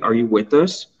okay? Are you with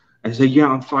us? I said, yeah,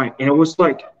 I'm fine. And it was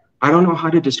like, I don't know how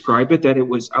to describe it, I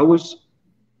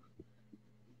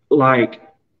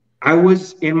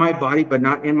was in my body, but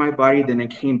not in my body. Then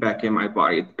it came back in my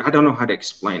body. I don't know how to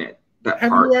explain it. You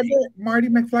ever, Marty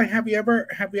McFly, have you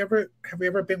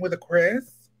ever been with a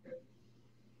Chris?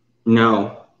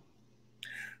 No.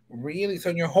 Really? So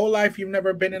in your whole life, you've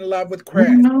never been in love with Chris?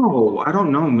 No, I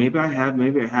don't know. Maybe I have,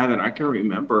 maybe I haven't. I can't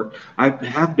remember. I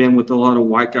have been with a lot of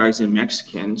white guys and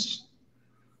Mexicans.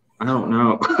 I don't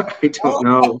know. I don't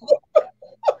know.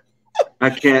 I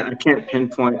can't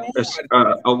pinpoint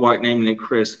a white name named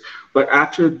Chris. But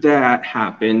after that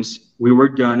happens, we were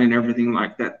done and everything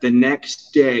like that. The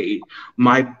next day,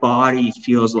 my body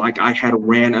feels like I had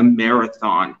ran a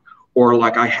marathon, or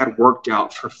like I had worked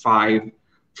out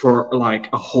for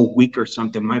like a whole week or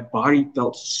something. My body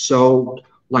felt so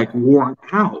like worn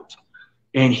out.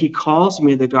 And he calls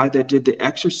me, the guy that did the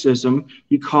exorcism,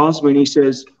 he calls me and he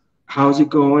says, how's it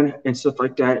going? And stuff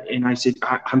like that. And I said,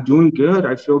 I'm doing good.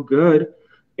 I feel good.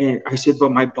 And I said,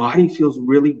 but my body feels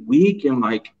really weak and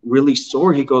like really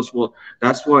sore. He goes, well,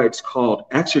 that's why it's called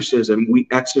exorcism. We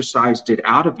exorcised it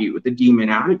out of you, the demon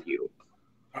out of you.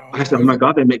 I said, oh my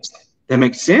God, that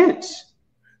makes sense.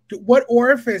 What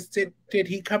orifice did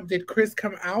Chris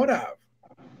come out of?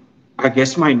 I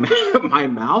guess my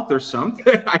mouth or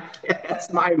something. I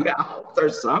guess my mouth or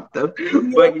something. Do you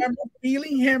remember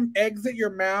feeling him exit your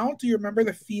mouth? Do you remember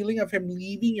the feeling of him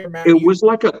leaving your mouth? It was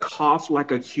like a cough,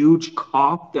 like a huge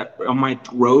cough that on my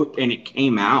throat, and it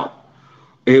came out.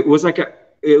 It was like a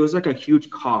huge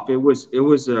cough. It was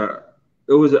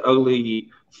an ugly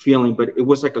feeling, but it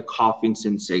was like a coughing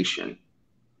sensation.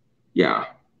 Yeah.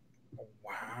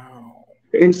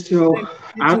 And so,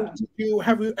 have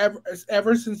you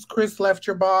ever since Chris left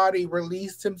your body,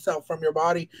 released himself from your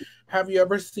body, have you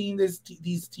ever seen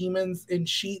these demons in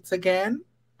sheets again?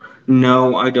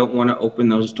 No, I don't want to open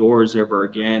those doors ever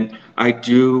again. I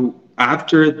do.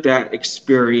 After that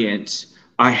experience,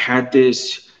 I had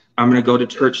this, I'm going to go to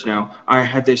church now. I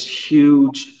had this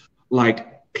huge,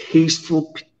 like,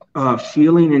 peaceful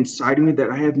feeling inside of me that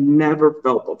I have never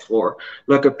felt before,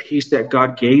 like a peace that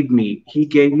God gave me. He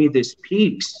gave me this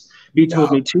peace. He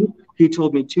told me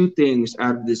two things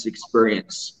out of this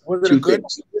experience. Was it a good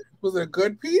peace? Was it a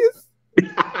good piece?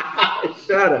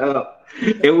 Shut up.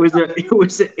 It was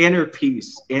an inner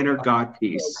piece, inner God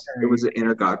piece. Okay. It was an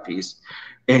inner God piece.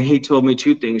 And he told me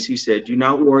two things. He said, do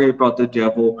not worry about the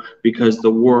devil because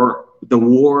the war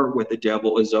with the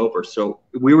devil is over. So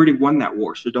we already won that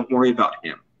war. So don't worry about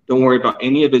him. Don't worry about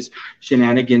any of his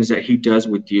shenanigans that he does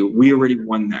with you. We already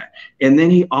won that. And then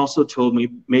he also told me,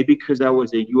 maybe because I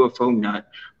was a UFO nut,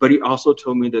 but he also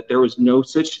told me that there was no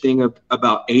such thing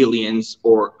about aliens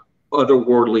or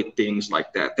otherworldly things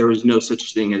like that. There was no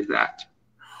such thing as that.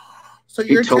 So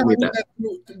you're telling me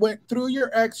that through your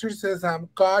exorcism,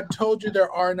 God told you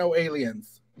there are no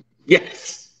aliens?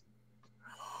 Yes.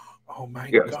 Oh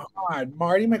my God,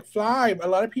 Marty McFly. A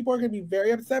lot of people are going to be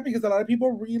very upset because a lot of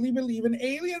people really believe in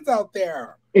aliens out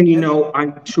there. And I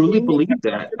truly believe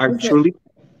that. I truly.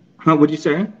 Huh? What'd you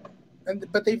say? And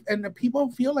the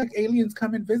people feel like aliens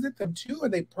come and visit them too,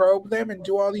 and they probe them and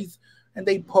do all these, and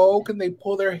they poke and they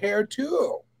pull their hair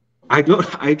too. I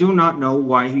do not know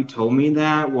why he told me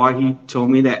that. Why he told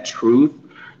me that truth.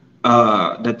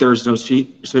 That there's no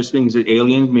such things as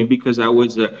aliens. Maybe because I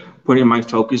was putting my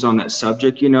focus on that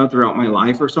subject, throughout my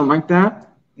life or something like that.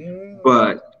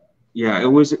 But yeah, it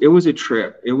was a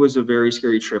trip. It was a very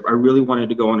scary trip. I really wanted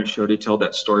to go on a show to tell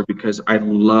that story because I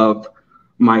love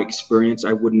my experience.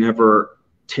 I would never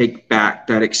take back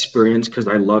that experience because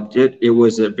I loved it. It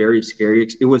was a very scary.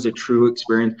 It was a true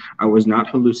experience. I was not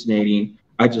hallucinating.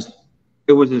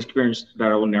 It was an experience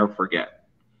that I will never forget.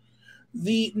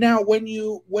 Do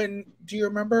you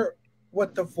remember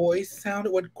what the voice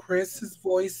sounded, what Chris's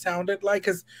voice sounded like?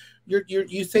 Because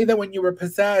you say that when you were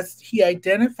possessed, he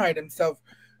identified himself.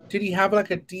 Did he have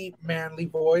like a deep manly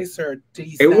voice, or did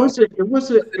he?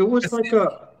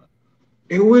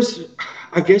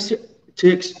 I guess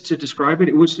to describe it,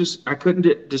 it was just, I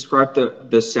couldn't describe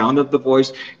the sound of the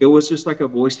voice. It was just like a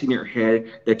voice in your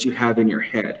head that you have in your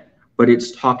head. But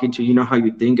it's talking to you, how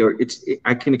you think, or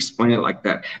I can explain it like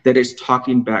that it's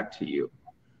talking back to you.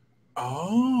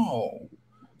 Oh,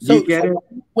 you get it?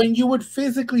 When you would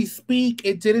physically speak,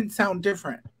 it didn't sound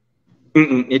different.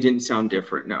 It didn't sound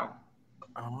different. No.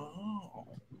 Oh.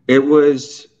 It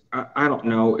was. I don't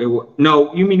know.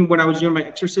 No, you mean when I was doing my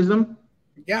exorcism?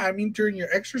 Yeah, I mean during your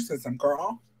exorcism,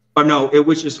 girl. Oh no, it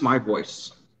was just my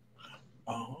voice.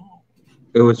 Oh.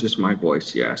 It was just my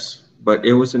voice. Yes, but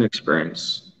it was an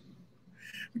experience.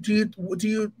 Do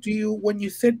you when you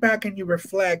sit back and you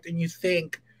reflect and you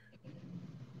think,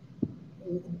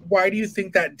 why do you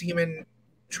think that demon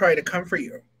tried to come for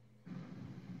you?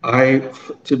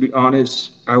 To be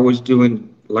honest, I was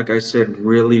doing, like I said,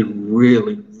 really,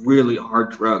 really, really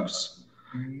hard drugs.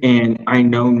 And I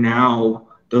know now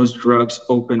those drugs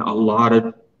open a lot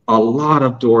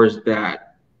of doors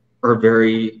that are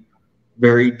very,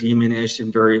 very demonish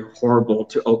and very horrible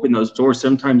to open those doors.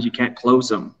 Sometimes you can't close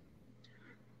them.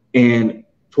 And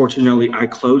fortunately, I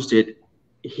closed it.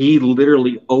 He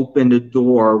literally opened a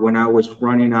door when I was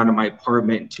running out of my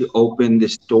apartment to open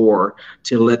this door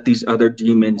to let these other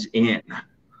demons in.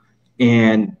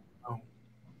 And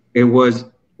it was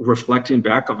reflecting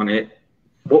back on it.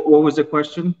 What was the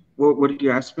question? What did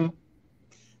you ask me?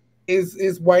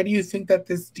 Is why do you think that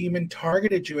this demon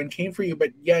targeted you and came for you?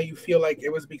 But yeah, you feel like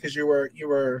it was because you were.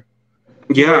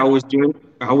 I was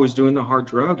doing the hard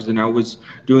drugs and I was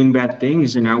doing bad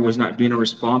things and I was not being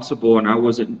responsible and I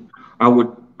was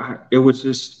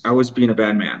being a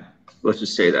bad man. Let's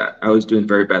just say that. I was doing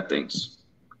very bad things.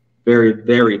 Very,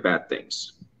 very bad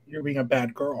things. You're being a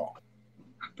bad girl.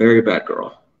 Very bad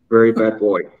girl. Very bad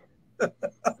boy.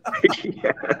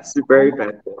 Yes, very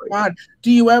bad boy. God.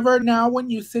 Do you ever now when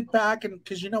you sit back and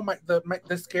because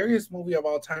the scariest movie of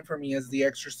all time for me is The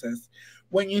Exorcist.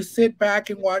 When you sit back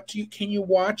and watch, can you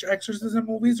watch exorcism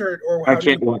movies or I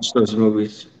can't watch those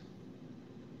movies.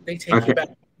 They take you back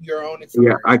to your own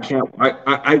experience. Yeah, I can't.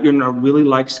 I really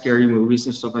like scary movies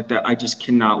and stuff like that. I just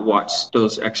cannot watch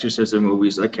those exorcism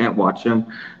movies. I can't watch them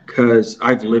because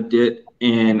I've lived it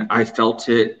and I felt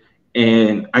it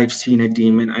and I've seen a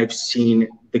demon. I've seen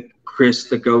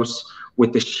the ghost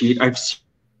with the sheet. I've seen.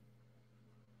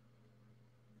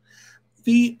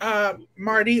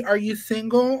 Marty, are you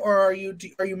single or are you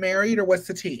married or what's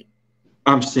the tea?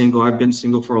 I'm single. I've been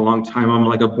single for a long time. I'm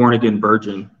like a born again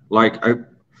virgin. Yes.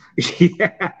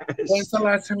 When's the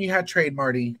last time you had trade,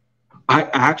 Marty? I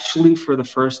actually, for the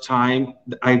first time,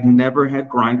 I've never had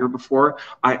Grindr before.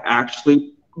 I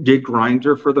actually did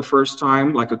Grindr for the first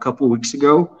time, like a couple of weeks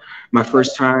ago, my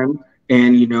first time.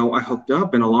 And I hooked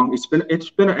up and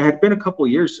it had been a couple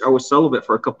of years. I was celibate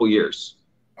for a couple of years.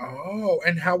 Oh,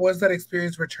 and how was that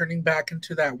experience returning back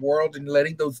into that world and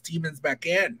letting those demons back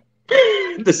in?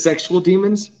 The sexual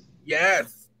demons?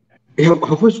 Yes.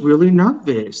 I was really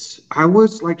nervous. I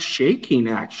was like shaking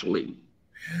actually.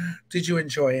 Did you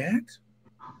enjoy it?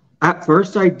 At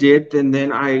first I did, and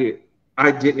then I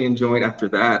didn't enjoy it after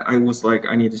that. I was like,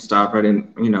 I need to stop. I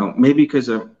didn't, maybe because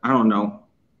I don't know.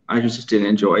 I just didn't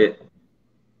enjoy it.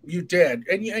 You did,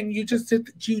 and you just did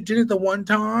it the one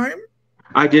time.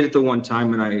 I did it the one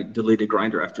time, and I deleted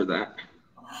Grinder after that.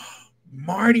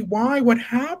 Marty, why? What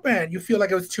happened? You feel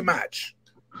like it was too much?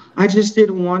 I just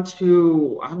didn't want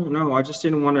to. I don't know. I just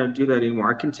didn't want to do that anymore.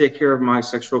 I can take care of my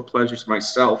sexual pleasures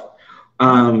myself.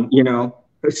 You know.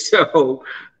 So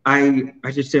I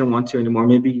just didn't want to anymore.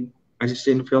 Maybe I just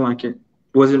didn't feel like it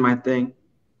wasn't my thing.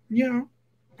 Yeah.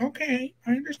 Okay,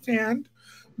 I understand.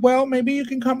 Well, maybe you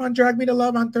can come on Drag Me to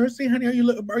Love on Thursday, honey.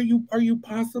 Are you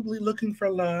possibly looking for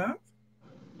love?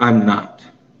 I'm not.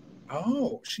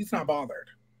 Oh, she's not bothered.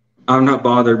 I'm not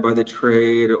bothered by the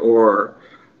trade or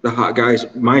the hot guys.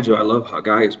 Mind you, I love hot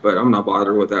guys, but I'm not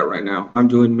bothered with that right now. I'm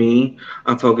doing me.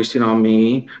 I'm focusing on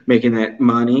me, making that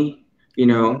money,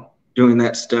 doing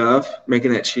that stuff,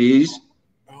 making that cheese.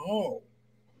 Oh.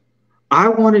 I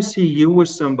want to see you with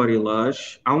somebody,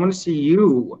 Lush. I want to see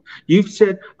you. You've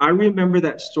said, I remember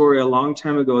that story a long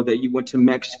time ago that you went to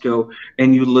Mexico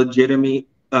and you legitimately,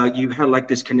 you had like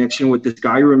this connection with this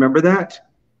guy. You remember that?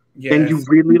 Yes. And you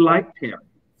really liked him.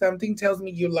 Something tells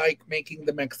me you like making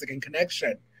the Mexican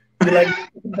connection. You like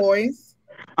boys?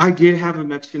 I did have a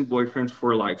Mexican boyfriend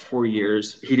for like 4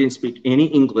 years. He didn't speak any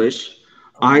English.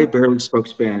 I barely spoke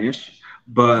Spanish,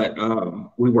 but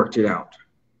we worked it out.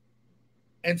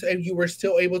 And so you were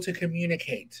still able to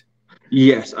communicate?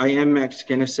 Yes, I am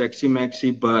Mexican, a sexy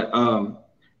Mexi, but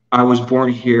I was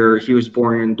born here. He was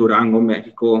born in Durango,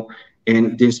 Mexico,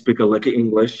 and didn't speak a lick of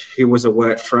English. He was a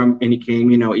wet from, and he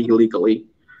came, illegally.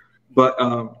 But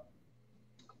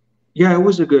yeah, it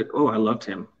was a good. Oh, I loved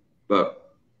him,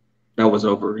 but that was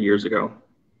over years ago.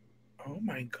 Oh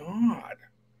my God.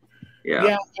 Yeah.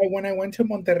 Yeah. When I went to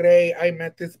Monterrey, I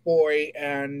met this boy,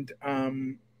 and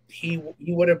he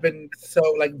would have been so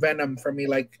like venom for me.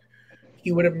 Like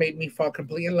he would have made me fall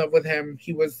completely in love with him.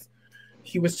 He was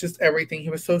just everything. He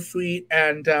was so sweet,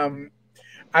 and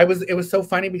it was so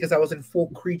funny because I was in full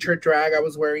creature drag. I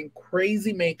was wearing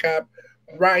crazy makeup,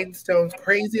 rhinestones,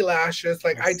 crazy lashes.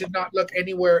 Like I did not look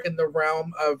anywhere in the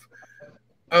realm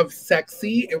of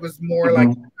sexy. It was more like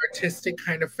an artistic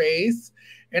kind of face.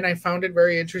 And I found it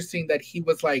very interesting that he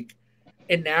was like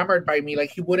enamored by me.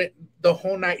 Like he wouldn't, the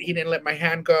whole night he didn't let my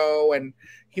hand go, and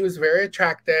he was very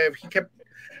attractive.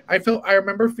 I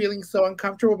remember feeling so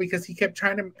uncomfortable because he kept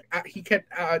trying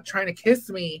to kiss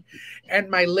me, and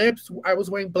my lips, I was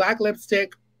wearing black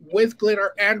lipstick with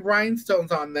glitter and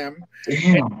rhinestones on them.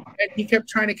 And he kept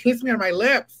trying to kiss me on my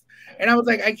lips, and I was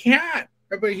like, I can't.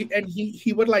 But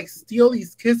he would like steal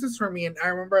these kisses from me, and I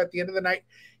remember at the end of the night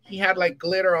he had like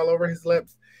glitter all over his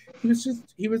lips.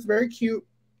 He was very cute,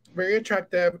 very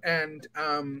attractive, and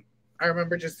I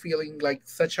remember just feeling like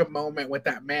such a moment with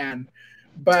that man.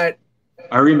 But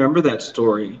I remember that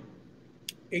story.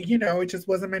 It just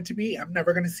wasn't meant to be. I'm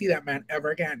never going to see that man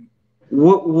ever again.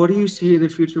 What do you see in the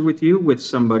future with you with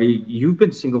somebody? You've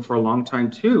been single for a long time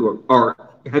too, or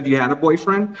have you had a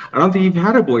boyfriend? I don't think you've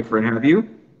had a boyfriend, have you?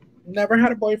 Never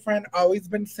had a boyfriend. Always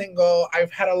been single.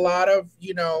 I've had a lot of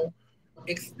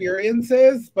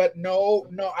experiences, but no,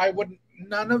 I wouldn't.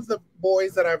 None of the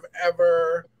boys that I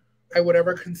would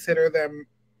ever consider them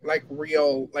like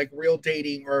real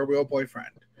dating or a real boyfriend.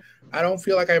 I don't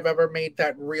feel like I've ever made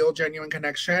that real, genuine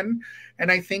connection.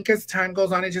 And I think as time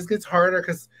goes on, it just gets harder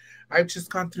because I've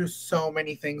just gone through so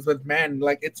many things with men.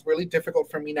 Like, it's really difficult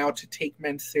for me now to take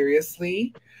men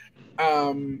seriously.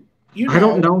 I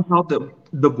don't know how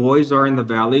the boys are in the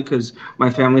Valley because my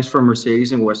family's from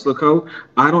Mercedes and Westlaco.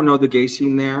 I don't know the gay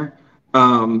scene there.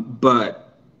 But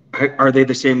are they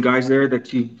the same guys there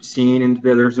that you've seen and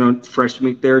there's no fresh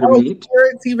meat there to meet?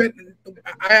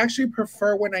 I actually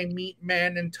prefer when I meet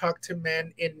men and talk to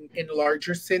men in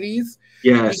larger cities.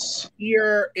 Yes.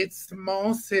 Here, it's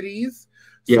small cities.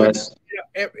 So yes.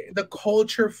 The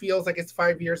culture feels like it's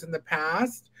 5 years in the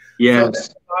past. Yes. So there's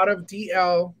a lot of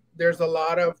DL. There's a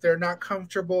lot of, they're not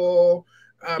comfortable.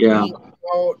 Being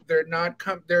out. They're not,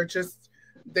 they're just,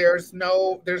 there's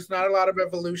not a lot of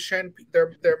evolution.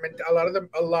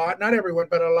 Not everyone,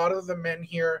 but a lot of the men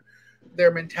here,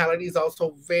 their mentality is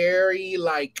also very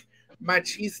like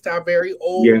machista, very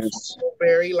old,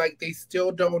 very like they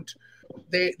still don't,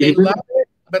 they love it,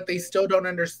 but they still don't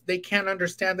understand. They can't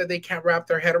understand that they can't wrap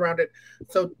their head around it.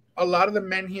 So a lot of the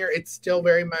men here, it's still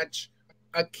very much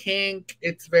a kink.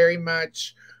 It's very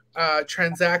much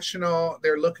transactional.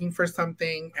 They're looking for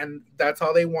something, and that's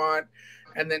all they want.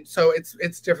 And then so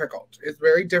it's difficult. It's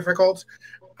very difficult.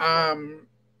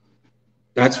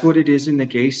 That's what it is in the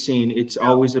gay scene. It's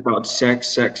always about sex,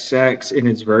 sex, sex, and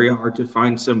it's very hard to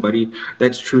find somebody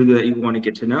that's true that you want to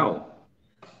get to know.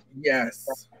 Yes.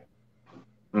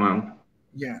 Wow.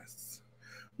 Yes.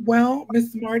 Well,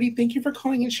 Miss Marty, thank you for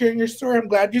calling and sharing your story. I'm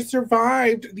glad you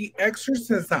survived the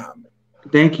exorcism.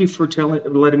 Thank you for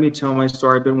letting me tell my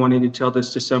story. I've been wanting to tell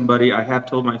this to somebody. I have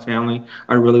told my family.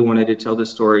 I really wanted to tell this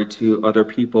story to other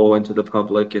people and to the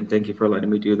public, and thank you for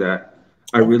letting me do that.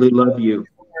 I Oh, really love you.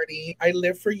 Marty, I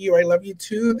live for you. I love you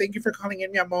too. Thank you for calling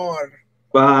in, mi amor.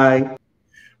 Bye.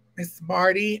 Miss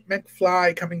Marty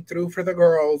McFly coming through for the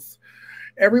girls.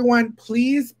 Everyone,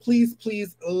 please, please,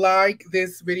 please like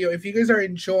this video. If you guys are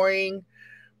enjoying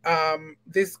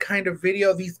this kind of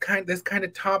video, this kind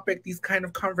of topic, these kind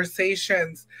of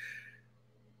conversations,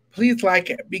 please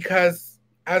like it, because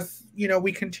as you know,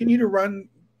 we continue to run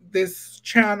this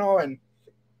channel and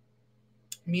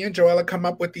me and Joella come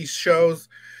up with these shows.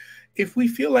 If we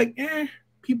feel like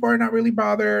people are not really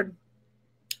bothered,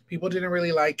 people didn't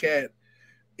really like it,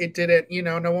 it didn't,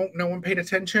 no one paid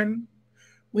attention,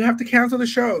 we have to cancel the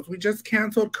shows. We just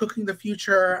canceled Cooking the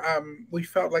Future. We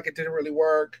felt like it didn't really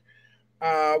work.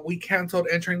 We canceled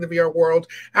Entering the VR World.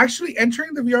 Actually,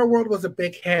 Entering the VR World was a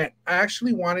big hit. I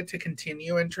actually wanted to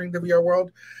continue Entering the VR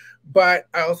World, but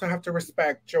I also have to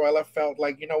respect Joella felt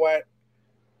like, you know what?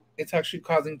 It's actually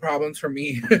causing problems for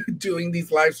me doing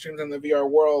these live streams in the VR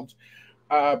world,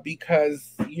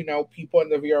 because, people in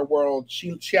the VR world,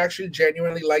 she actually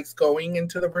genuinely likes going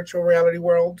into the virtual reality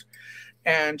world.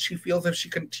 And she feels if she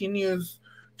continues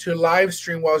to live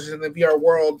stream while she's in the VR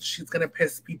world, she's going to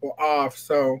piss people off.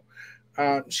 So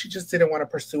she just didn't want to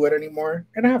pursue it anymore.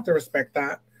 And I have to respect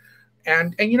that.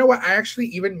 And you know what? I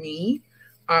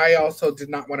also did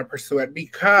not want to pursue it,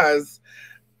 because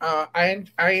I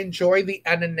enjoy the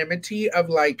anonymity of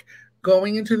like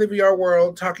going into the VR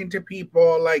world, talking to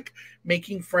people, like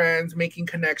making friends, making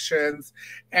connections.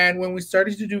 And when we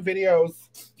started to do videos,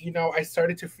 I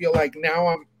started to feel like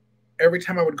now every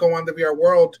time I would go on the VR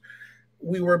world,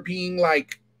 we were being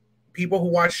like, people who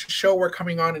watched the show were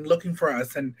coming on and looking for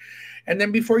us. And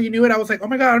then before you knew it, I was like, oh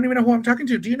my God, I don't even know who I'm talking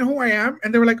to. Do you know who I am?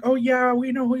 And they were like, oh yeah,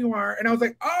 we know who you are. And I was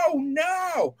like, oh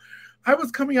no, I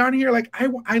was coming on here. Like,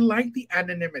 I liked the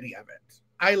anonymity of it.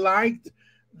 I liked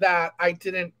that I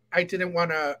didn't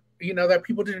want to, that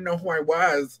people didn't know who I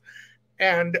was.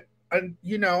 And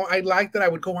I like that I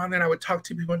would go on there and I would talk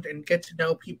to people and get to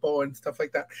know people and stuff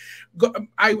like that.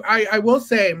 I will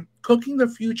say Cooking the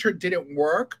Future didn't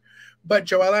work, but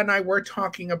Joella and I were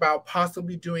talking about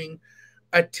possibly doing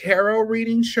a tarot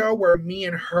reading show where me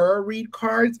and her read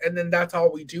cards, and then that's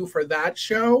all we do for that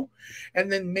show.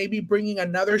 And then maybe bringing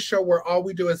another show where all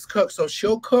we do is cook. So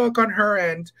she'll cook on her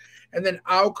end, and then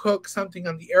I'll cook something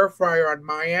on the air fryer on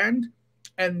my end,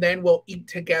 and then we'll eat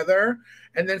together.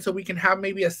 And then so we can have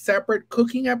maybe a separate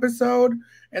cooking episode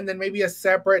and then maybe a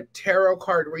separate tarot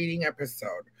card reading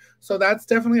episode. So that's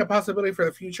definitely a possibility for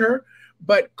the future.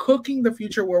 But Cooking the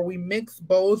Future, where we mix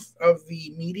both of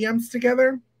the mediums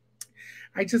together,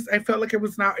 I felt like it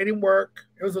didn't work.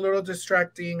 It was a little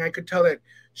distracting. I could tell that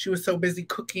she was so busy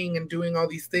cooking and doing all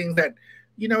these things that,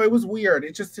 it was weird.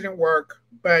 It just didn't work.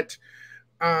 But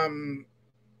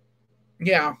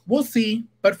yeah, we'll see.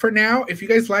 But for now, if you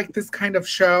guys like this kind of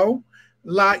show,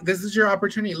 this is your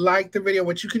opportunity. Like the video.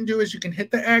 What you can do is you can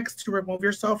hit the X to remove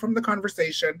yourself from the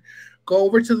conversation. Go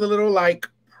over to the little like,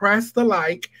 press the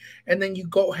like, and then you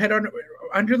go head on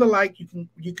under the like.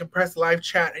 You can press live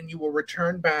chat, and you will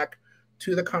return back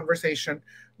to the conversation.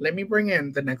 Let me bring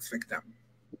in the next victim.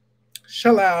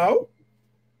 Hello.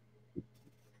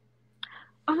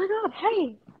 Oh my God!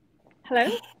 Hey.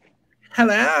 Hello.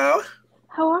 Hello.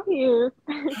 How are you?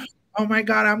 Oh my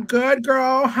God, I'm good,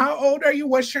 girl. How old are you?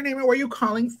 What's your name and where are you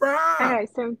calling from? Okay,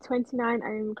 so I'm 29.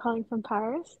 I'm calling from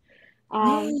Paris.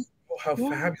 Oh, how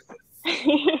fabulous.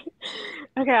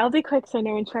 Okay, I'll be quick so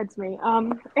no one shreds me.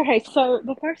 Okay, so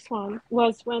the first one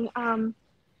was when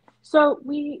so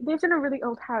we lived in a really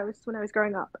old house when I was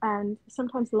growing up, and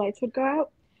sometimes the lights would go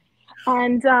out.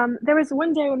 And there was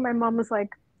one day when my mom was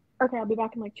like, okay, I'll be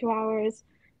back in like 2 hours,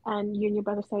 and you and your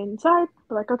brother stay inside.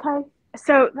 We're like, okay.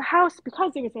 So the house,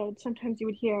 because it was old, sometimes you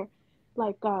would hear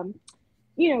like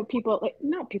people, like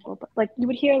not people, but like you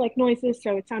would hear like noises,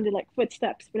 so it sounded like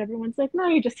footsteps, but everyone's like, no,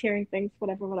 you're just hearing things,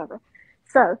 whatever.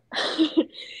 So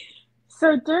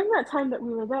so during that time that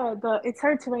we were there, it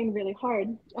started to rain really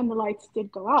hard and the lights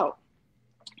did go out.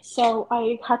 So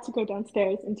I had to go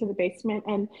downstairs into the basement,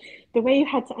 and the way you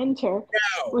had to enter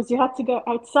was you had to go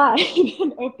outside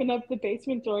and open up the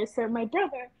basement door. So my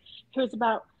brother, who was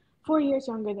about 4 years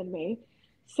younger than me,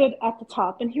 stood at the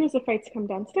top, and he was afraid to come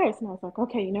downstairs. And I was like,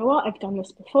 okay, you know what? I've done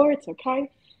this before. It's okay.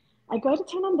 I go to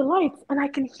turn on the lights, and I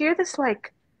can hear this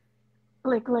like a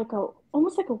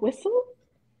almost like a whistle.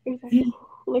 It was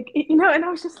like you know, and I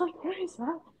was just like, what is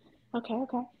that? Okay.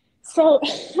 So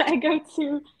I go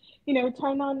to, you know,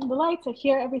 turn on the lights. I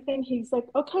hear everything. He's like,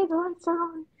 okay, the lights are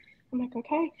on. I'm like,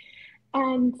 okay.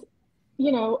 And,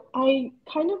 you know, I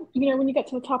kind of, you know, when you get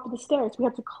to the top of the stairs, we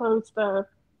had to close the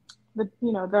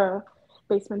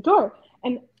basement door.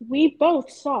 And we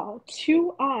both saw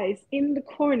two eyes in the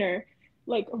corner,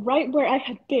 like right where I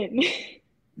had been.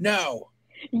 No.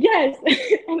 Yes.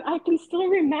 And I can still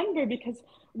remember because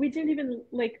we didn't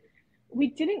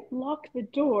lock the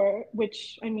door,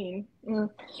 which, I mean,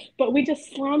 but we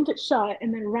just slammed it shut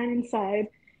and then ran inside.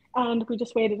 And we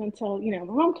just waited until, you know,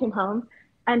 my mom came home,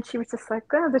 and she was just like,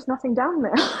 oh, there's nothing down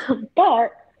there.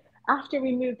 But after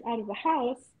we moved out of the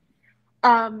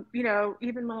house, you know,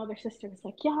 even my other sister was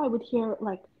like, yeah, I would hear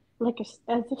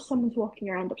as if someone's walking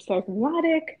around upstairs in the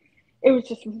attic. It was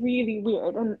just really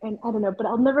weird. And I don't know, but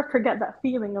I'll never forget that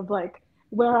feeling of like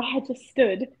where I had just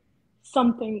stood,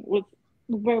 something was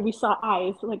where we saw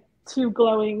eyes, like two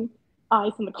glowing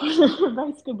eyes in the corner.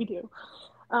 Very Scooby-Doo.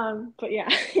 But yeah.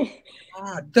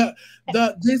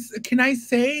 This, can I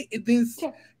say this?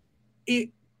 Sure.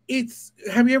 It's,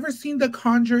 have you ever seen The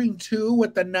Conjuring 2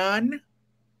 with the nun?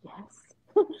 Yes.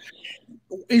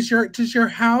 Does your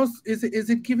house, is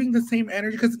it giving the same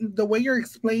energy? Because the way you're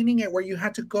explaining it, where you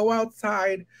had to go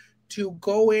outside to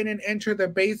go in and enter the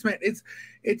basement,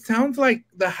 it sounds like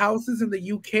the houses in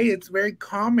the UK, it's very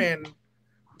common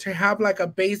to have like a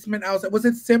basement outside. Was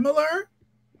it similar?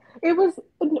 It was,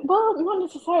 well, not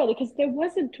necessarily, because there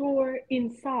was a door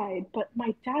inside, but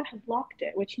my dad had locked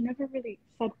it, which he never really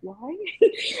said why.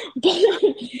 But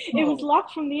it was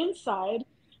locked from the inside.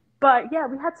 But yeah,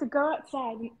 we had to go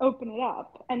outside and open it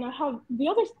up. And I have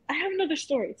another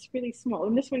story. It's really small,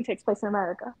 and this one takes place in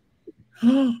America.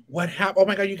 What happened? Oh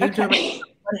my God, you came to America.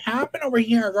 What happened over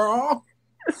here, girl?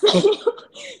 So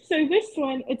this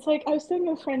one, it's like I was staying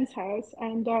at a friend's house,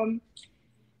 and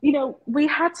you know,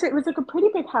 it was like a pretty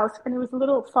big house, and it was a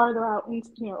little farther out and,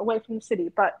 you know, away from the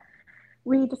city, but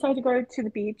we decided to go to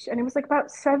the beach, and it was like about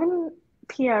 7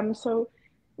 p.m. So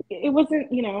it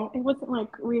wasn't, you know, it wasn't like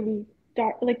really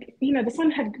dark, like, you know, the sun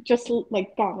had just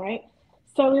like gone, right?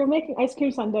 So we were making ice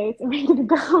cream sundaes, and we were gonna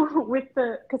go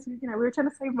because, you know, we were trying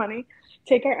to save money,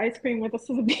 take our ice cream with us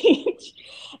to the beach.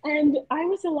 And I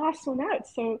was the last one out,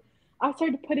 so I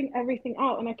started putting everything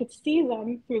out, and I could see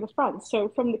them through the front. So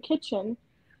from the kitchen,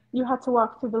 you had to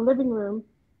walk through the living room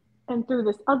and through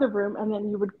this other room, and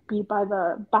then you would be by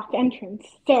the back entrance.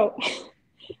 So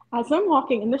as I'm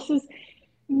walking, and this is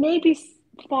maybe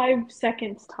 5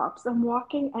 seconds tops, I'm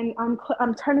walking, and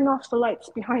I'm turning off the lights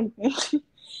behind me.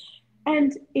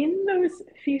 And in those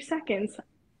few seconds,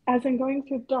 as I'm going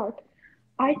through the dark,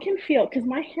 I can feel, because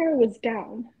my hair was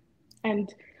down,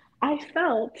 and I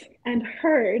felt and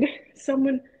heard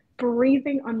someone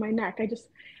breathing on my neck. I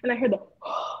heard the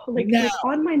like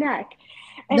on my neck,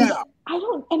 and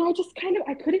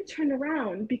I couldn't turn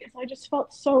around because I just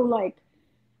felt so like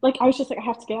I was just like, I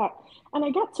have to get out. And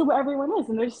I get to where everyone is,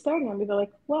 and they're just staring at me. They're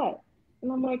like, what?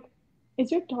 And I'm like,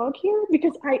 is your dog here?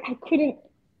 Because I couldn't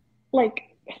like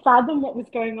fathom what was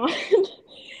going on.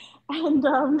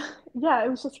 And yeah, it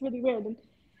was just really weird.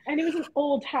 And it was an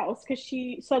old house, because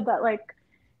she said that, like,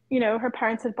 you know, her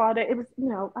parents had bought it. It was, you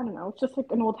know, I don't know, it's just like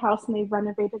an old house, and they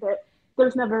renovated it. There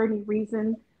was never any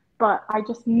reason, but I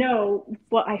just know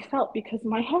what I felt, because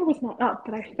my hair was not up,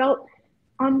 but I felt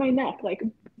on my neck, like,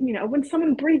 you know, when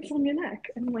someone breathes on your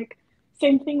neck. And like,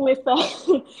 same thing with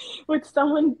with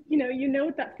someone, you know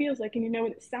what that feels like, and you know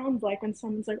what it sounds like when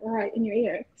someone's like, all right, in your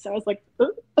ear. So I was like,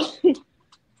 so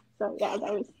yeah,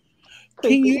 that was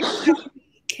crazy.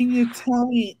 Can you tell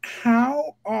me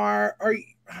how are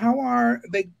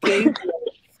the gay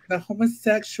the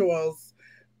homosexuals,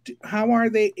 how are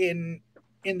they in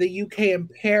the UK and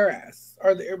Paris?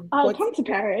 Are they come to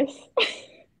Paris?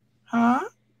 Huh?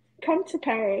 Come to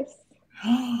Paris.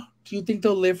 Do you think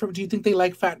do you think they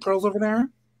like fat girls over there?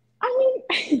 I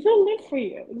mean, they'll live for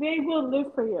you. They will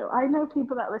live for you. I know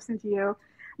people that listen to you,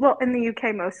 well, in the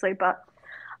UK mostly, but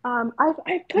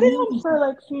I put it on for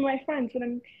like some of my friends when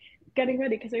I'm getting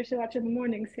ready, because I usually watch in the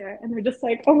mornings here, and they're just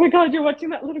like, oh my God, you're watching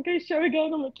that little gay show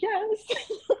again? I'm like, yes.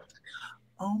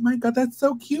 Oh my God, that's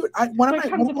so cute. One of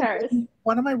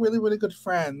my really, really good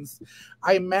friends,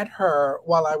 I met her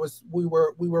while we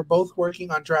were both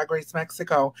working on Drag Race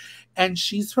Mexico, and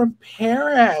she's from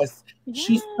Paris. Yes.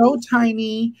 She's so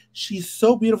tiny. She's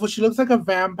so beautiful. She looks like a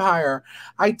vampire.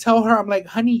 I tell her, I'm like,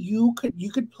 honey, you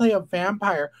could play a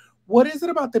vampire. What is it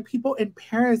about the people in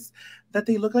Paris that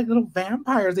they look like little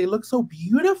vampires? They look so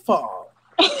beautiful.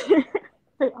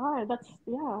 They are.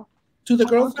 Yeah. Do the I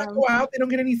girls love not them. go out? They don't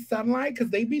get any sunlight because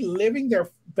they be living their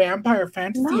vampire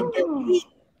fantasy in No. Paris.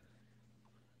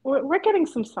 We're getting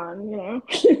some sun, you know.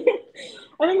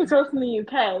 I think it's worse in the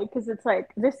UK because it's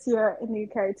like this year in the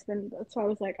UK it's been. So I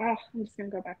was like, ah, I'm just gonna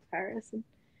go back to Paris and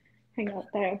hang out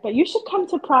there. But you should come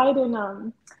to Pride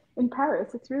in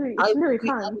Paris. It's really I fun. really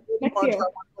Next want year. to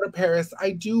go to Paris. I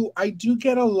do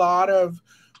get a lot of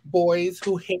boys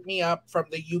who hit me up from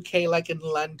the UK, like in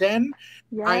London.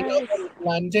 I know Yes. that in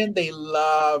London they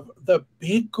love the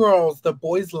big girls. The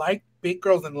boys like big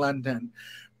girls in London.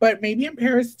 But maybe in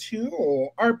Paris too.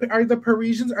 Are the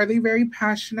Parisians, are they very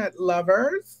passionate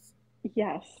lovers?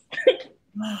 Yes.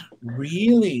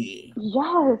 Really?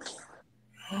 Yes.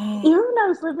 Even when I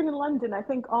was living in London, I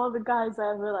think all the guys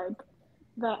I ever like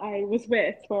that I was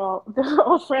with they're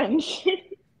all French.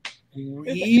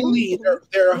 Really?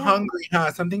 They're Yeah. hungry,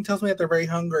 huh? Something tells me that they're very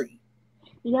hungry.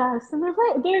 Yes, and they're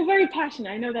very passionate.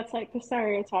 I know that's like the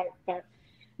stereotype, but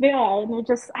they are, and they're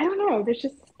just I don't know, they're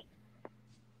just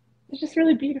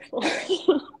really beautiful.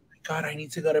 God, I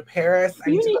need to go to Paris.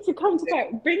 You need to come to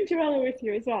Paris. Bring Joella with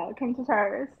you as well. Come to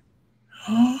Paris.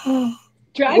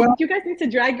 You guys need to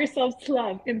drag yourselves to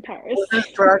love in Paris. We're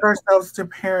gonna drag ourselves to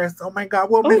Paris. Oh my God,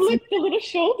 we'll Oh, miss look, the little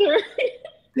shoulder.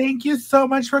 Thank you so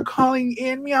much for calling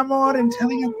in, mi amor, and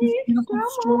telling us this beautiful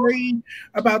story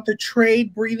about the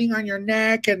trade breathing on your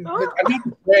neck and not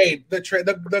the trade, the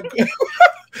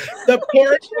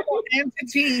paranormal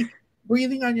entity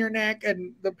breathing on your neck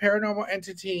and the paranormal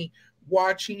entity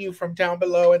watching you from down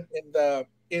below in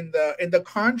the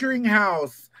conjuring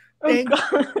house. Thank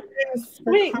you.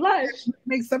 Wait, Lush.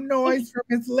 Make some noise for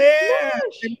Miss Liz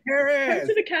in Paris. Come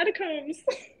to the catacombs.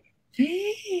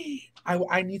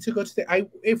 I need to go to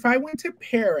if I went to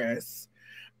Paris,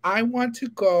 I want to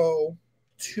go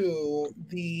to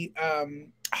the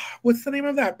what's the name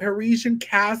of that Parisian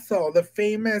castle, the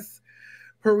famous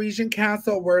Parisian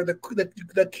castle where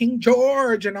the King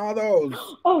George and all those.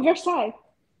 Oh, Versailles.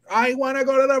 I want to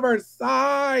go to the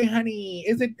Versailles, honey.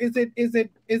 Is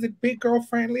it big girl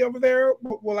friendly over there?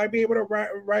 Will I be able to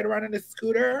ride around in a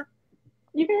scooter?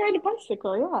 You can ride a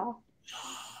bicycle, yeah.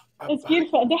 It's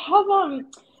beautiful.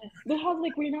 They have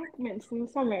like reenactments in the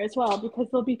summer as well because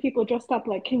there'll be people dressed up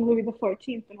like King Louis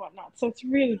XIV and whatnot. So it's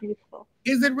really beautiful.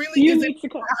 Is it really?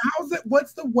 How's it?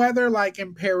 What's the weather like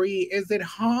in Paris? Is it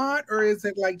hot or is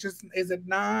it like is it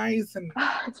nice? And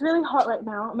it's really hot right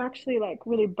now. I'm actually like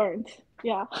really burnt.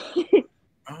 Yeah.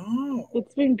 Oh.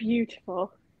 It's been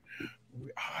beautiful. Oh,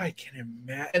 I can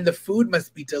imagine. And the food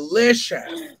must be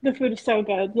delicious. The food is so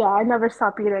good. Yeah, I never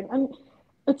stop eating. And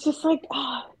it's just like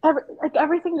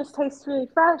everything just tastes really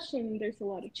fresh and there's a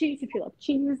lot of cheese if you love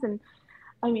cheese. And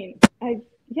I mean,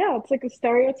 it's like a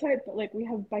stereotype, but like we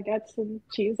have baguettes and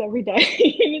cheese every day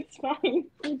and it's fine.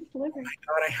 We're just living. Oh my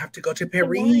God, I have to go to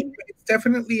Paris. It's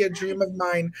definitely a dream of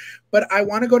mine, but I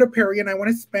want to go to Paris and I want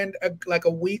to spend a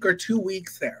week or 2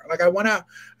 weeks there. Like I want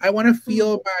to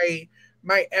feel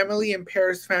my Emily in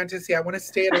Paris fantasy. I want to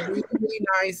stay at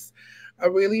a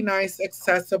really nice,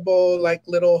 accessible, like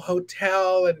little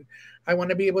hotel. And I want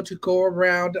to be able to go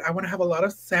around. I want to have a lot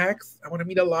of sex. I want to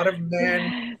meet a lot of men.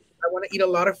 Yes. I want to eat a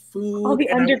lot of food. All the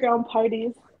underground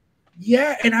parties.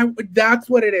 Yeah. And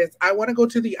that's what it is. I want to go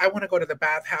to the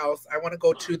bathhouse. I want to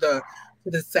go to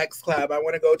the sex club. I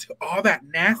want to go to all that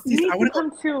nasty stuff. I want to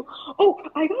come to,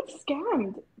 I got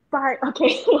scammed by,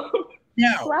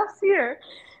 no. Last year,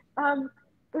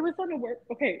 it was on a work.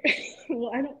 Okay, it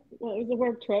was a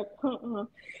work trip.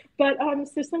 But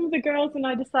so some of the girls and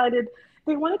I decided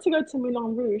they wanted to go to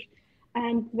Moulin Rouge,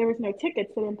 and there was no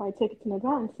tickets. They didn't buy tickets in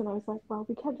advance, and I was like, well,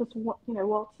 we can't just waltz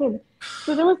in.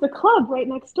 So there was the club right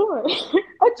next door.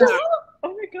 Oh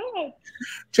my God!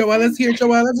 Joella's here.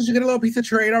 Joella, did you get a little piece of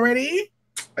trade already?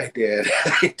 I did.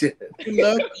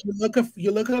 You look a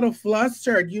little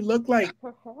flustered. You look like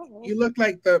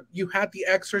you had the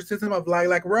exorcism of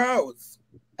Lilac Rose.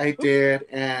 I did,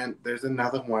 and there's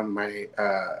another one. My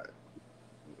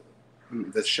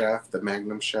the chef, the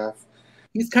Magnum chef.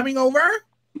 He's coming over?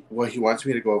 Well, he wants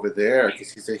me to go over there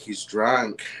because he said he's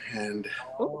drunk. And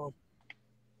are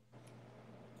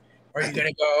you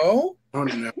gonna go? Oh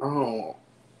no.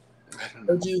 I don't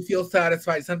know. Or do you feel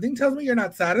satisfied? Something tells me you're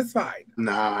not satisfied.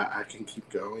 Nah, I can keep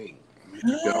going.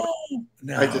 No.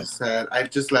 I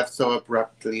just left so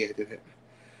abruptly. I didn't.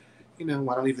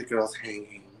 Want to leave the girls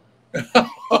hanging. This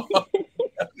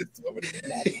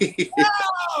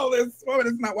woman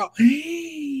is not well.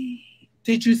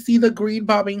 Did you see the green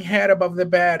bobbing head above the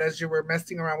bed as you were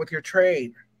messing around with your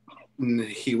trade?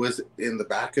 He was in the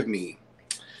back of me,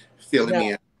 feeling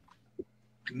me out.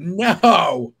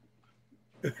 No.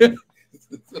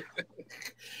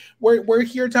 We're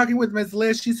here talking with Miss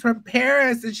Liz. She's from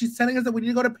Paris, and she's telling us that we need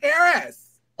to go to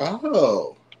Paris.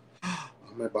 Oh,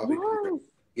 my Bobby.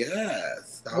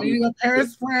 Yes. Yes. We need to go to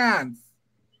Paris, France.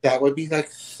 That would be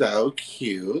like so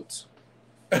cute.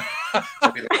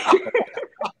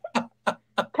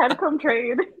 Catacomb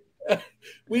trade.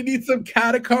 We need some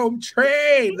catacomb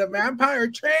trade. The vampire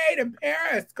trade in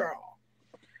Paris, girl.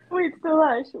 Wait,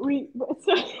 so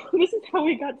this is how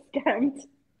we got scammed.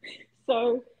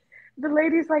 So the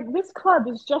lady's like, this club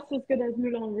is just as good as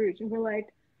Moulin Rouge, and we're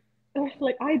like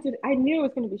I knew it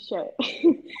was gonna be shit,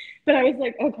 but I was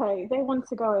like, okay, they want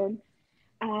to go in,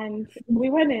 and we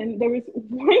went in. There was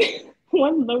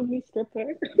one lonely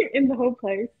stripper in the whole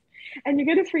place, and you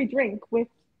get a free drink with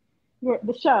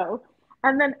the show,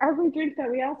 and then every drink that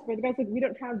we asked for, the guy's like, we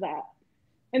don't have that,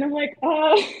 and I'm like,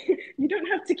 you don't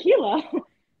have tequila?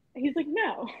 And he's like,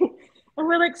 no, and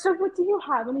we're like, so what do you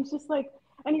have? And he's just like,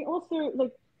 and he also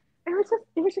like,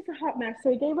 it was just a hot mess.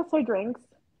 So he gave us our drinks,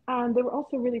 and they were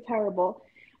also really terrible.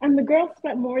 And the girl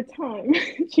spent more time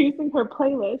choosing her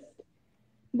playlist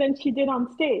than she did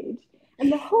on stage.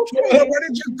 And the whole time, where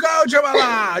did you go,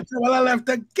 Joella? Joella left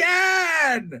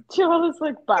again. Joella's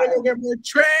like, bye. Go get more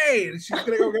trade. She's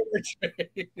gonna go get more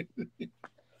trade.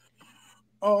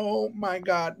 Oh my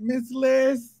God, Miss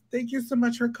Liz, thank you so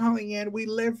much for calling in. We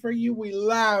live for you. We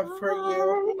love for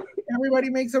you. Everybody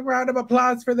makes a round of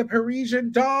applause for the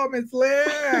Parisian doll, Miss Liz.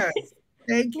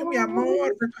 Thank you, mi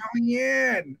amor, for calling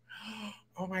in.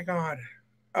 Oh my God.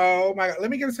 Oh my God.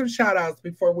 Let me give some shout outs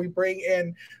before we bring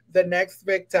in the next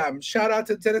victim. Shout out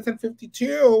to Citizen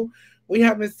 52. We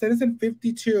have Miss Citizen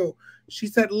 52. She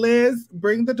said, Liz,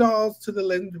 bring the dolls to the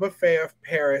Lindt Buffet of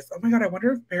Paris. Oh my God. I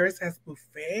wonder if Paris has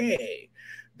buffet.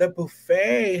 The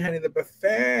buffet, honey, the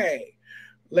buffet.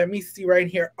 Let me see right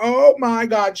here. Oh my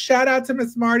God. Shout out to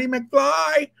Miss Marty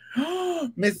McFly.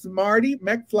 Miss Marty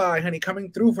McFly, honey,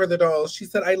 coming through for the dolls. She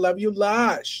said, I love you,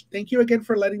 Lush. Thank you again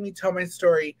for letting me tell my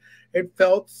story. It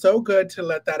felt so good to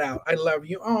let that out. I love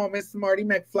you. Oh, Miss Marty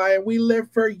McFly. And we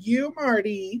live for you,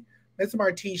 Marty. Miss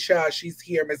Martisha, she's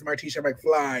here. Miss Martisha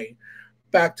McFly.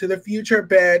 Back to the future,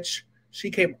 bitch. She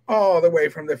came all the way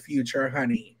from the future,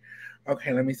 honey.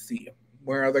 Okay, let me see.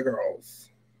 Where are the girls?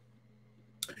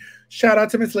 Shout out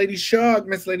to Miss Lady Shug.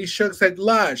 Miss Lady Shug said,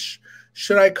 Lush,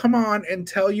 should I come on and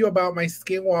tell you about my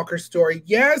skinwalker story?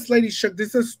 Yes, Lady Shug.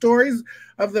 This is stories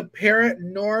of the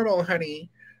paranormal,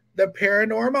 honey. The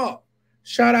paranormal.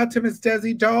 Shout out to Miss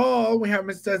Desi Doll. We have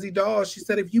Miss Desi Doll. She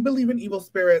said, if you believe in evil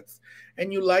spirits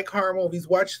and you like horror movies,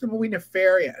 watch the movie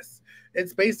Nefarious.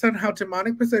 It's based on how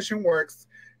demonic possession works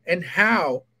and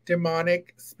how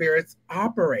demonic spirits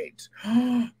operate.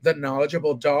 The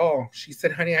knowledgeable doll. She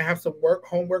said, honey, I have some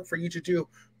homework for you to do.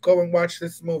 Go and watch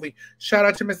this movie. Shout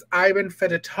out to Miss Ivan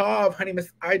Fedotov. Honey,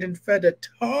 Miss Ivan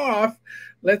Fedotov.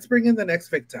 Let's bring in the next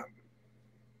victim.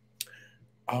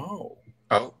 Oh,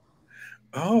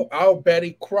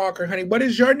 Betty Crocker, honey. What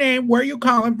is your name? Where are you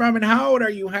calling from? And how old are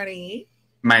you, honey?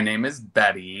 My name is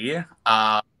Betty.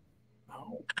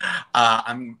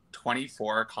 I'm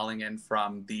 24, calling in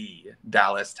from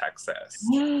Dallas, Texas.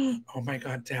 Oh my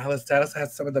God, Dallas. Dallas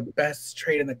has some of the best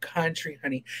trade in the country,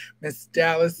 honey. Miss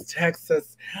Dallas,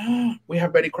 Texas. We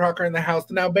have Betty Crocker in the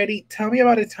house. Now, Betty, tell me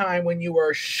about a time when you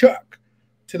were shook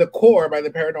to the core by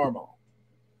the paranormal.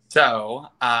 So,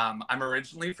 I'm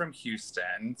originally from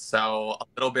Houston, so a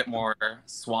little bit more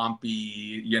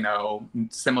swampy,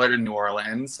 similar to New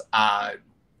Orleans,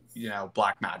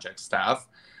 black magic stuff.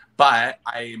 But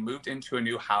I moved into a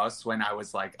new house when I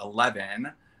was like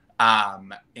 11.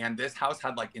 And this house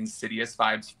had like insidious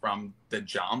vibes from the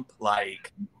jump.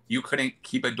 Like you couldn't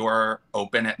keep a door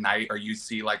open at night or you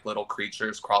see like little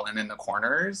creatures crawling in the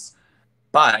corners.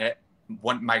 But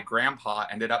when my grandpa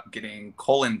ended up getting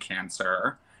colon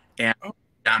cancer, and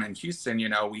down in Houston,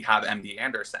 we have MD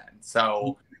Anderson.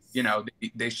 So,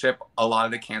 they ship a lot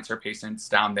of the cancer patients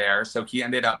down there. So he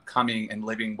ended up coming and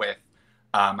living with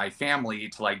my family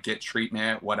to like get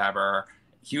treatment, whatever.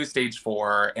 He was stage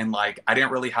 4, and like I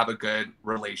didn't really have a good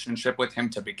relationship with him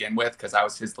to begin with because I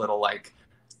was his little like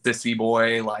sissy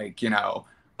boy, like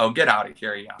oh, get out of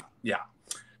here, yeah.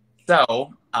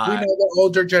 So we know the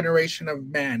older generation of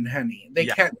men, honey. They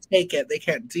can't take it. They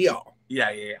can't deal.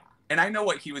 Yeah. And I know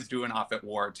what he was doing off at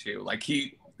war too. Like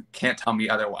he can't tell me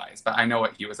otherwise, but I know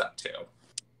what he was up to.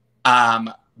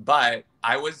 But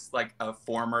I was like a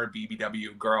former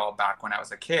BBW girl back when I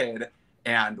was a kid.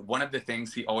 And one of the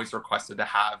things he always requested to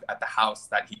have at the house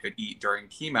that he could eat during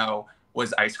chemo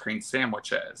was ice cream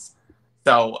sandwiches.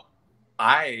 So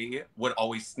I would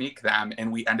always sneak them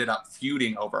and we ended up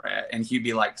feuding over it. And he'd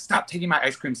be like, stop taking my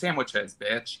ice cream sandwiches,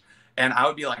 bitch. And I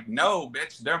would be like, no,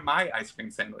 bitch, they're my ice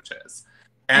cream sandwiches.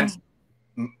 And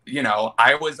you know,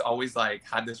 I was always like,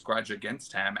 had this grudge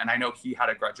against him. And I know he had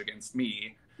a grudge against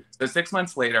me. So 6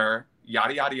 months later,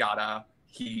 yada, yada, yada,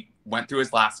 he went through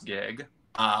his last gig.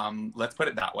 Let's put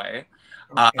it that way.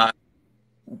 Okay.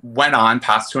 Went on,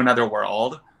 passed to another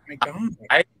world. My God.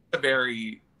 I'm a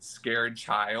very scared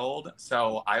child.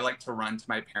 So I like to run to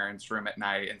my parents' room at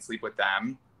night and sleep with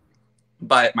them.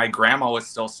 But my grandma was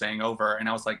still staying over. And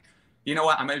I was like, you know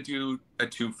what? I'm going to do a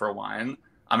 2-for-1.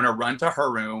 I'm going to run to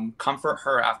her room, comfort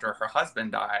her after her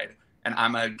husband died. And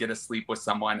I'm going to get to sleep with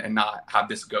someone and not have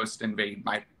this ghost invade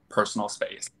my personal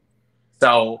space.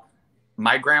 So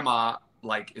my grandma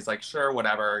is like, sure,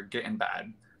 whatever, get in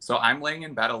bed. So I'm laying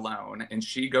in bed alone and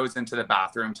she goes into the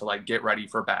bathroom to like get ready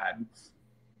for bed.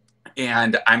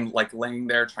 And I'm like laying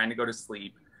there trying to go to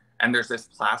sleep. And there's this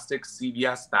plastic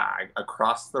CVS bag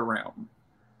across the room.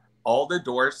 All the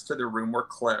doors to the room were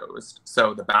closed.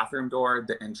 So the bathroom door,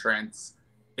 the entrance,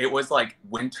 it was like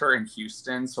winter in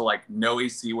Houston. So like no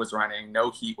AC was running,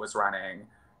 no heat was running.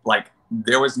 Like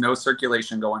there was no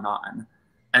circulation going on.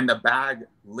 And the bag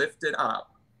lifted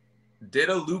up, did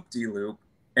a loop-de-loop,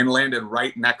 and landed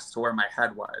right next to where my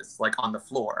head was, like on the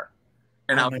floor.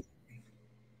 And I was,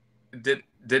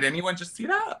 did anyone just see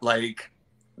that? Like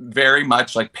very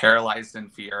much like paralyzed in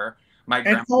fear.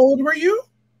 And how old were you?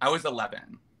 I was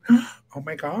 11. Oh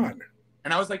my God.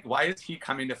 And I was like, why is he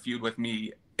coming to feud with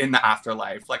me in the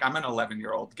afterlife? Like, I'm an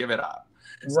 11-year-old, give it up.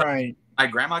 Right. So my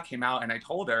grandma came out and I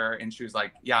told her, and she was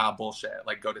like, yeah, bullshit,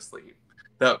 like go to sleep.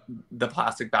 The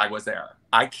plastic bag was there.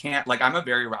 I can't, like, I'm a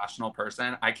very rational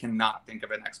person. I cannot think of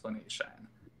an explanation.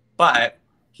 But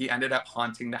he ended up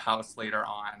haunting the house later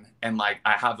on. And like,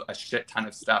 I have a shit ton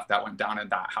of stuff that went down in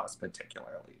that house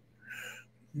particularly.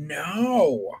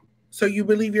 No. So you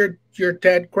believe your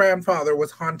dead grandfather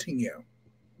was haunting you?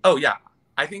 Oh yeah.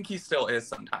 I think he still is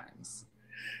sometimes.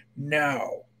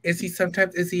 No. Is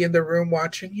he in the room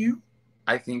watching you?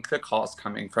 I think the call's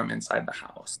coming from inside the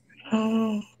house.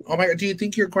 Oh my God. Do you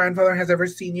think your grandfather has ever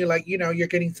seen you, like, you know, you're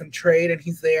getting some trade and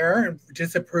he's there and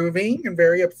disapproving and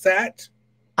very upset?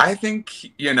 I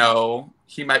think, you know,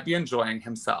 he might be enjoying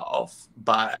himself,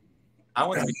 but I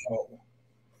want to be...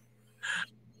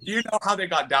 You know how they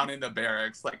got down in the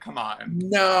barracks? Like, come on.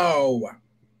 No.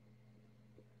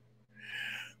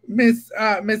 Miss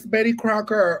Betty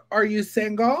Crocker, are you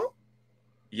single?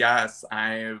 Yes,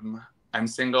 I'm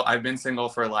single. I've been single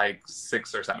for like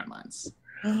 6 or 7 months.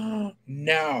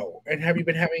 No. And have you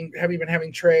been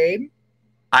having trade?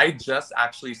 I just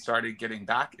actually started getting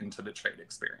back into the trade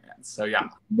experience. So yeah.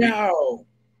 No.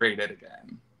 Traded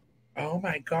again. Oh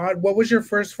my God. What was your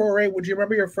first foray? Would you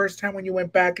remember your first time when you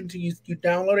went back into you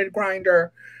downloaded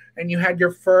Grindr and you had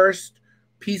your first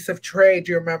piece of trade?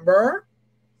 Do you remember?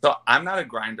 So I'm not a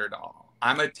Grindr doll.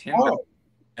 I'm a Tinder. Oh.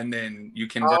 And then you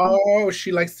can... Oh,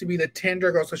 she likes to be the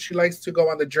Tinder girl. So she likes to go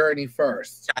on the journey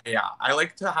first. Yeah. I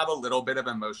like to have a little bit of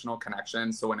emotional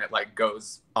connection. So when it like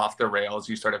goes off the rails,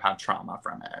 you sort of have trauma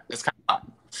from it. It's kind of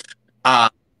fun.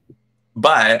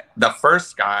 But the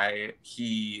first guy,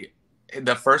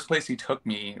 the first place he took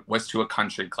me was to a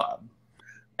country club.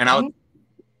 And I was,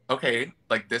 okay,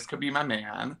 like this could be my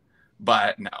man.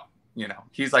 But no, you know,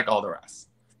 he's like all the rest.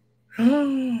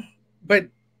 But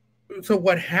so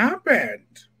what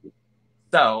happened?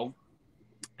 So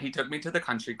he took me to the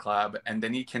country club and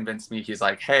then he convinced me, he's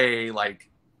like, hey, like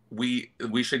we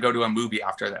should go to a movie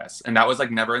after this. And that was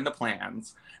like never in the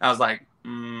plans. And I was like,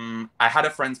 I had a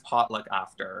friend's potluck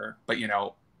after, but you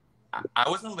know, I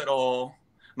was a little,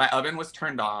 my oven was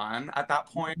turned on at that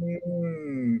point.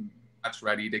 Much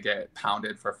ready to get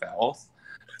pounded for filth.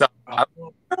 So I was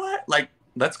like, you know what? Like,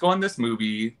 let's go on this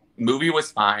movie. Movie was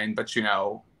fine, but you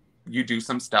know, you do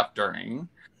some stuff during.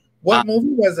 What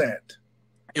movie was it?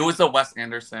 It was a Wes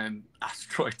Anderson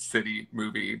Asteroid City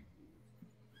movie.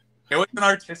 It was an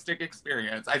artistic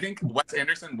experience. I think Wes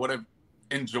Anderson would have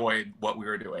enjoyed what we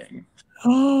were doing.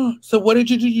 So what did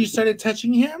you do? You started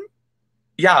touching him?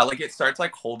 Yeah, like it starts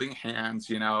like holding hands,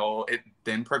 you know, it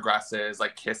then progresses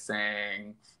like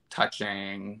kissing,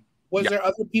 touching. Was there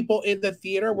other people in the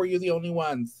theater? Were you the only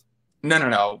ones?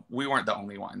 No. We weren't the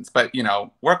only ones. But, you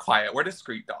know, we're quiet. We're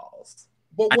discreet dolls.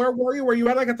 But where were you? Were you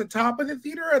at the top of the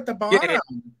theater or at the bottom? Yeah,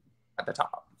 at the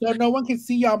top. So no one can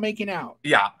see y'all making out?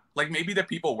 Yeah. Like maybe the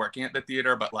people working at the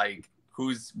theater, but like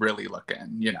who's really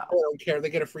looking, you know? I don't care. They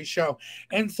get a free show.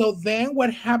 And so then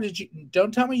what happened?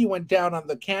 Don't tell me you went down on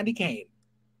the candy cane.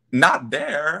 Not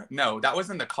there. No, that was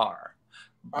in the car.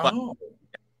 But,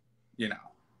 you know.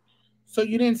 So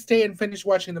you didn't stay and finish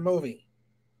watching the movie?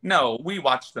 No, we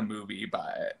watched the movie,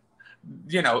 but,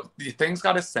 you know, things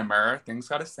got to simmer. Things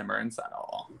got to simmer and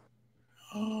settle.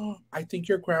 I think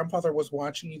your grandfather was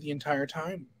watching you the entire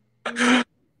time.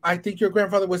 I think your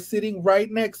grandfather was sitting right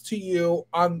next to you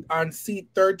on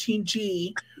seat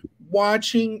 13G,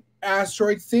 watching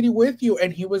Asteroid City with you,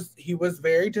 and he was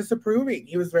very disapproving.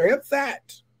 He was very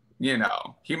upset. You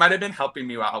know, he might have been helping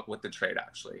me out with the trade.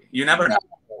 Actually, you never know.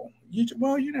 You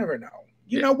never know.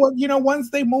 You know what? You know, once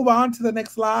they move on to the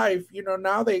next life, you know,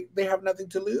 now they have nothing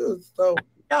to lose. So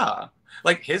yeah,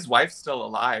 like his wife's still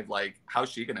alive. Like,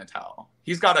 how's she gonna tell?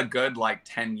 He's got a good like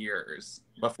 10 years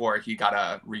before he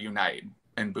gotta reunite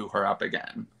and boo her up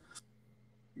again.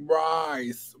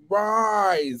 Rise.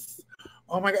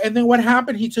 Oh my god! And then what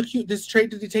happened? He took you this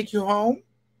trade. Did he take you home?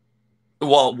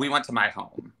 Well, we went to my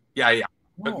home. Yeah.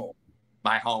 Oh.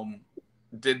 My home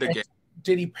did the game.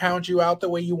 Did he pound you out the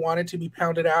way you wanted to be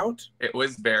pounded out? It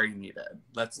was very needed.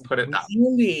 Let's put it that way.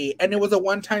 Really? And it was a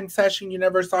one-time session. You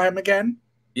never saw him again?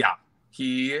 Yeah.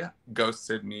 He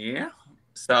ghosted me.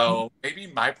 So maybe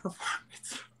my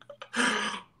performance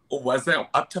wasn't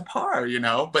up to par, you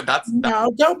know? But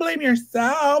no, don't blame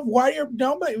yourself.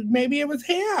 Don't blame, maybe it was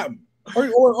him.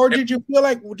 Or did you feel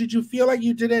like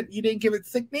you didn't give it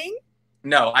sickening?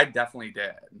 No, I definitely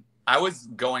did. I was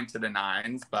going to the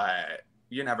nines, but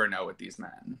you never know with these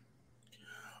men.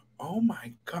 Oh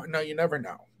my god! No, you never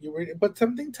know. But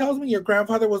something tells me your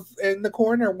grandfather was in the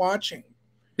corner watching.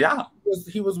 Yeah,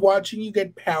 he was watching you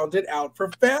get pounded out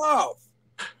for filth.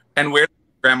 And weird,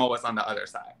 grandma was on the other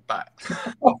side, but.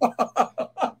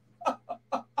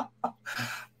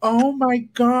 Oh my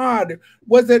god!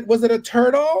 Was it a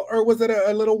turtle or was it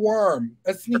a little worm?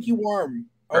 A sneaky worm?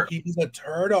 Oh, he was a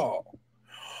turtle.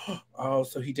 Oh,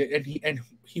 so he did, and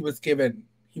he was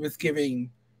giving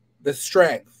the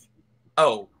strength.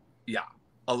 Oh, yeah,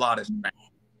 a lot of strength.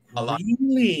 A lot.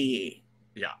 Really?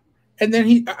 Yeah. And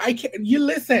then I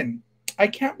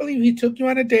can't believe he took you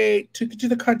on a date, took you to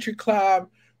the country club,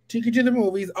 took you to the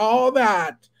movies, all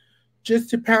that,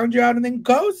 just to pound you out and then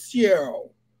ghost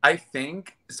you. I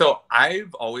think so.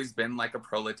 I've always been like a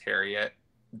proletariat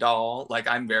doll. Like,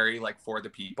 I'm very like for the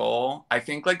people. I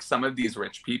think like some of these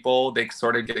rich people, they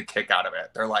sort of get a kick out of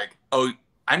it. They're like, oh,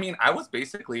 I mean, I was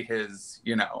basically his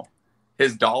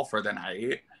doll for the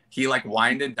night. He like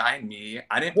wined and dined me.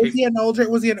 I didn't. Was he an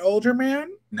older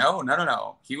man?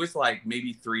 No. He was like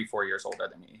maybe 3-4 years older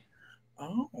than me.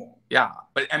 Oh. Yeah,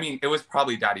 but I mean, it was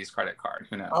probably daddy's credit card.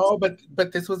 Who knows? Oh, but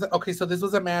this was okay. So this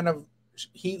was a man of.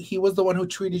 He was the one who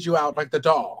treated you out like the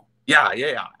doll. Yeah.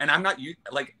 And I'm not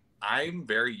like. I'm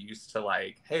very used to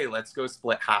like, hey, let's go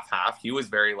split half. He was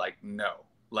very like, no,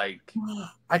 like.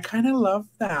 I kind of love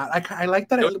that. I like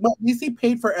that. At least he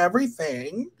paid for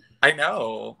everything. I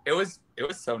know. It was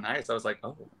so nice. I was like,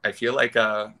 oh, I feel like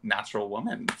a natural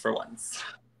woman for once.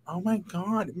 Oh my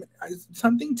god!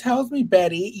 Something tells me,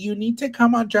 Betty, you need to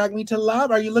come on Drag Me to Love.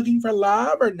 Are you looking for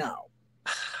love or no?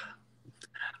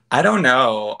 I don't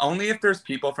know. Only if there's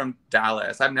people from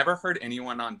Dallas. I've never heard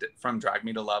anyone from Drag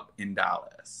Me to Love in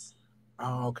Dallas.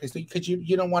 Oh, okay. So because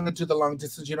you don't want to do the long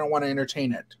distance, you don't want to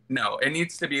entertain it. No, it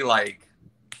needs to be like.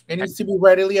 It needs to be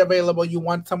readily available. You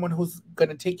want someone who's going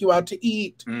to take you out to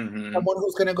eat, someone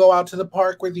who's going to go out to the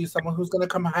park with you, someone who's going to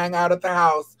come hang out at the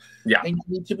house. Yeah. And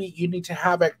you need to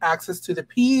have access to the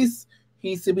piece. He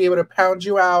needs to be able to pound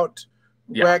you out,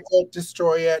 wreck it,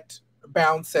 destroy it,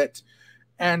 bounce it.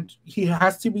 And he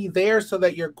has to be there so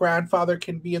that your grandfather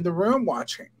can be in the room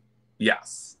watching.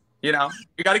 Yes. You know,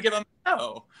 you got to give him a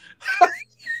no.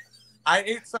 I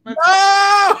ate some of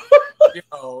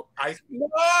No,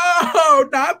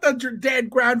 not the dead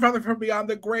grandfather from beyond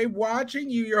the grave watching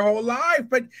you your whole life.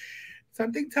 But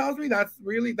something tells me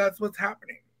that's what's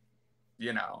happening.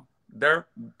 You know,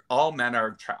 all men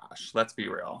are trash. Let's be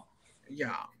real.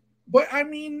 Yeah. But I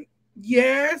mean,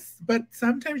 yes, but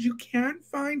sometimes you can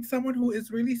find someone who is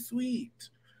really sweet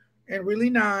and really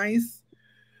nice.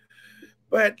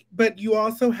 But you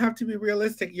also have to be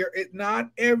realistic.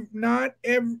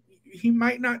 He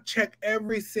might not check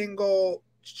every single,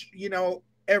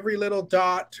 every little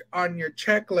dot on your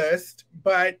checklist,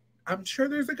 but I'm sure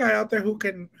there's a guy out there who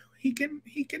can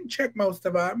check most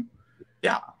of them.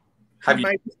 Yeah.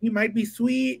 He might be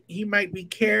sweet, he might be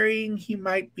caring, he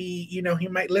might be, he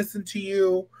might listen to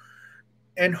you,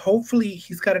 and hopefully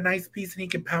he's got a nice piece and he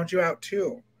can pound you out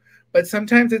too. But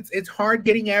sometimes it's hard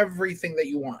getting everything that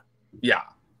you want. Yeah.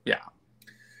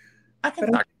 I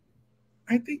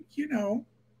think,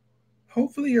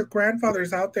 hopefully your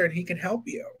grandfather's out there and he can help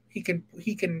you. He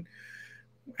can,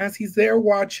 as he's there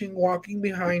walking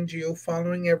behind you,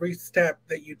 following every step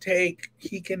that you take,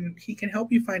 he can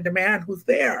help you find a man who's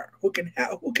there, who's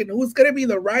going to be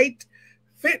the right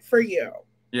fit for you.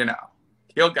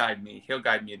 He'll guide me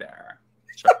there.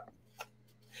 Sure.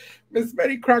 Miss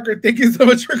Betty Crocker, thank you so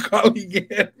much for calling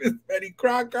in. Miss Betty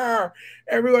Crocker.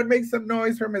 Everyone make some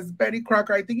noise for Miss Betty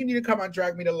Crocker. I think you need to come on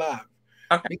Drag Me to Love.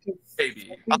 Okay, because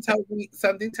baby.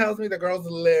 Something tells me the girls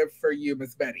live for you,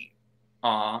 Miss Betty.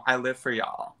 Aw, I live for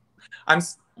y'all. I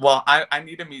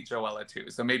need to meet Joella too,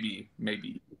 so maybe.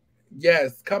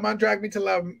 Yes, come on Drag Me to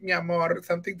Love, mi amor.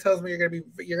 Something tells me you're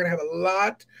gonna have a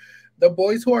lot. The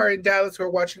boys who are in Dallas who are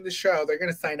watching the show, they're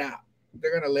gonna sign up.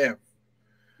 They're gonna live.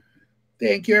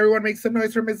 Thank you. Everyone make some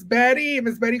noise for Miss Betty.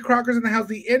 Miss Betty Crocker's in the house,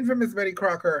 the infamous Betty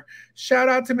Crocker. Shout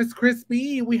out to Miss Chris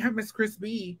B. We have Miss Chris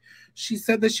B. She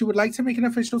said that she would like to make an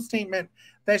official statement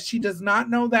that she does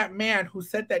not know that man who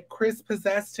said that Chris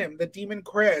possessed him, the demon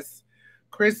Chris.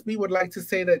 Chris B would like to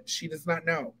say that she does not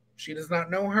know. She does not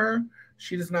know her.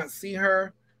 She does not see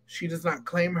her. She does not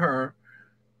claim her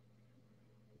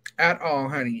at all,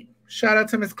 honey. Shout out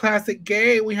to Miss Classic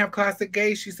Gay. We have Classic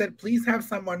Gay. She said, please have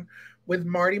someone with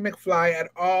Marty McFly at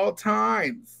all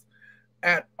times.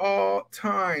 At all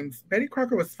times. Betty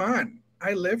Crocker was fun.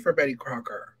 I live for Betty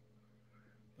Crocker.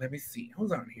 Let me see.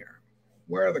 Who's on here?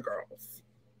 Where are the girls?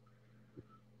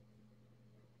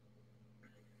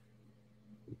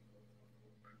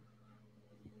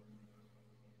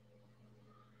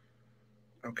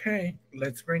 Okay,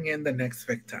 let's bring in the next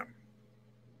victim.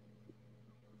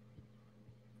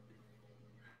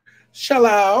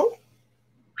 Hello.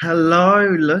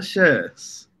 Hello,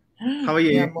 Luscious. How are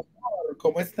you?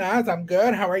 ¿Cómo estás? I'm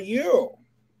good. How are you?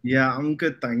 Yeah, I'm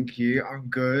good, thank you. I'm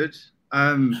good.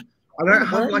 I don't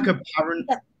have like a parent.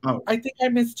 Oh, I think I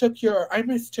mistook your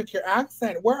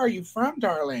accent. Where are you from,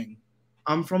 darling?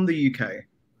 I'm from the UK.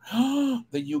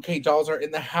 The UK dolls are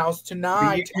in the house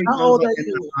tonight. The UK How dolls old are are in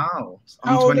you? the house.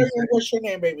 How I'm old are 26. you? What's your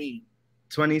name, baby?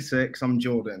 26. I'm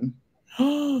Jordan.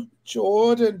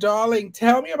 Jordan, darling,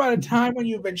 tell me about a time when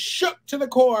you've been shook to the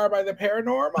core by the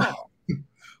paranormal.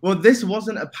 Well, this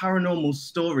wasn't a paranormal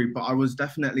story, but I was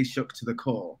definitely shook to the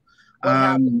core. What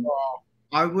happened, girl?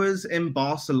 I was in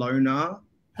Barcelona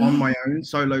on my own,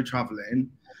 solo traveling.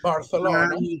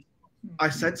 Barcelona. And I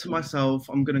said to myself,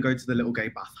 I'm going to go to the little gay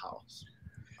bathhouse.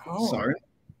 Oh. So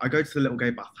I go to the little gay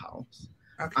bathhouse.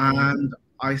 Okay. And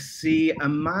I see a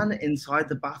man inside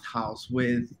the bathhouse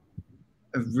with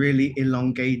a really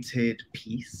elongated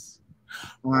piece.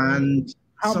 And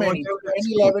how so many? 10,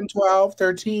 11, 12,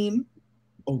 13?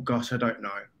 Oh gosh, I don't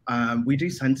know. We do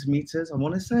centimeters. I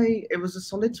want to say it was a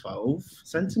solid 12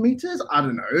 centimeters. I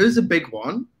don't know. It was a big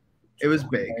one. It was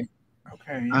big.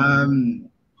 Okay.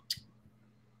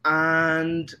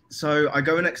 And so I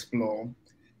go and explore.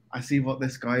 I see what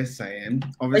this guy is saying.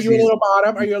 Are Obviously, you a little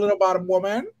bottom? Are you a little bottom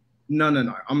woman?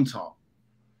 No. I'm top.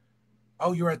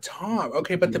 Oh, you're a top.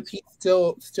 Okay, but the piece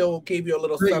still gave you a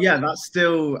little something. Yeah, that's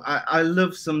still. I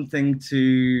love something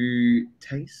to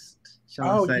taste.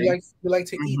 Shall I say? You like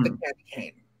to eat the candy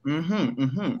cane.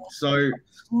 So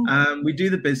we do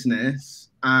the business,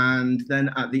 and then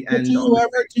at the end, do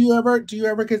you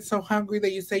ever get so hungry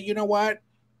that you say, you know what?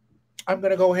 I'm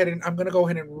gonna go ahead and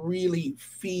really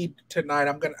feed tonight.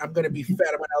 I'm gonna be fed.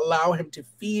 I'm gonna allow him to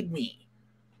feed me.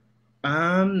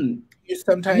 You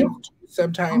sometimes.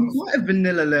 I'm quite a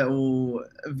vanilla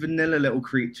little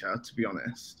creature, to be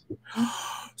honest.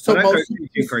 So I don't most go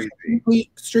too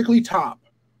crazy. Strictly top.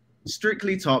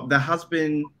 Strictly top. There has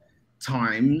been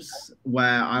times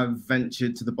where I've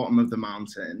ventured to the bottom of the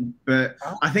mountain, but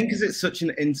I think because it's such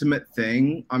an intimate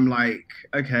thing, I'm like,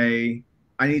 okay,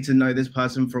 I need to know this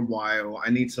person for a while. I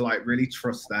need to like really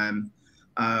trust them.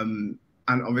 And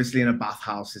obviously in a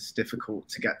bathhouse, it's difficult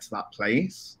to get to that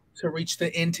place. To reach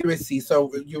the intimacy.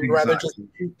 So you'd rather just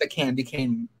eat the candy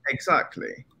cane.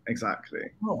 Exactly.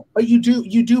 Oh, but you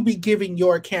do be giving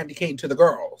your candy cane to the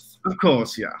girls. Of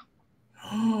course, yeah.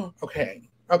 Okay.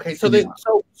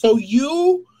 So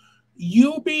you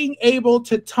being able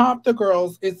to top the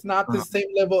girls is not the same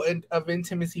level of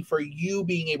intimacy for you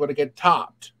being able to get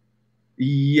topped.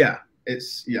 Yeah.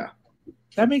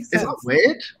 That makes sense. Is that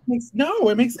weird? No,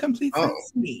 it makes complete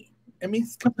sense to me. It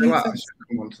makes complete sense. I should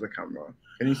come onto the camera.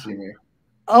 Can you see me?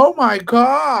 Oh my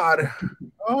God.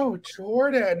 Oh,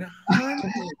 Jordan.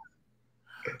 Honey.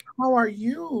 How are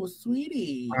you,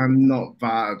 sweetie? I'm not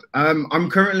bad. I'm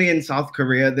currently in South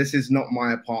Korea. This is not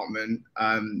my apartment.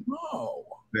 No.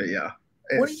 But yeah.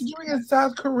 What are you doing in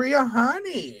South Korea,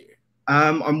 honey?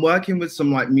 I'm working with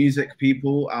some like music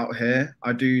people out here.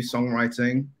 I do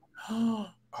songwriting.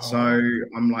 So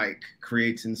I'm like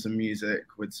creating some music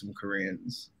with some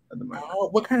Koreans at the moment. Oh,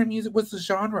 what kind of music? What's the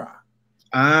genre?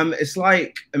 It's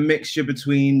like a mixture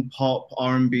between pop,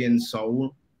 R&B, and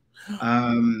soul.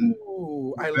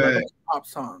 Ooh, I love a pop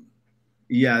song.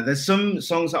 Yeah, there's some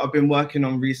songs that I've been working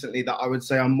on recently that I would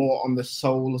say are more on the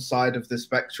soul side of the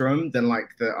spectrum than like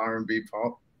the R&B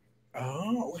pop.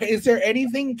 Oh, is there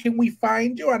anything? Can we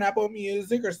find you on Apple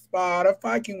Music or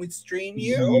Spotify? Can we stream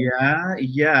you?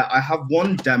 Yeah. I have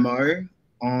one demo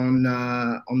on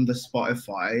the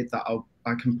Spotify that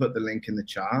I can put the link in the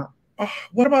chat. Oh,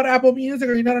 what about Apple Music?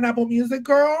 Are you not an Apple Music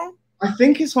girl? I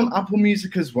think it's on Apple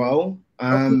Music as well.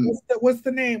 Okay, what's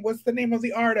the name? What's the name of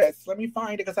the artist? Let me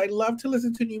find it because I love to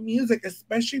listen to new music,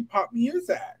 especially pop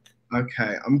music.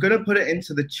 Okay, I'm gonna put it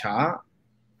into the chat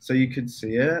so you could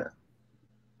see it.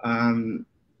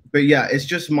 But yeah, it's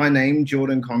just my name,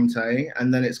 Jordan Conte,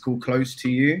 and then it's called Close to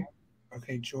You.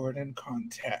 Okay, Jordan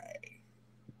Conte.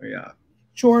 Yeah.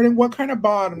 Jordan, what kind of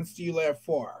bottoms do you live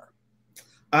for?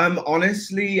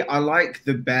 Honestly, I like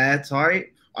the bear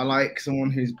type. I like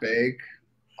someone who's big.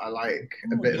 I like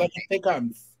a bit. You like the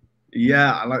thickums.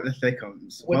 Yeah, I like the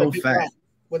thickums. Well fed.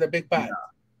 With a big butt.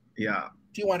 Yeah.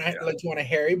 Do you want a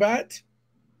hairy butt?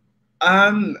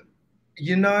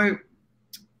 You know,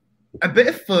 a bit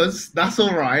of fuzz. That's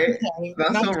all right. Okay.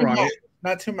 That's all right.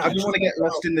 Not too much. I don't want to get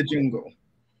lost in the jungle.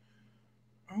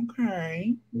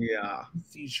 Okay. Yeah.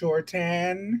 Let's see,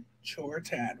 Jordan,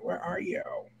 where are you?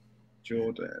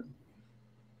 Jordan.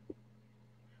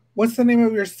 What's the name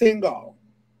of your single?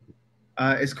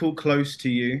 It's called Close to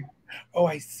You. Oh,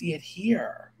 I see it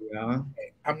here. Yeah.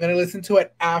 Okay. I'm gonna listen to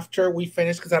it after we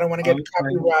finish because I don't want to get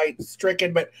copyright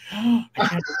stricken. But I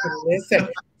can't listen.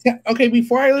 Okay,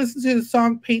 before I listen to the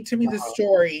song, paint to me the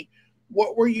story.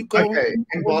 What were you going? Okay,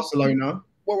 in Barcelona.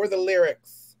 What were the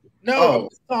lyrics? No,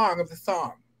 of the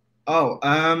song. Oh,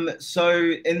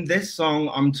 so in this song,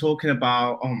 I'm talking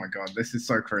about. Oh my god, this is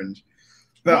so cringe.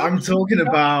 But I'm talking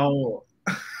about.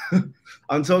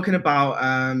 I'm talking about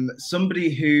somebody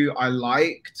who I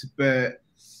liked, but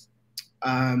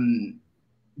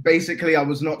basically I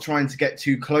was not trying to get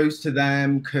too close to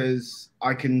them because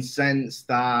I can sense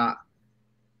that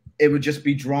it would just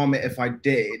be drama if I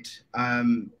did.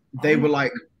 They were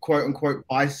like quote unquote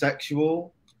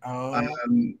bisexual.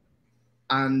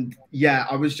 And yeah,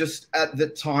 I was just at the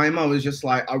time I was just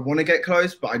like, I want to get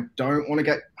close, but I don't want to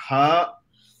get hurt.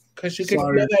 Because you could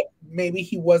feel that maybe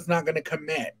he was not going to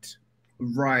commit.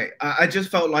 Right. I just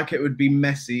felt like it would be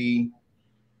messy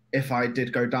if I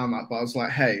did go down that, but I was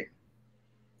like, hey,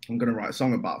 I'm going to write a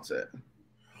song about it.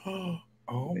 Oh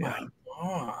my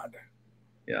God.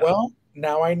 Yeah. Well,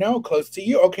 now I know. Close to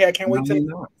You. Okay, I can't wait to listen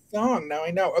to the song. Now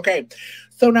I know. Okay.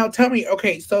 So now tell me,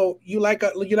 okay, so you like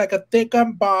a thick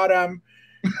bottom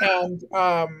and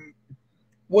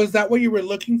was that what you were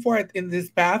looking for in this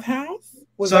bathhouse?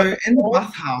 So in the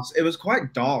bathhouse, it was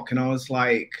quite dark, and I was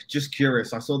like, just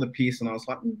curious. I saw the piece, and I was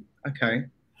like, okay,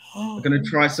 I'm gonna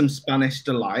try some Spanish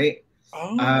Delight.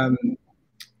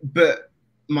 But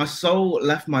my soul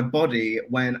left my body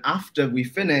when after we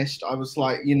finished, I was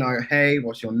like, hey,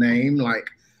 what's your name? Like,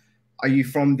 are you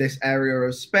from this area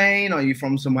of Spain? Are you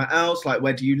from somewhere else? Like,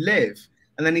 where do you live?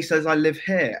 And then he says, I live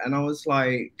here, and I was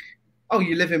like, oh,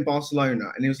 you live in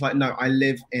Barcelona? And he was like, no, I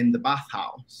live in the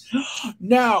bathhouse.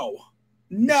 No.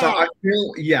 So I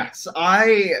feel, yes,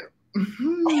 I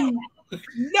feel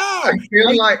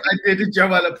like I did a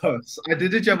JOELAPUSS. I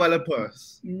did a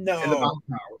JOELAPUSS. No. In the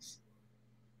bathhouse.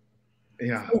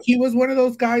 Yeah. So he was one of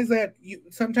those guys that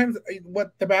sometimes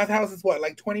the bathhouse is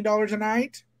like $20 a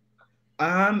night?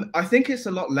 I think it's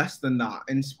a lot less than that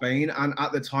in Spain, and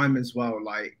at the time as well,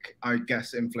 like I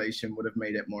guess inflation would have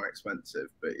made it more expensive,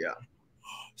 but yeah.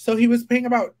 So he was paying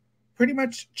about pretty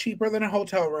much cheaper than a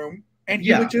hotel room, and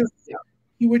he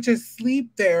would just sleep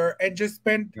there and just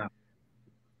spend. Yeah.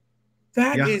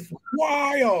 That is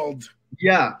wild.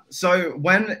 Yeah. So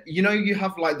when you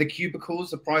have like the cubicles,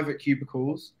 the private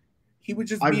cubicles, he would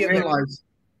just. I realized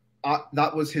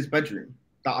that was his bedroom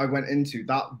that I went into.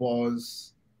 That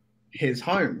was his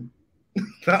home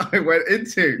that I went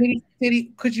into.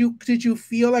 Did you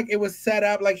feel like it was set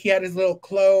up like he had his little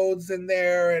clothes in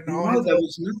there and all? No, there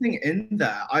was nothing in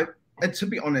there. To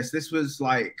be honest, this was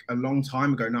like a long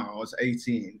time ago now. I was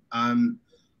 18.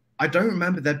 I don't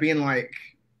remember there being like,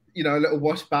 a little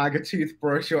wash bag, a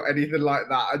toothbrush or anything like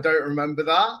that. I don't remember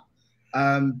that.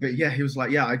 But yeah, he was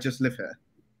like, yeah, I just live here.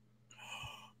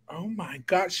 Oh my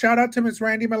God. Shout out to Miss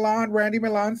Randy Milan. Randy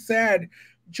Milan said,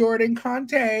 Jordan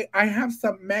Conte, I have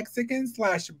some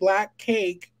Mexican/black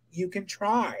cake you can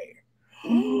try.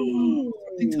 Ooh.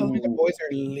 They tell me the boys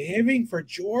are living for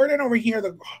Jordan over here.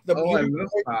 The I love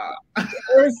that.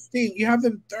 Thirsty. You have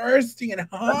them thirsty and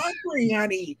hungry,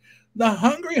 honey. The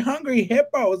hungry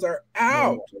hippos are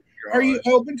out. Oh, are you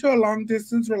open to a long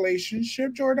distance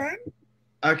relationship, Jordan?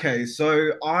 Okay,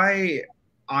 so I'm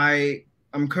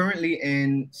currently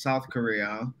in South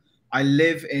Korea. I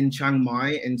live in Chiang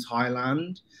Mai in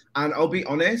Thailand, and I'll be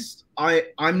honest,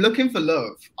 I'm looking for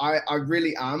love. I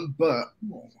really am, but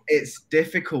it's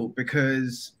difficult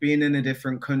because being in a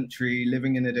different country,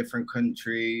 living in a different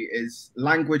country, is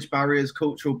language barriers,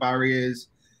 cultural barriers,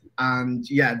 and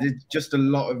yeah, there's just a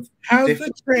lot of. How's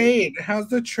the trade? How's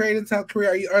the trade in South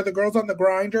Korea? Are the girls on the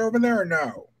grinder over there or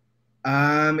no?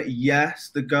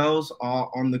 Yes, the girls are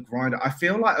on the grinder. I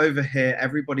feel like over here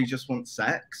everybody just wants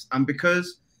sex, and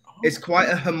because it's quite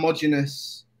a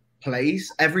homogenous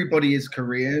place, everybody is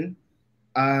Korean.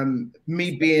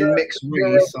 Me being mixed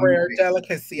race, a rare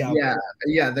delicacy out there.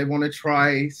 Yeah, they want to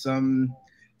try something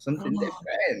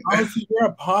different. Oh, so you're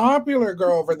a popular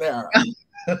girl over there.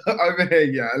 Over here,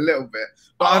 yeah, a little bit.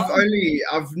 But I've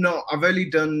only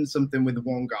done something with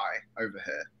one guy over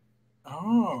here.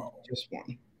 Oh. Just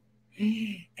one.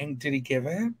 And did he give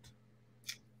it?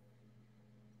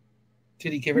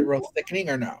 Did he give it real thickening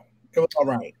or no? It was all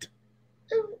right.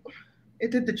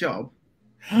 It did the job.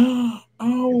 Oh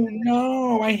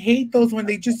no, I hate those when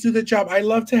they just do the job. I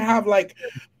love to have like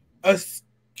a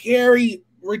scary,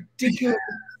 ridiculous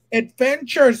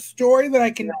adventure story that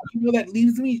I can, that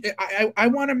leaves me. I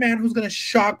want a man who's going to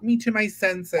shock me to my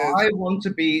senses. I want to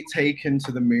be taken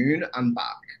to the moon and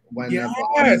back whenever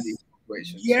I'm in these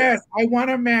situations. Yes, I want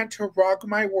a man to rock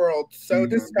my world so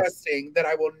disgusting that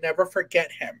I will never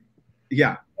forget him.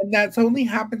 Yeah. And that's only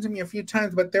happened to me a few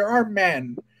times, but there are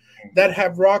men that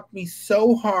have rocked me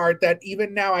so hard that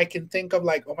even now I can think of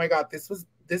like, oh my God, this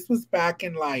was back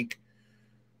in like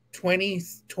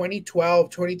 2012,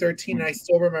 2013. And I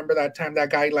still remember that time. That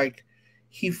guy, like,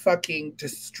 he fucking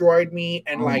destroyed me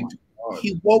and like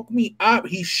he woke me up.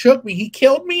 He shook me. He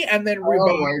killed me and then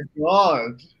revived. Oh my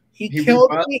God. He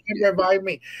killed me and revived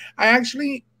me. I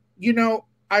actually,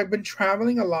 I've been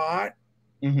traveling a lot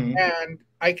and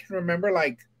I can remember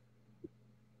like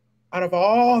out of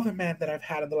all the men that I've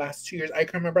had in the last 2 years, I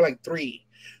can remember like three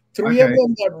of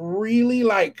them that really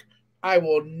like I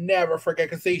will never forget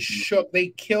because they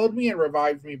killed me and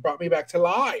revived me, brought me back to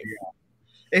life. Yeah.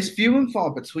 It's few and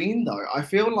far between though. I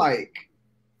feel like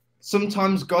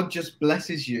sometimes God just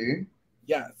blesses you.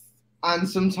 Yes. And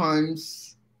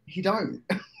sometimes he don't.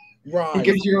 Right. He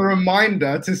gives you a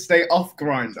reminder to stay off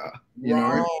grinder. You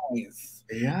know?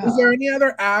 Yeah. Is there any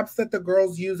other apps that the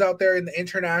girls use out there in the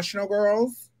international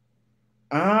girls?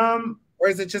 Or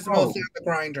is it just mostly the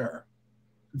grinder?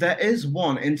 There is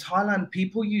one. In Thailand,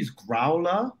 people use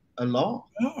Growler a lot.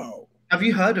 Oh. Have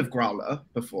you heard of Growler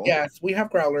before? Yes, we have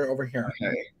Growler over here.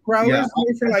 Okay. Growler's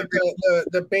good for like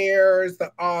the bears,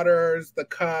 the otters, the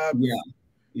cubs. Yeah.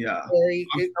 Yeah.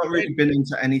 I've not really been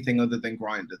into anything other than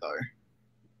grinder though.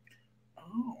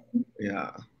 Oh.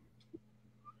 Yeah.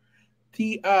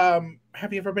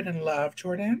 Have you ever been in love,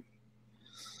 Jordan?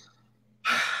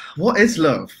 What is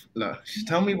love? Look,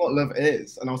 tell me what love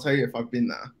is, and I'll tell you if I've been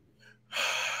there.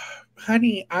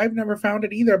 Honey, I've never found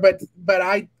it either, but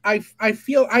I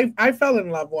feel I fell in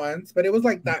love once, but it was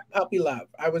like that puppy love.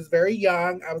 I was very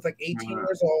young. I was like 18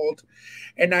 years old,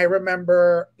 and I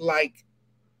remember like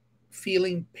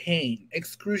feeling pain,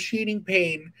 excruciating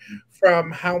pain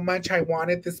from how much I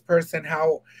wanted this person,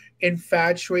 how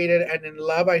infatuated and in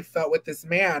love I felt with this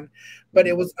man, but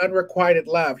it was unrequited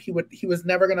love. He was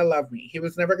never going to love me. He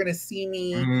was never going to see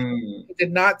me. He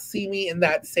did not see me in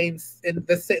that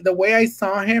the way I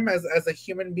saw him as a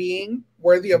human being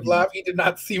worthy of love. He did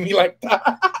not see me like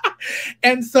that.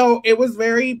 And so it was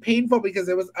very painful because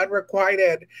it was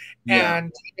unrequited.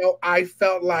 And I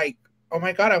felt like, oh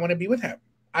my God, I want to be with him.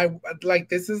 I like,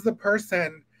 this is the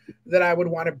person that I would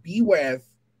want to be with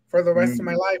for the rest of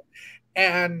my life.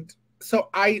 And so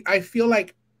I feel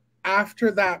like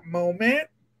after that moment,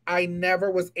 I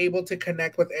never was able to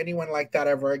connect with anyone like that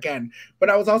ever again. But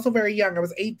I was also very young. I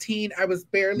was 18. I was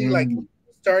barely like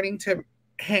starting to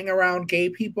hang around gay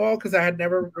people because I had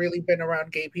never really been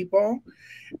around gay people.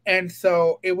 And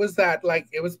so it was that, like,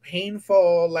 it was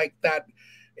painful, like that.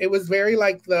 It was very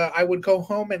like I would go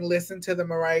home and listen to the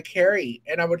Mariah Carey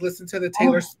and I would listen to the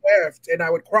Taylor Swift and I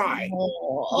would cry.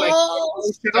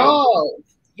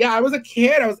 Yeah, I was a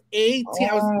kid. I was 18.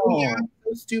 I was so young,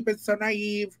 so stupid, so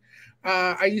naive.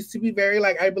 I used to be very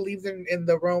like, I believed in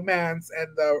the romance and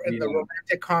the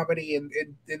romantic comedy and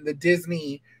in the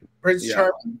Disney Prince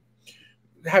Charming.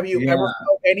 Have you ever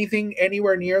felt anything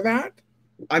anywhere near that?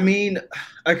 I mean,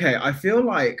 okay, I feel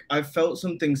like I've felt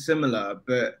something similar,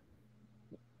 but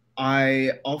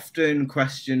I often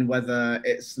question whether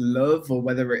it's love or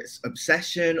whether it's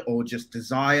obsession or just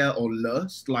desire or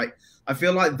lust. Like, I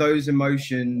feel like those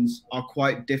emotions are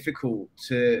quite difficult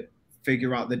to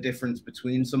figure out the difference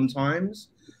between sometimes.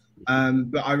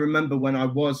 But I remember when I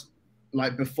was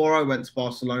like before I went to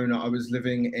Barcelona, I was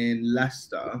living in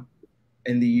Leicester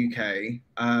in the UK.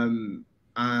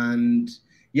 And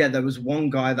yeah, there was one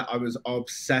guy that I was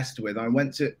obsessed with.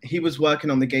 He was working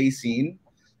on the gay scene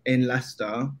in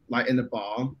Leicester, like in a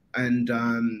bar. And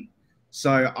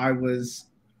so I was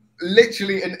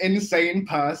literally an insane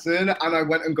person, and I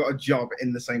went and got a job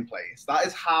in the same place. That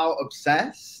is how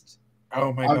obsessed I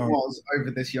was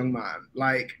over this young man.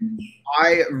 Like,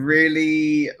 I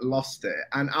really lost it.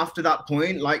 And after that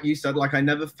point, like you said, like I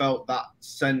never felt that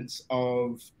sense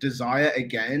of desire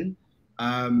again.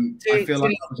 I feel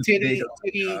like did he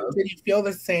feel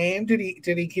the same? Did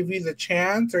he give you the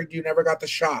chance, or you never got the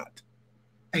shot?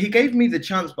 He gave me the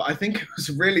chance, but I think it was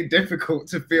really difficult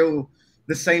to feel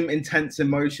the same intense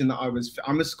emotion that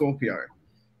I'm a Scorpio.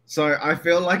 So I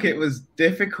feel like it was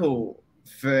difficult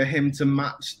for him to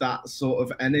match that sort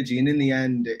of energy. And in the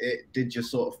end, it did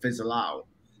just sort of fizzle out.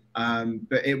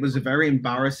 But it was a very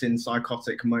embarrassing,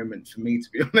 psychotic moment for me, to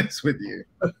be honest with you.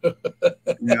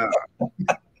 Yeah.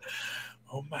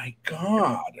 Oh my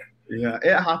God. Yeah,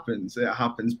 it happens. It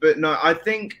happens. But no, I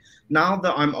think now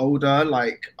that I'm older,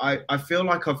 like I feel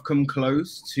like I've come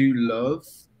close to love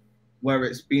where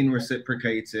it's been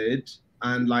reciprocated,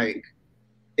 and like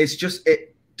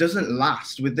it doesn't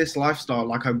last with this lifestyle.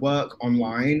 Like I work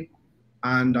online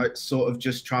and I sort of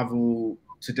just travel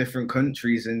to different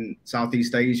countries in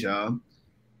Southeast Asia.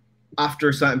 After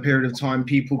a certain period of time,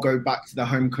 people go back to their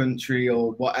home country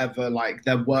or whatever, like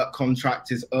their work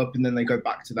contract is up and then they go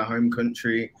back to their home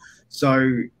country.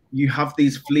 So you have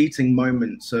these fleeting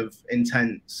moments of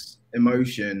intense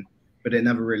emotion, but it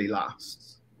never really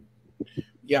lasts.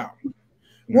 Yeah.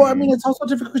 Well, I mean, it's also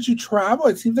difficult because you travel.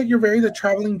 It seems like you're very the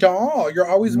traveling doll. You're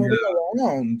always moving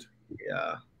around.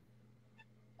 Yeah.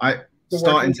 I'm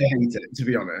starting to hate it, to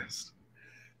be honest.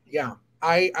 Yeah.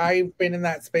 I've been in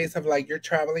that space of like, you're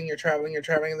traveling, and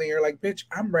then you're like, bitch,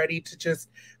 I'm ready to just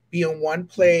be in one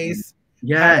place.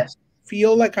 Yes.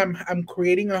 Feel like I'm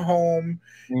creating a home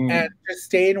and just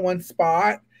stay in one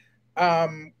spot.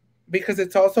 Because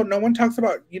it's also, no one talks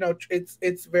about, you know,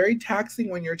 it's very taxing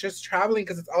when you're just traveling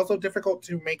because it's also difficult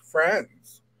to make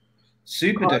friends.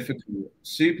 Super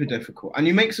difficult. And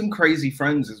you make some crazy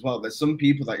friends as well. There's some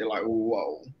people that you're like,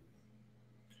 whoa,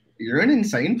 you're an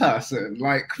insane person.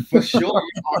 Like, for sure,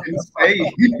 you are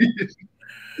insane.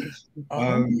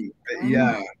 But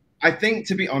yeah, I think,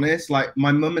 to be honest, like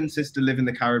my mum and sister live in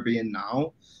the Caribbean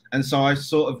now. And so I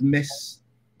sort of miss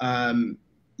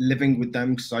living with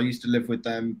them because I used to live with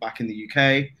them back in the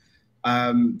UK.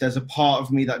 There's a part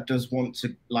of me that does want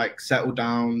to like settle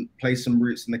down, play some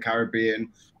roots in the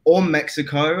Caribbean or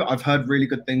Mexico. I've heard really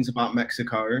good things about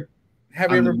Mexico.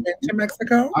 Have you ever been to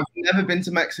Mexico? I've never been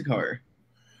to Mexico.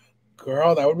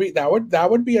 Girl, that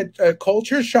would be a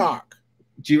culture shock.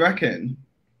 Do you reckon?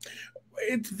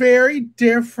 It's very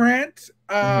different.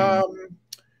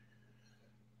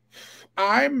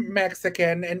 I'm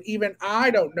Mexican, and even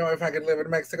I don't know if I could live in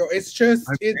Mexico. It's just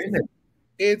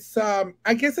it's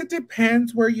I guess it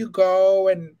depends where you go,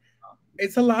 and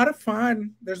it's a lot of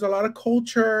fun. There's a lot of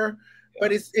culture,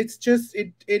 but it's just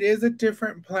it is a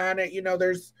different planet. You know,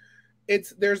 there's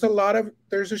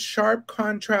a sharp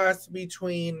contrast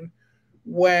between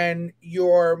when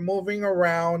you're moving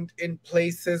around in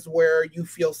places where you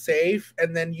feel safe,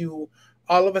 and then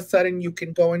all of a sudden you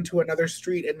can go into another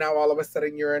street and now all of a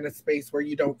sudden you're in a space where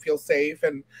you don't feel safe.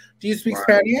 And do you speak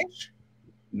Spanish?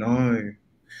 No.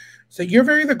 So you're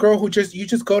very the girl who you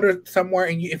just go to somewhere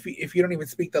and if you don't even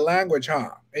speak the language,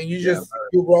 huh? And you just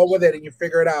you roll with it and you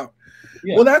figure it out.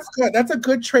 Yeah. Well, that's good. That's a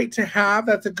good trait to have.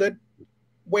 That's a good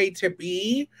way to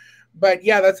be. But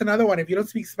yeah, that's another one. If you don't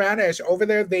speak Spanish over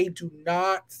there, they do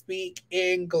not speak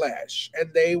English,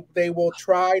 and they will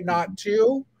try not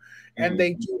to, and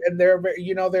they do, and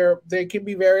they can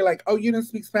be very like, oh, you don't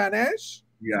speak Spanish?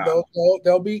 Yeah,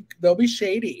 they'll be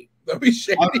shady. They'll be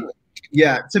shady.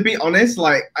 Yeah, to be honest,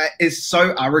 like it's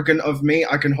so arrogant of me.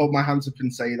 I can hold my hands up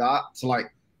and say that, to like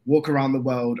walk around the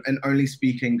world and only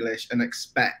speak English and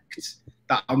expect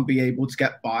that I'll be able to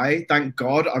get by. Thank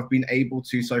God I've been able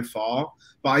to so far.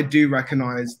 But I do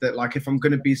recognize that, like, if I'm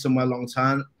going to be somewhere long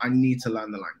term, I need to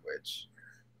learn the language.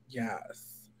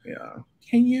 Yes. Yeah.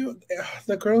 Can you?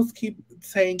 The girls keep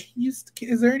saying,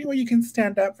 is there any way you can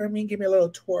stand up for me and give me a little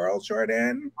twirl,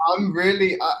 Jordan? I'm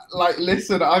really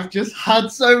listen. I've just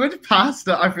had so much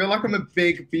pasta. I feel like I'm a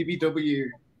big BBW.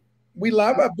 We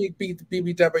love a big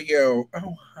BBW.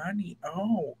 Oh, honey.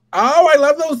 Oh, I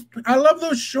love those. I love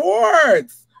those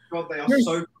shorts. God, they are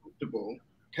so comfortable.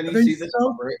 Can you see this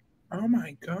fabric? Oh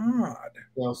my God.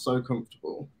 They are so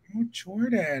comfortable. Oh,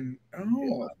 Jordan. Oh.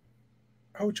 Yeah.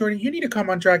 Oh, Jordan, you need to come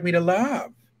on Drag Me to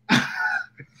Love.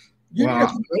 You need to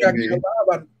come to Drag Me to Love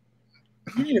on.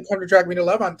 You need to come to Drag Me to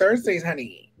Love on Thursdays,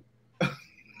 honey.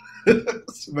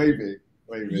 Maybe.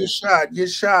 You should. You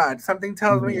should. Something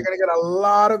tells me you're gonna get a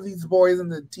lot of these boys in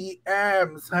the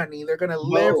DMs, honey. They're gonna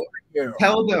live for you.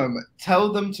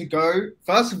 Tell them to go.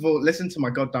 First of all, listen to my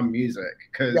goddamn music,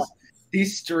 because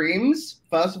these streams.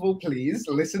 First of all, please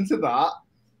listen to that.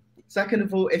 Second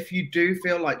of all, if you do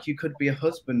feel like you could be a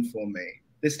husband for me,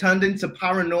 this turned into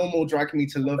Paranormal Drag Me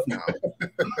to Love now.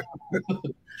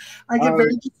 I get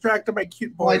very distracted by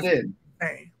cute boys. I did.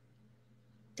 Hey.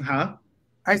 Huh?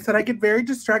 I said I get very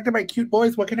distracted by cute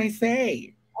boys. What can I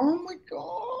say? Oh my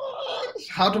gosh.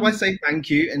 How do I say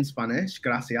thank you in Spanish?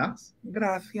 Gracias.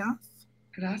 Gracias.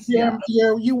 Gracias.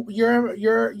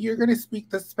 You're gonna speak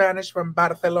the Spanish from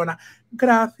Barcelona.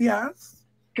 Gracias.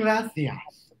 Gracias.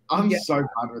 I'm so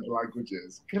bad with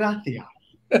languages. Gracias.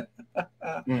 That's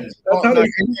how they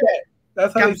say it.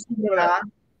 That's how they say it.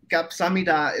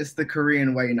 Gapsamida is the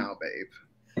Korean way now,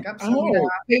 babe. Gapsamida.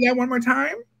 Say that one more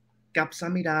time.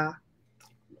 Gapsamida.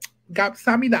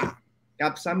 Gapsamida.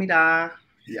 Gapsamida.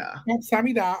 Yeah.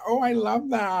 Gapsamida. Oh, I love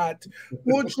that.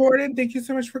 Well, Jordan, thank you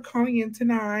so much for calling in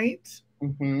tonight.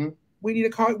 Mm-hmm. We need to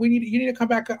call. You need to come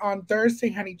back on Thursday,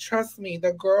 honey. Trust me,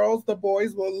 the girls, the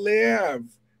boys will live.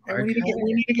 And we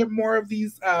need to get more of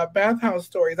these bathhouse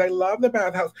stories. I love the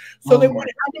bathhouse. So then what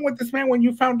happened with this man when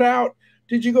you found out?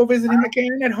 Did you go visit him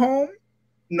again at home?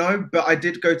 No, but I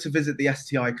did go to visit the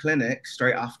STI clinic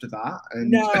straight after that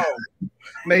and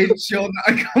made sure that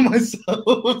I got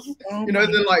myself,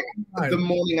 the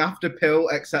morning after pill,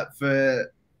 except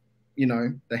for,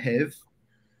 the HIV.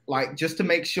 Like, just to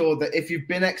make sure that if you've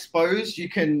been exposed, you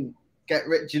can get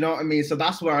rich, you know what I mean? So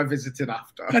that's where I visited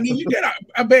after. Honey, you get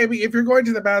a baby. If you're going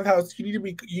to the bathhouse, you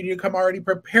need to come already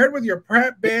prepared with your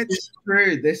prep, bitch.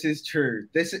 This is true.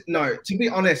 No, to be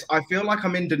honest, I feel like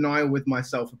I'm in denial with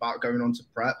myself about going on to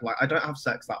prep. Like, I don't have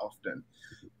sex that often,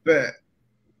 but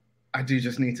I do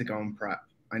just need to go on prep.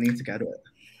 I need to get it.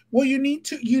 Well, you need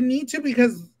to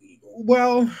because,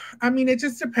 well, I mean, it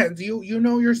just depends. You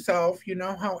know yourself, you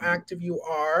know how active you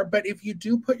are, but if you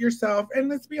do put yourself, and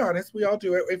let's be honest, we all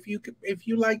do it. If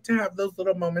you like to have those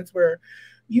little moments where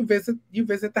you visit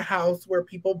the house where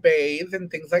people bathe and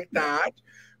things like that,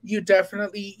 you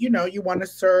definitely, you want to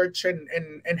search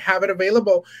and have it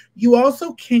available. You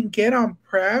also can get on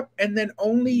prep and then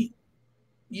only,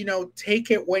 take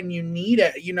it when you need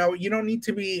it. You don't need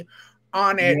to be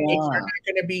on it if you're not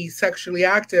going to be sexually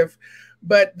active.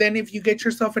 But then if you get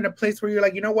yourself in a place where you're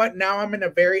like, you know what, now I'm in a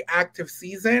very active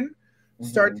season,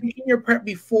 start taking your prep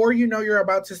before you're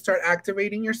about to start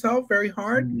activating yourself very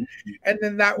hard. And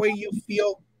then that way you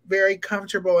feel very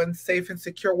comfortable and safe and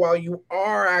secure while you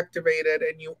are activated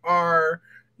and you are,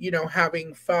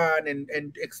 having fun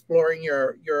and exploring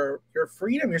your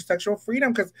freedom, your sexual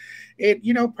freedom. Because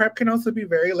prep can also be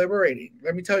very liberating.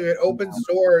 Let me tell you, it opens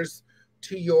doors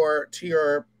to your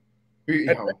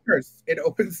adventures. It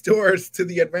opens doors to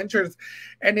the adventures,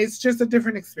 and it's just a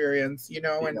different experience,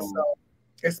 and so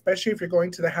especially if you're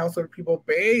going to the house where people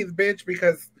bathe, bitch,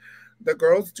 because the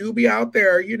girls do be out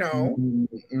there,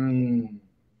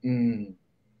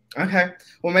 Okay,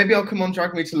 well, maybe I'll come on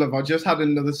Drag Me to Love. I just had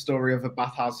another story of a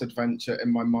bathhouse adventure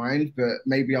in my mind, but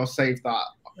maybe I'll save that.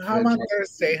 Come on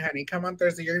Thursday, honey. Come on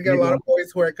Thursday. You're gonna get a lot of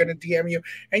boys who are gonna DM you,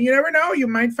 and you never know. You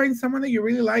might find someone that you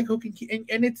really like who can.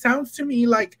 And it sounds to me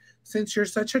like, since you're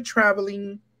such a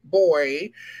traveling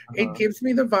boy, it gives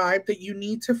me the vibe that you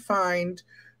need to find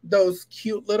those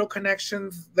cute little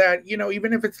connections that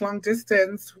even if it's long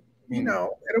distance,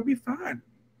 it'll be fun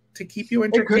to keep you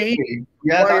entertained.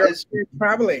 Yeah, while that is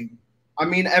traveling. I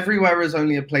mean, everywhere is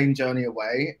only a plane journey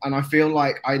away, and I feel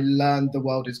like I learned the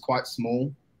world is quite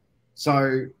small.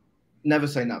 So, never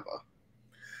say never.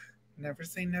 Never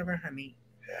say never, honey.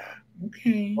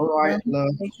 Okay. All right, love.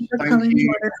 Thank you for coming,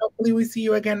 Jordan. Hopefully we see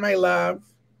you again, my love.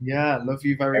 Yeah, love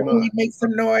you very much. Everybody make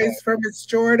some noise for Miss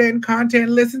Jordan content.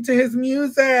 Listen to his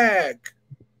music.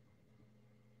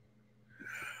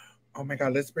 Oh my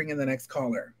God, let's bring in the next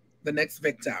caller. The next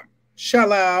victim.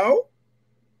 Shallow.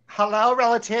 Hello,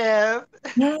 relative.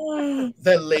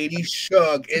 The Lady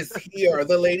Shug is here.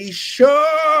 The Lady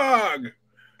Shug.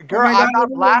 Girl, I'm not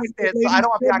blasted, so I don't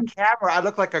want to be on camera. I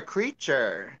look like a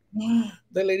creature.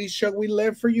 The Lady Shug, we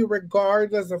live for you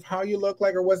regardless of how you look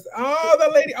like or what's. Oh,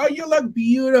 the lady. Oh, you look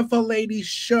beautiful, Lady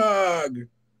Shug.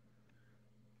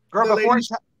 Girl,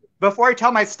 before I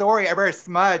tell my story, I better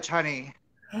smudge, honey.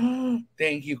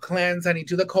 Thank you. Cleanse, honey.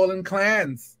 Do the colon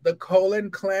cleanse. The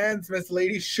colon cleanse, Miss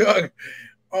Lady Shug.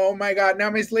 Oh my God. Now,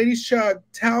 Miss Lady Shug,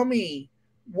 tell me,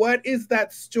 what is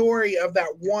that story of that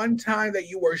one time that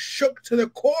you were shook to the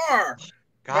core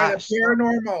by the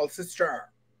paranormal, sister?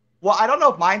 Well, I don't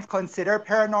know if mine's considered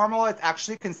paranormal. It's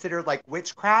actually considered like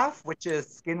witchcraft, which is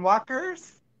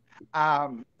skinwalkers.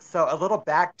 So a little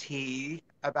back tea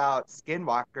about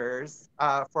skinwalkers.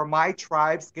 For my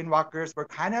tribe, skinwalkers were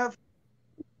kind of,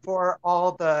 for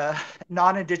all the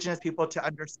non-indigenous people to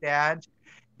understand,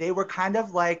 they were kind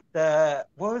of like what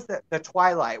was it? The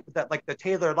Twilight, like the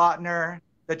Taylor Lautner,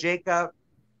 the Jacob.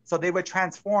 So they would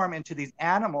transform into these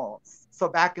animals. So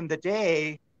back in the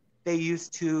day, they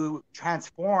used to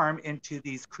transform into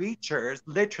these creatures,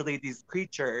 literally these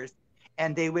creatures,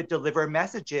 and they would deliver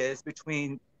messages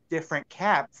between different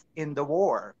camps in the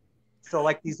war. So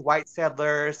like these white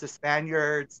settlers, the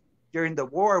Spaniards, during the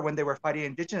war when they were fighting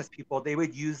indigenous people, they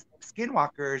would use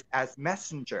skinwalkers as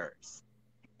messengers.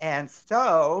 And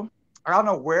so I don't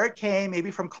know where it came,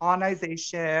 maybe from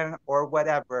colonization or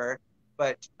whatever,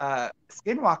 but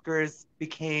skinwalkers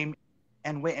became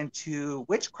and went into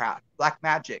witchcraft, black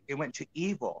magic. It went to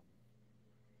evil.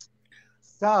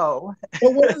 So,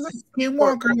 but what is a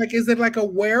skinwalker like? Is it like a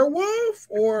werewolf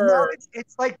or? No,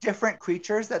 it's like different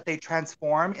creatures that they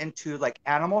transform into like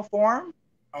animal form.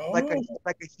 Oh. Like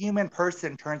a human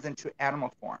person turns into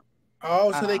animal form.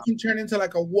 Oh, so they can turn into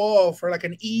like a wolf or like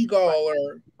an eagle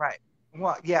or. Right.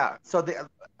 Well, yeah. So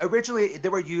originally they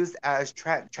were used as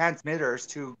transmitters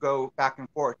to go back and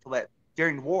forth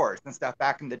during wars and stuff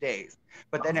back in the days.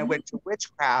 But then it went to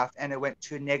witchcraft and it went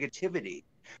to negativity.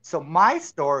 So my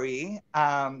story,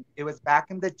 it was back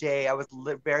in the day. I was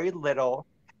very little.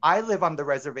 I live on the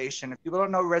reservation. If people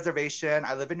don't know reservation,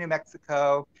 I live in New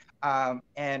Mexico.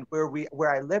 And where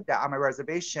I lived at on my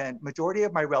reservation, majority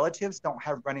of my relatives don't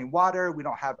have running water. We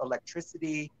don't have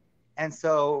electricity. And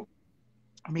so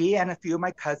me and a few of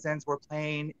my cousins were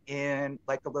playing in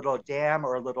like a little dam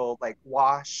or a little like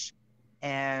wash,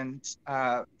 and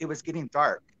it was getting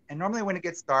dark. And normally when it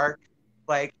gets dark,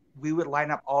 like we would line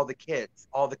up all the kids,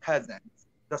 all the cousins,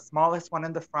 the smallest one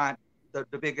in the front, the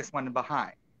biggest one in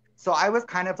behind. So I was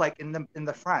kind of like in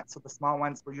the front. So the small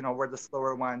ones were the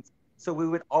slower ones. So we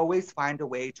would always find a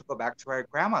way to go back to our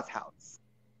grandma's house.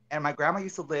 And my grandma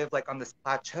used to live like on this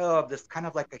plateau of this kind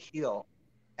of like a hill.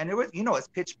 And it was, it's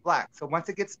pitch black. So once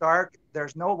it gets dark,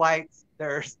 there's no lights,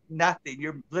 there's nothing.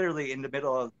 You're literally in the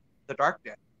middle of the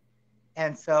darkness.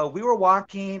 And so we were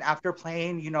walking after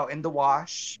playing, in the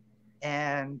wash.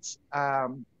 And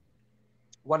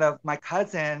one of my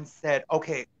cousins said,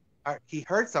 okay, he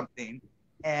heard something.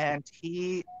 And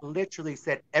he literally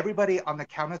said, everybody on the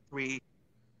count of 3,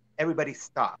 everybody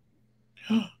stop.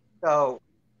 So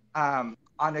on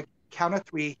a count of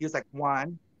 3, he was like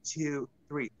 1, 2,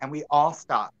 3, and we all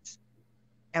stopped.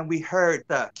 And we heard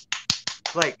the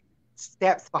like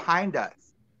steps behind us.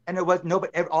 And it was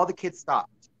nobody, all the kids stopped.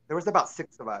 There was about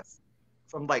 6 of us,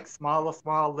 from like small,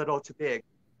 little to big.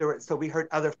 So we heard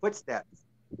other footsteps.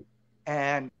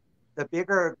 And the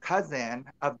bigger cousin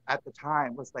at the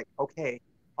time was like, okay,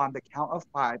 on the count of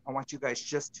 5, I want you guys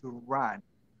just to run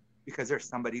because there's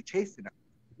somebody chasing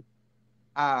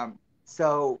us.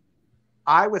 So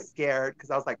I was scared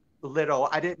because I was like little.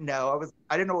 I didn't know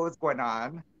what was going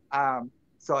on.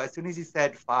 So as soon as he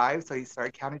said 5, so he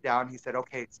started counting down. He said,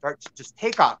 okay, just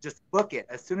take off, just book it.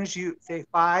 As soon as you say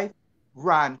 5,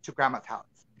 run to grandma's house.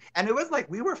 And it was like,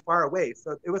 we were far away.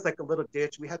 So it was like a little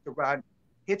ditch. We had to run,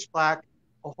 pitch black,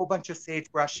 a whole bunch of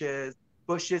sagebrushes,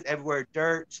 bushes everywhere,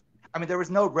 dirt. I mean, there was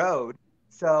no road.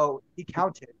 So he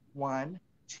counted 1,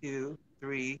 2,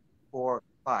 3, 4,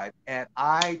 5. And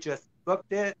I just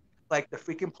booked it like the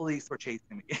freaking police were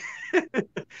chasing me.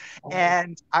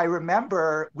 And I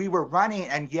remember we were running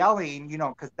and yelling,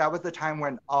 because that was the time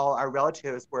when all our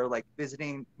relatives were like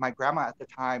visiting my grandma at the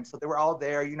time. So they were all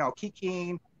there,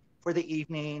 kikiing for the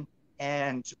evening.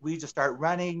 And we just start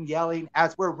running, yelling.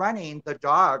 As we're running, the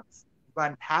dogs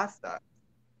run past us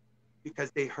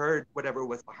because they heard whatever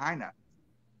was behind us.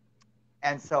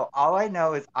 And so all I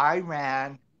know is I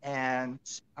ran and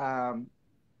I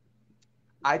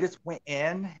just went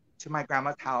in to my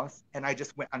grandma's house and I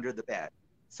just went under the bed.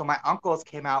 So my uncles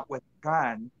came out with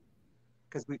guns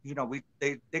because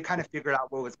they kind of figured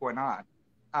out what was going on.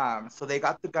 So they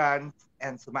got the guns,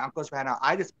 and so my uncles ran out.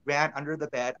 I just ran under the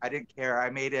bed. I didn't care. I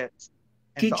made it.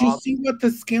 And did you see what the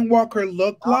skinwalker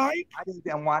looked like? I didn't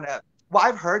even want to. Well,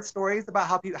 I've heard stories about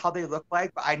how they look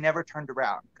like, but I never turned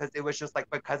around because it was just like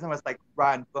my cousin was like,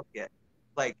 "Run, book it."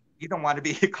 Like, you don't want to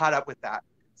be caught up with that.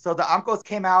 So the uncles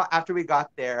came out after we got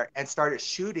there and started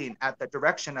shooting at the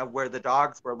direction of where the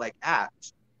dogs were like at.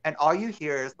 And all you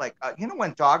hear is like,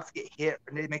 when dogs get hit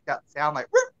and they make that sound like,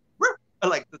 roof, roof,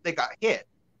 like they got hit.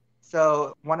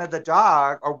 So one of the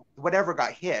dog or whatever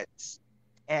got hit.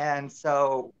 And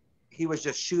so he was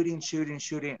just shooting.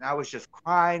 And I was just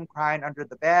crying under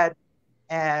the bed.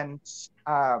 and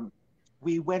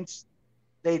we went.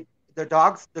 The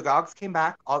dogs came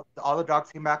back. All the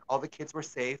dogs came back. All the kids were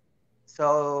safe.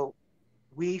 So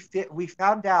we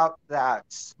found out that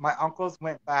my uncles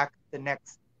went back the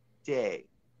next day,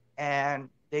 and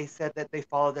they said that they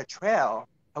followed the trail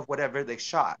of whatever they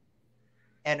shot,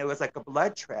 and it was like a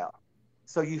blood trail.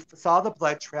 So you saw the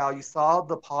blood trail, you saw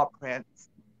the paw prints,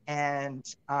 and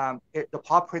the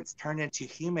paw prints turned into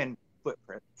human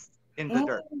footprints in the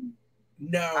dirt.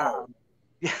 No.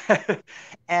 Yeah.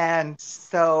 And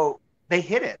so they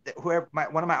hit it. One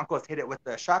of my uncles hit it with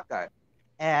the shotgun,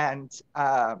 and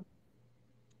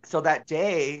so that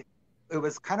day, it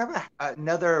was kind of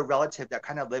another relative that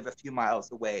kind of lived a few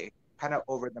miles away, kind of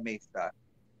over the mesa.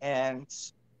 And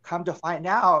come to find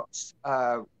out,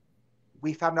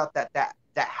 we found out that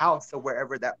house, or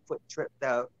wherever that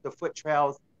the foot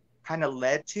trails kind of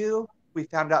led to, we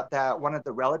found out that one of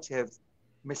the relatives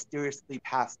mysteriously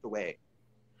passed away.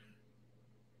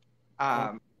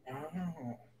 And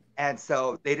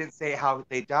so they didn't say how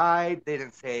they died. They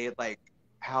didn't say like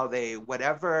how they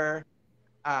whatever.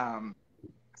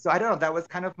 So I don't know. That was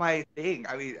kind of my thing.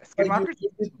 I mean, skinwalkers.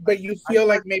 But you feel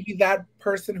like maybe that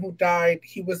person who died,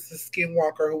 he was the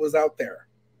skinwalker who was out there.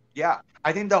 Yeah,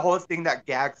 I think the whole thing that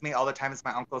gags me all the time is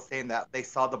my uncle saying that they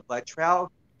saw the blood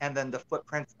trail and then the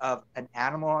footprints of an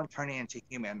animal turning into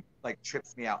human. Like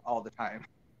trips me out all the time.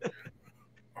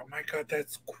 Oh my God,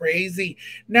 that's crazy.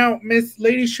 Now, Miss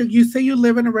Lady Shug, you say you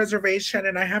live in a reservation,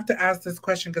 and I have to ask this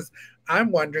question because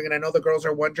I'm wondering, and I know the girls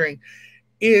are wondering,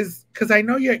 is because I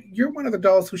know you're one of the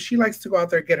dolls who she likes to go out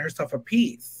there and get herself a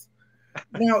piece.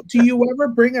 Now, do you ever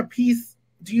bring a piece?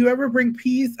 Do you ever bring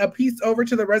a piece over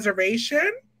to the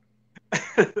reservation?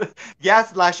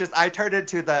 Yes, Luscious. I turned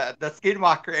into the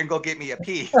skinwalker and go get me a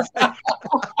piece.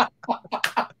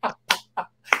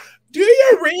 Do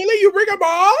you really? You bring them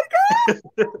on,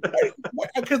 girl?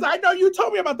 Because I know you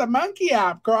told me about the monkey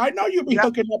app, girl. I know you be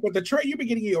hooking up with the trade. You be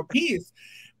getting your piece.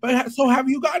 But so have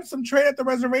you gotten some trade at the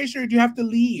reservation, or do you have to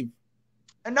leave?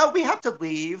 No, we have to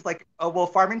leave. Like, well,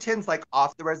 Farmington's like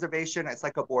off the reservation. It's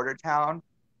like a border town.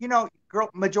 You know, girl,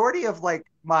 majority of like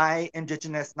my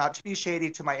indigenous, not to be shady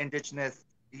to my indigenous,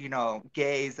 you know,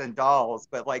 gays and dolls,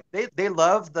 but like they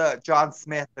love the John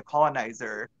Smith, the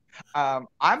colonizer. I'm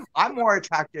more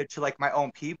attracted to like my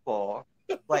own people.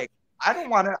 Like I don't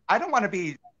want to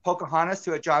be Pocahontas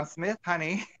to a John Smith,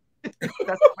 honey.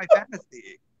 That's my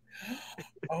fantasy.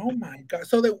 Oh my God!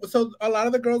 So a lot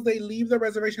of the girls, they leave the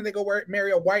reservation, they go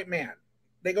marry a white man.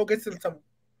 They go get some to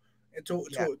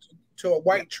a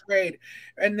white trade,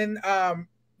 and then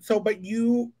what do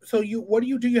you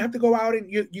do? You have to go out and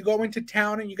you go into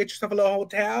town and you get yourself a little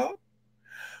hotel.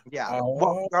 Yeah. Oh.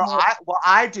 Well, girl,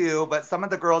 I do, but some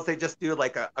of the girls, they just do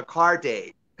like a car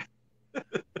date.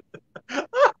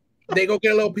 They go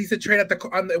get a little piece of trade in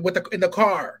the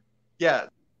car. Yeah.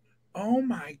 Oh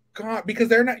my God! Because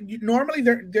they're not normally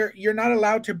you're not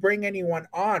allowed to bring anyone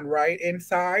on, right,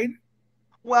 inside.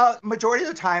 Well, majority of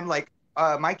the time, like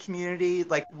my community,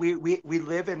 like we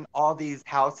live in all these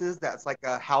houses. That's like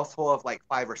a household of like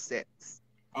 5 or 6.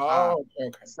 Oh,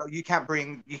 okay. So you can't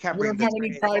bring. You don't have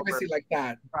any privacy like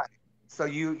that. Right. So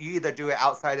you either do it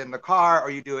outside in the car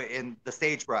or you do it in the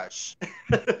sagebrush.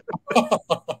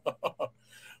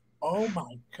 Oh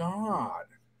my God!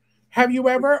 Have you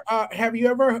ever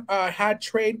had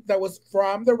trade that was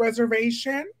from the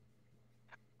reservation?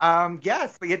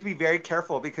 Yes, but you have to be very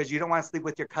careful because you don't want to sleep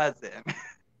with your cousin.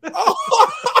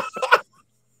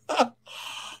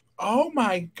 Oh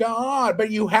my God!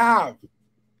 But you have.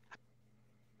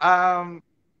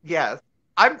 Yes.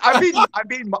 I'm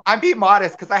being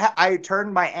modest because I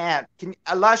turned my aunt.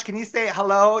 Lush, can you say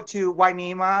hello to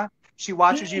Wainima? She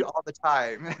watches you all the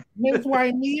time. Miss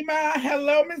Wainima,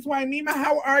 hello, Miss Wainima.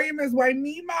 How are you, Miss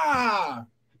Wainima?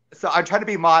 So I'm trying to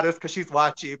be modest because she's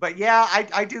watching. But yeah,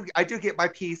 I do get my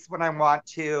piece when I want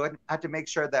to, and I have to make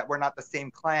sure that we're not the same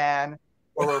clan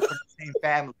or we're from the same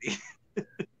family.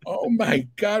 Oh my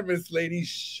God, Miss Lady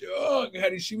Shug,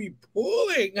 honey, she be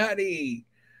pulling, honey.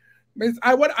 Miss,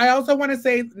 I also want to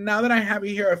say, now that I have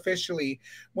you here officially,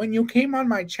 when you came on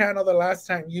my channel the last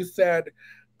time, you said,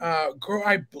 girl,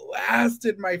 I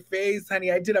blasted my face,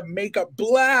 honey. I did a makeup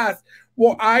blast.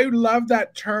 Well, I love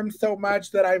that term so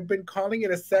much that I've been calling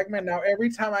it a segment now. Every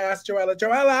time I ask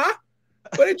Joella,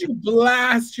 what did you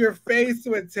blast your face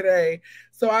with today?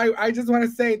 So I just want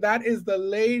to say that is the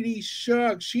Lady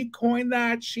Shug. She coined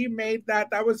that. She made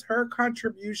that. That was her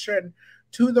contribution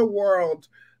to the world.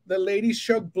 The Lady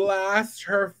Shug blasts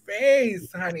her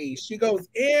face, honey. She goes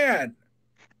in.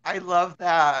 I love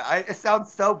that. It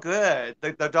sounds so good.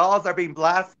 The dolls are being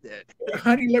blasted.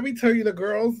 Honey, let me tell you, the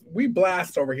girls, we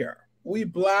blast over here. We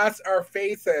blast our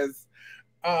faces.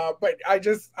 But I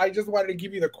just wanted to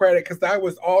give you the credit because that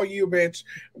was all you, bitch.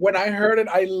 When I heard it,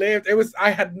 I lived.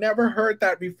 I had never heard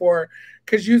that before.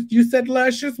 Cause you said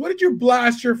luscious. What did you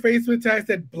blast your face with? I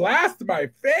said blast my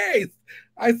face.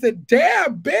 I said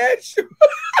damn, bitch.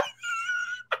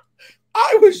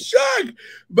 I was shocked,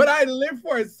 but I live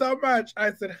for it so much.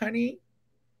 I said, honey,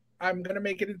 I'm gonna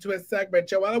make it into a segment.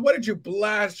 Joella, what did you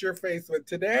blast your face with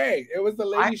today? It was the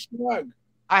lady shrug.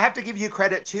 I have to give you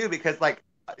credit too because, like,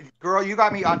 girl, you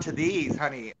got me onto these,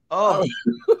 honey. Oh,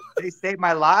 they saved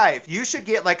my life. You should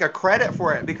get like a credit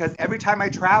for it because every time I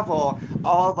travel,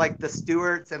 all of, like the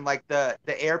stewards and like the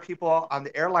air people on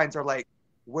the airlines are like,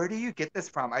 "Where do you get this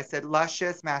from?" I said,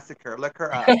 "Luscious Massacre. Look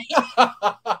her up."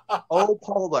 Old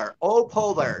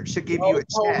Polar should give you a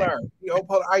check. The Old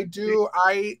Polar. I do.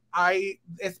 I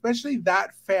especially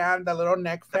that fan, the little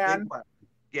neck fan.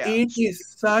 Yeah. It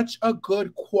is such a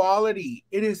good quality.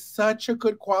 It is such a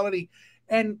good quality.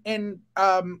 And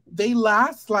they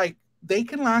last they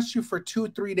can last you for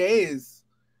 2-3 days.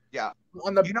 Yeah.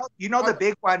 On the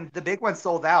the big one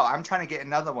sold out. I'm trying to get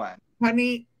another one.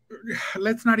 Honey,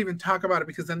 let's not even talk about it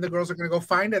because then the girls are gonna go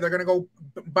find it. They're gonna go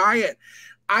buy it.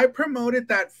 I promoted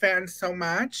that fan so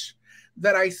much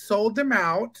that I sold them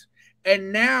out,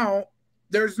 and now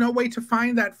there's no way to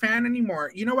find that fan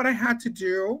anymore. You know what I had to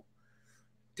do?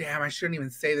 Damn, I shouldn't even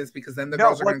say this because then the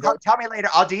girls are going to go. Tell me later.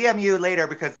 I'll DM you later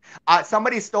because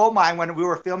somebody stole mine when we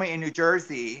were filming in New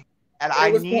Jersey, and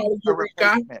I need a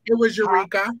replacement. It was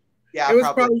Eureka. Yeah, it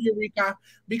was probably Eureka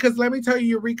because let me tell you,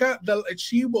 Eureka,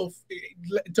 she will.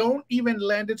 Don't even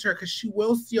lend it to her because she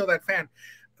will steal that fan.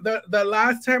 The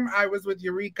last time I was with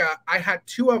Eureka, I had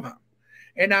 2 of them,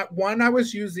 and one I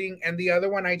was using, and the other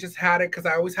one I just had it because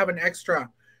I always have an extra.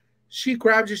 She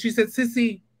grabbed it. She said,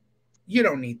 "Sissy, you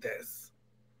don't need this.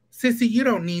 Sissy, you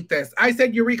don't need this." I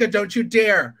said, "Eureka, don't you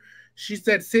dare." She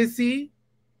said, "Sissy,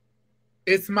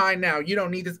 it's mine now. You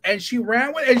don't need this." And she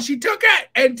ran with it and she took it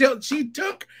until she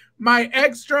took my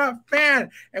extra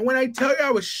fan. And when I tell you, I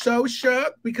was so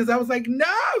shook because I was like, no,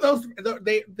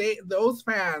 those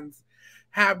fans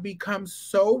have become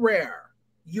so rare.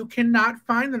 You cannot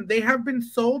find them. They have been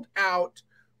sold out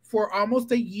for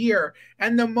almost a year.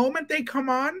 And the moment they come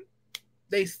on,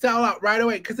 they sell out right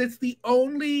away because it's the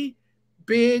only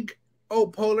big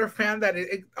Polar fan that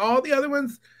all the other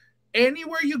ones,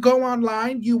 anywhere you go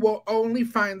online, you will only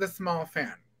find the small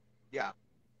fan. Yeah.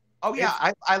 Oh yeah,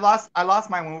 I lost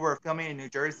mine when we were filming in New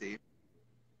Jersey.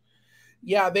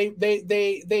 Yeah,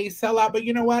 they sell out, but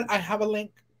you know what? I have a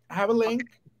link.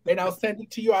 And I'll send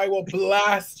it to you. I will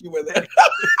blast you with it.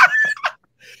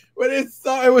 But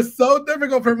it was so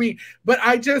difficult for me. But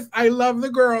I love the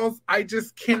girls. I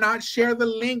just cannot share the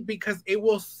link because it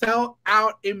will sell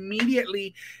out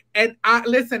immediately. And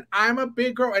listen, I'm a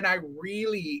big girl and I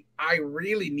really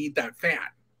need that fan.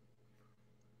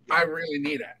 Yeah. I really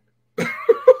need it.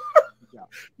 Yeah.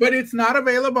 But it's not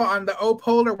available on the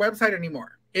Polar website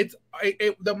anymore.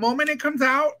 The moment it comes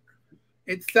out,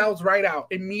 it sells right out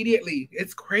immediately.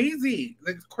 It's crazy.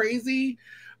 It's crazy.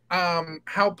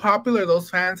 How popular those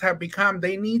fans have become.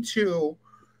 They need to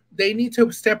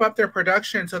step up their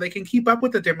production so they can keep up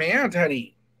with the demand,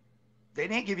 honey. They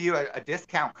didn't give you a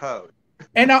discount code.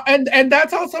 And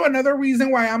that's also another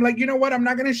reason why I'm like, you know what? I'm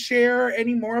not going to share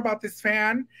any more about this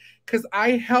fan because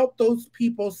I helped those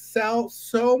people sell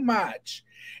so much.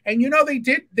 And you know, they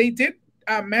did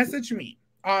message me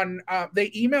on. They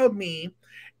emailed me.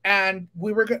 And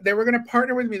they were going to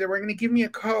partner with me. They were going to give me a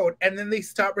code, and then they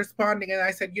stopped responding. And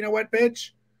I said, "You know what,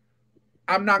 bitch?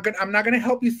 I'm not gonna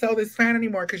help you sell this fan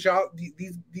anymore because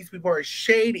these people are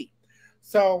shady.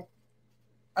 So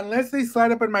unless they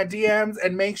slide up in my DMs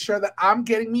and make sure that I'm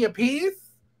getting me a piece,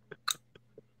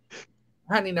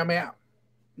 honey, no ma'am,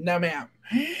 no ma'am."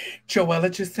 Joella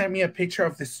just sent me a picture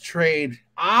of this trade.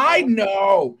 I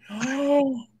know.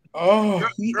 Oh,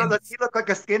 does he look like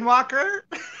a skinwalker?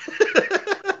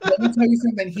 Let me tell you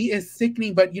something. He is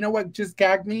sickening, but you know what just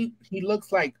gagged me? He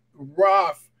looks like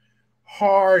rough,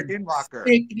 hard,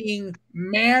 sickening,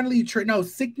 manly trade. No,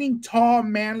 sickening, tall,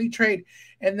 manly trade.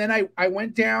 And then I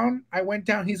went down.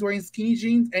 He's wearing skinny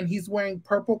jeans and he's wearing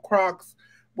purple Crocs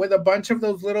with a bunch of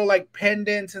those little like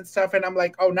pendants and stuff. And I'm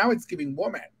like, oh, now it's giving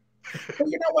woman. But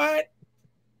you know what?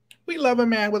 We love a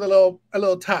man with a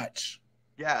little touch.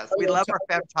 Yes, we love our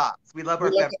femme tops. We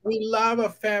love a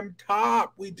femme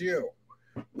top. We do.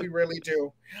 We really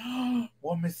do.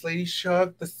 Well, Miss Lady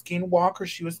Shug, the skinwalker,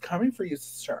 she was coming for you,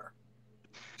 sister.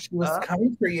 She was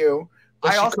coming for you.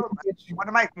 I also one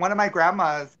of my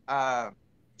grandmas.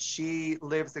 She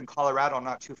lives in Colorado,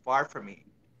 not too far from me.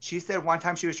 She said one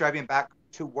time she was driving back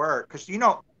to work because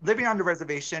living on the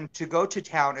reservation to go to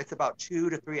town, it's about 2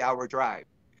 to 3 hour drive.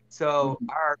 So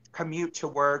our commute to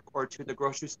work or to the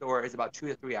grocery store is about 2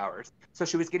 to 3 hours. So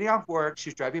she was getting off work.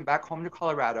 She's driving back home to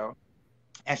Colorado.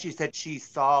 And she said she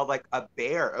saw like a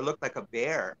bear. It looked like a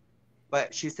bear.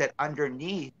 But she said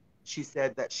underneath, she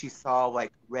said that she saw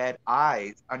like red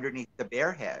eyes underneath the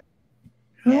bear head.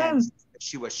 And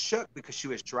she was shook because she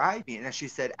was driving. And she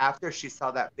said after she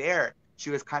saw that bear, she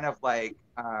was kind of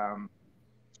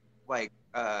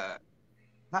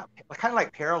not kind of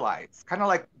like paralyzed, kind of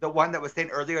like the one that was saying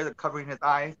earlier that covering his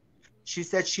eyes. She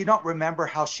said she don't remember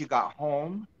how she got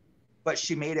home, but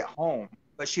she made it home.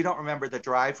 But she don't remember the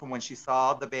drive from when she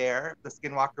saw the bear, the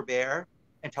skinwalker bear,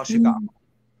 until she got home.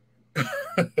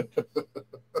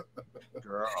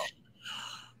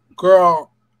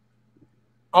 Girl,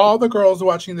 all the girls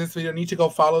watching this video need to go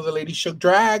follow the Lady Shook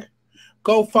Drag.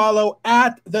 Go follow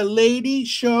at the Lady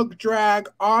Shook Drag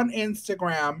on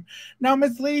Instagram. Now,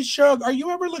 Miss Lady Shook, are you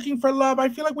ever looking for love? I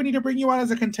feel like we need to bring you on as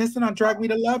a contestant on Drag Me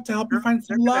to Love to help you find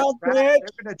some love, bitch. They're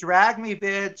gonna drag me,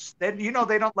 bitch. Then you know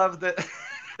they don't love the.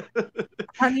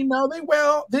 Honey, no, they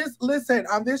will. Listen,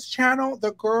 on this channel,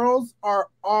 the girls are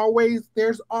always,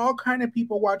 there's all kind of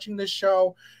people watching this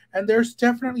show, and there's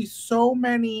definitely so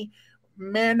many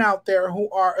men out there who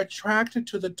are attracted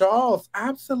to the dolls.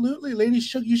 Absolutely, Lady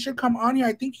Shook, you should come on here.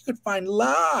 I think you could find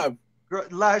love.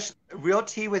 Lush, real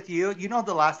tea with you. You know,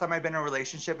 the last time I've been in a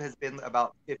relationship has been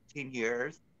about 15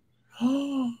 years.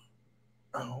 Oh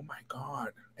my God.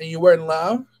 And you were in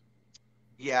love?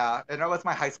 Yeah, and that was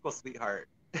my high school sweetheart.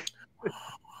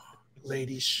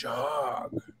 Lady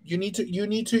Shook, you need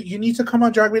to come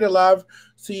on Drag Me to Love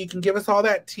so you can give us all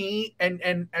that tea,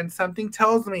 and something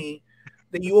tells me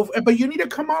that you will, but you need to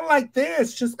come on like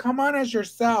this. Just come on as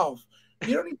yourself.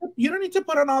 You don't need to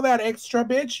put on all that extra,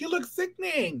 bitch. You look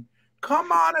sickening.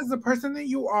 Come on as the person that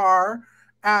you are,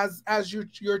 as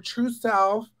your true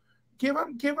self. Give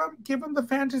him the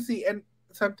fantasy, and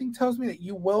something tells me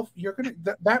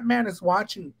that that man is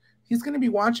watching. He's gonna be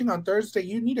watching on Thursday.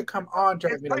 You need to come on.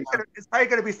 It's probably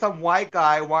gonna be some white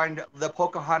guy wanting the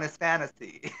Pocahontas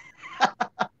fantasy.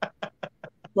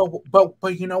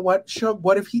 But you know what, Shook?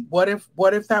 What if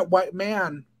that white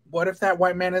man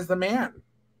is the man?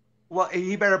 Well,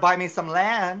 you better buy me some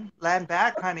land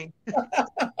back, honey.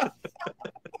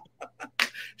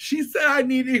 She said,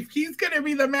 if he's gonna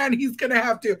be the man, he's gonna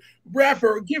have to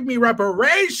give me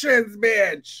reparations,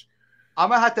 bitch. I'm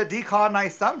gonna have to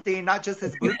decolonize something, not just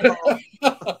his boot.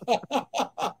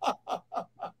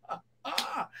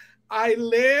 I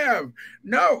live.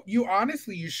 No, you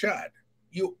should.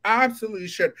 You absolutely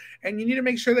should. And you need to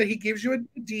make sure that he gives you a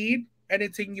deed and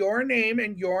it's in your name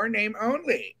and your name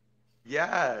only.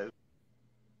 Yes.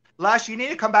 Lash, you need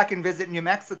to come back and visit New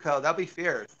Mexico. That'll be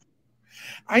fierce.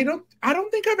 I don't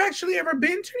think I've actually ever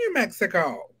been to New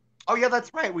Mexico. Oh yeah,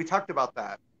 that's right. We talked about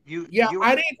that.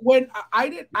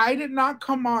 I did not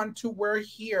come on to We're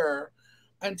Here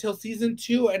until season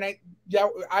 2, and I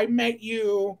met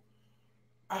you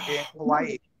in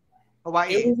Hawaii.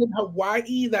 It was in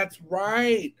Hawaii. That's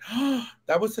right.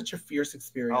 That was such a fierce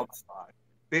experience. Oh God.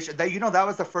 Bitch, that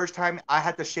was the first time I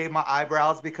had to shave my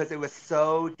eyebrows because it was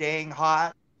so dang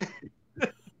hot.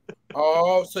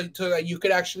 Oh, so that you could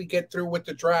actually get through with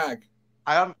the drag.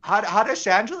 How does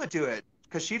Shangela do it?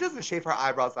 Because she doesn't shave her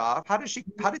eyebrows off. How did she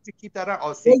keep that on?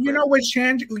 Oh, well, you know with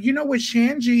Shanji,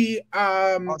 she has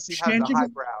a high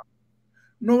brow.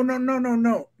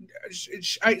 No.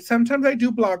 Sometimes I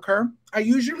do block her. I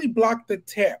usually block the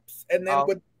tips, and then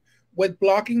with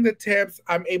blocking the tips,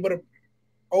 I'm able to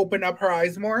open up her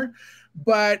eyes more.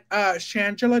 But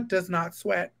Shangela does not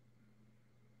sweat.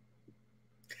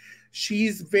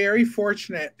 She's very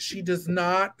fortunate. She does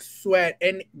not sweat.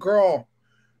 And girl,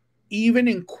 even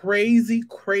in crazy,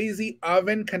 crazy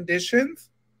oven conditions,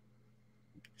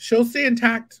 she'll stay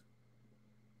intact.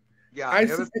 Yeah,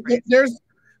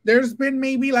 there's been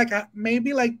maybe like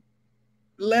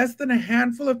less than a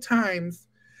handful of times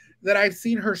that I've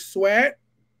seen her sweat,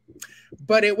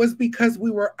 but it was because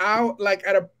we were out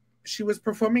she was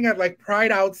performing at like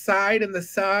Pride outside in the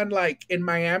sun, like in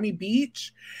Miami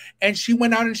Beach, and she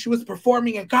went out and she was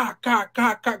performing and going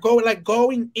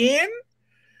in,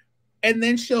 and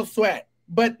then she'll sweat.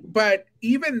 But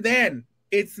even then,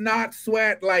 it's not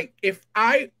sweat. Like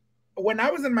when I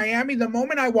was in Miami, the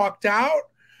moment I walked out,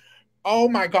 oh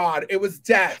my God, it was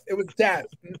death. It was death.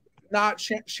 Not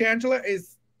Shangela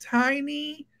is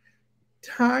tiny.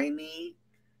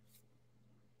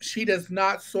 She does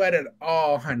not sweat at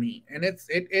all, honey. And it's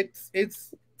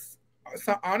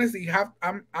so honestly, I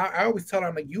always tell her,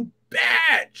 I'm like, you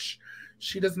bitch.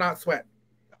 She does not sweat.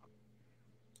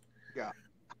 Yeah.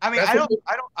 I mean, That's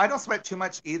I don't sweat too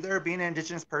much either. Being an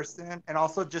Indigenous person, and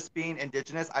also just being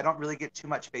Indigenous, I don't really get too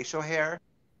much facial hair.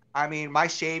 I mean, my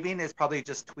shaving is probably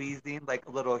just tweezing, like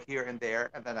a little here and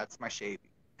there, and then that's my shaving.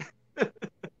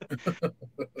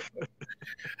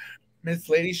 Miss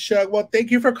Lady Shug. Well,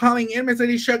 thank you for calling in, Miss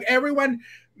Lady Shug. Everyone,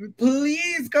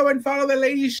 please go and follow the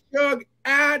Lady Shug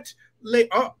at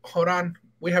oh, hold on.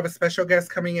 We have a special guest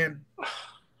coming in.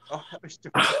 Oh,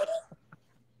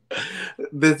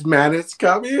 this man is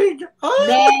coming.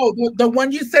 No, the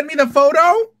one you sent me the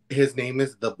photo? His name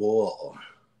is the Bull.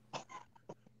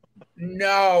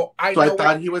 No, I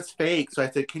thought he was fake. So I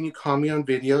said, can you call me on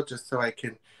video just so I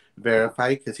can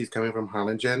verify? Because he's coming from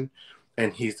Harlingen.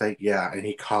 And he's like, yeah. And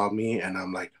he called me and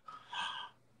I'm like,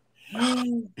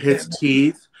 his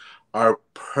teeth are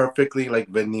perfectly like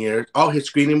veneered. Oh, his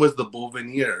screening was the Bull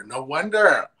veneer. No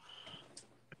wonder.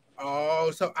 Oh,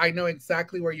 so I know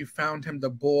exactly where you found him, the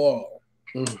Bull.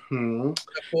 Mm-hmm.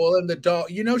 The Bull and the Doll.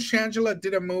 You know, Shangela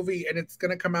did a movie and it's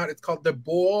going to come out. It's called The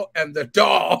Bull and the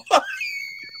Doll.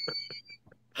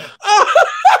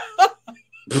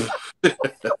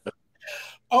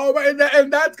 Oh,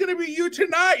 and that's going to be you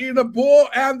tonight. You're the Bull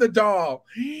and the Doll.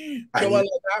 So,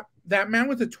 that man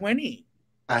was a 20.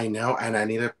 I know, and I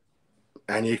need to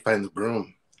find the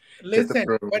broom. Listen,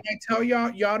 when I tell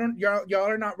y'all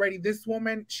are not ready. This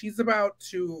woman, she's about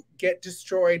to get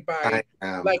destroyed by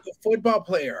like a football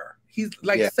player. He's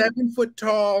like 7 foot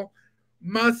tall,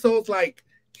 muscles, like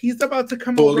he's about to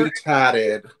come fully over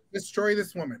tatted, destroy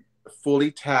this woman.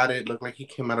 Fully tatted, looked like he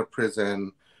came out of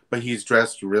prison, but he's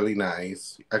dressed really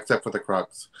nice, except for the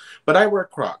Crocs. But I wear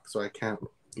Crocs, so I can't,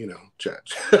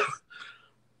 judge.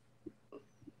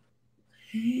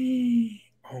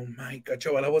 Oh my God,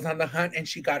 Joella was on the hunt and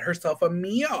she got herself a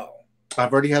meal.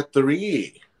 I've already had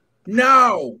 3.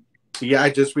 No. Yeah, I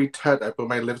just retouched. I put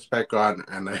my lips back on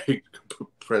and I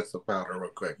pressed the powder real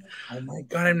quick. Oh my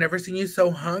God, I've never seen you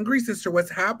so hungry, sister. What's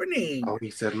happening? Oh, he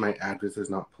said my address is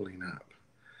not pulling up.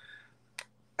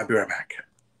 I'll be right back.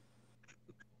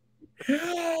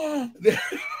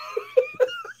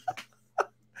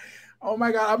 Oh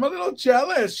my God, I'm a little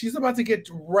jealous. She's about to get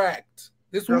wrecked.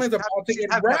 This woman's about to get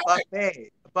wrecked.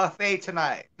 Buffet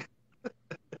tonight.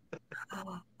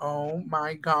 Oh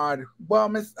my God. Well,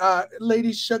 Miss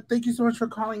Lady Shook, thank you so much for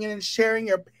calling in and sharing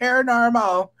your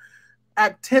paranormal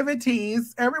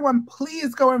activities. Everyone,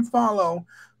 please go and follow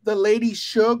the Lady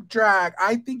Shook Drag.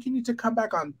 I think you need to come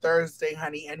back on Thursday,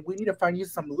 honey, and we need to find you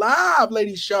some love,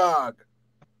 Lady Shook.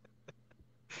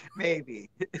 Maybe.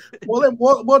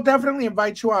 We'll definitely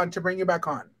invite you on to bring you back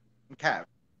on. Okay.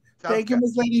 Thank you,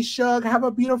 Miss Lady Shug. Have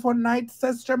a beautiful night,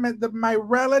 sister. My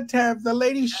relative, the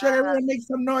Lady Shug. Everyone make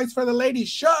some noise for the Lady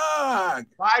Shug.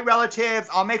 Bye, relatives.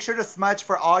 I'll make sure to smudge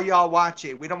for all y'all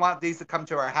watching. We don't want these to come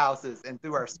to our houses and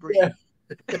through our screen.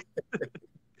 Yeah.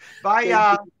 Bye,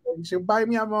 y'all. Bye,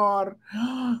 mi amor.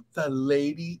 The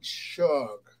Lady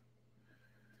Shug.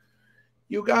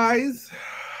 You guys,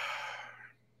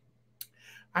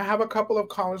 I have a couple of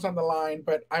callers on the line,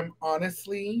 but I'm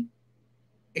honestly...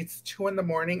 It's 2 in the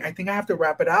morning. I think I have to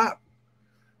wrap it up.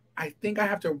 I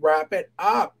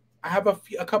have a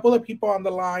couple of people on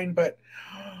the line, but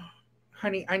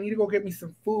honey, I need to go get me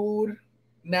some food.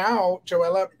 Now,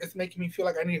 Joella is making me feel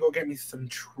like I need to go get me some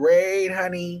trade,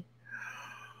 honey.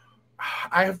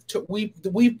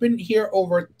 We've been here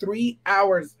over 3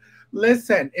 hours.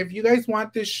 Listen, if you guys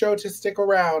want this show to stick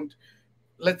around,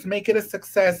 let's make it a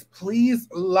success. Please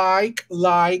like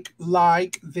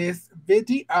this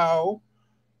video.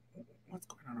 What's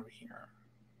going on over here?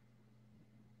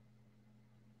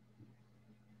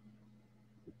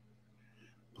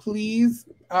 Please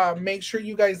make sure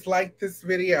you guys like this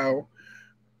video.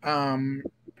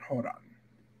 Hold on.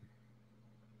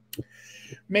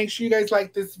 Make sure you guys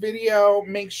like this video.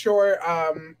 Make sure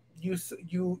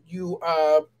you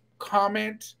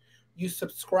comment, you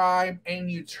subscribe, and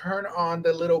you turn on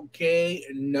the little gay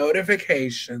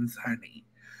notifications, honey.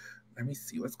 Let me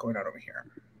see what's going on over here.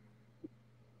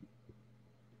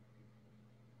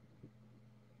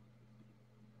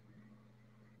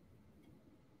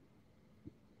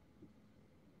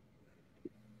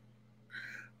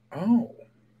 Oh.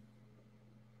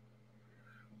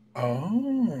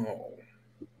 Oh.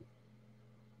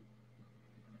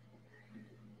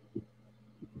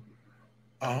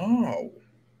 Oh.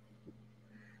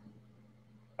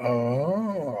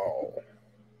 Oh.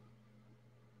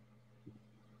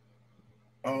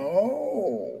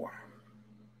 Oh.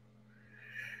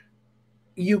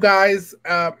 You guys,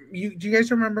 do you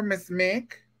guys remember Miss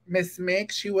Mick? Miss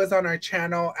Mick, she was on our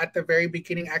channel at the very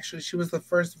beginning. Actually, she was the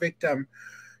first victim.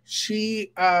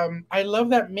 She, I love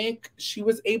that Mick, she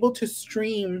was able to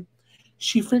stream.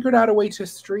 she figured out a way to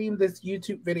stream this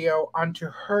YouTube video onto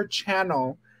her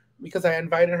channel because I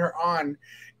invited her on.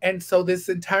 And so this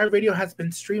entire video has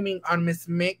been streaming on Miss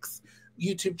Mick's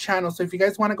YouTube channel. So if you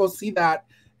guys want to go see that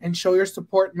and show your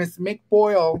support, Miss Mick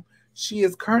Boyle, she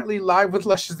is currently live with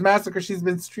Luscious Massacre. She's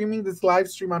been streaming this live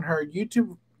stream on her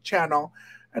YouTube channel,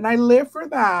 and I live for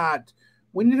that.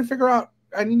 We need to figure out,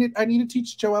 I need to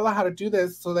teach Joella how to do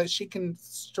this so that she can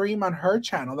stream on her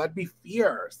channel. That'd be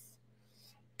fierce.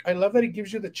 I love that it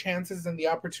gives you the chances and the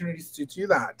opportunities to do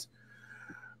that.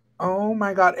 Oh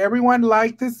my God, everyone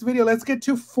like this video. Let's get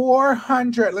to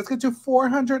 400. Let's get to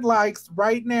 400 likes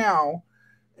right now.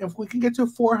 If we can get to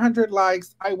 400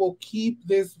 likes, I will keep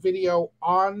this video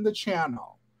on the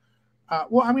channel.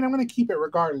 Well, I mean, I'm going to keep it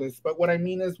regardless, but what I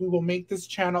mean is we will make this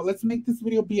channel, let's make this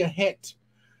video be a hit.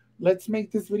 Let's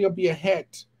make this video be a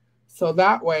hit. So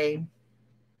that way,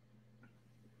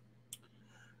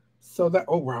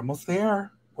 oh, we're almost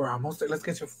there. We're almost there. Let's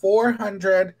get to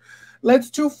 400.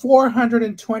 Let's do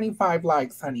 425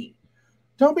 likes, honey.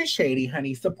 Don't be shady,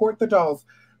 honey. Support the dolls.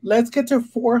 Let's get to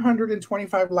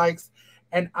 425 likes,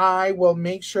 and I will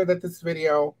make sure that this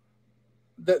video,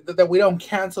 that we don't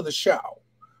cancel the show.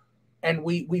 And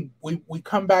we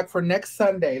come back for next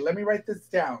Sunday. Let me write this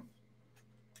down.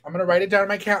 I'm going to write it down on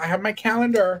my calendar. I have my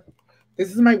calendar.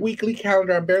 This is my weekly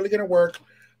calendar. I'm barely going to work.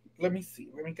 Let me see.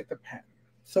 Let me get the pen.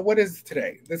 So what is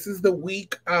today? This is the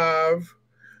week of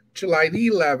July the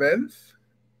 11th.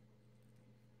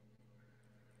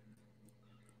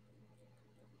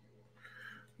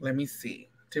 Let me see.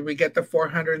 Did we get the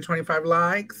 425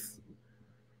 likes?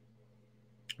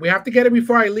 We have to get it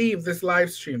before I leave this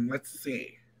live stream. Let's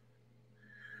see.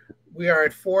 We are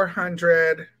at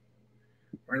 400.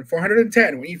 We're at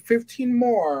 410. We need 15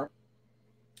 more.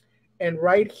 And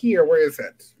right here, where is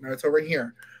it? No, it's over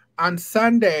here. On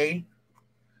Sunday,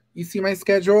 you see my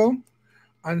schedule?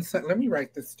 Let me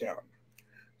write this down.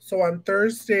 So on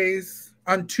Thursdays,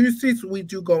 on Tuesdays, we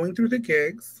do going through the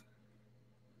gigs.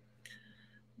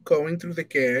 Going through the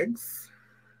gigs.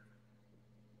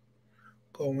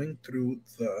 Going through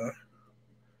the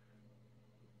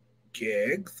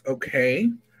gigs. Okay.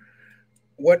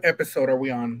 What episode are we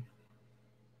on?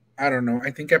 I don't know. I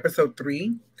think episode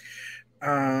 3.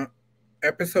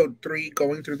 Episode 3,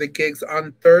 going through the gigs.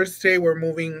 On Thursday,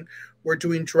 we're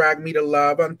doing Drag Me to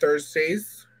Love on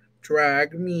Thursdays.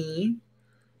 Drag Me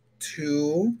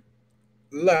to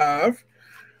Love.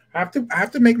 I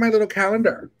have to make my little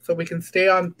calendar so we can stay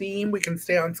on theme, we can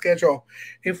stay on schedule.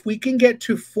 If we can get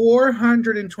to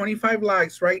 425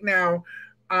 likes right now,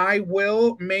 I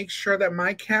will make sure that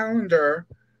my calendar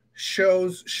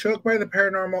shows Shook by the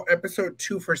Paranormal episode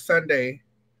 2 for Sunday.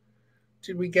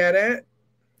 Did we get it?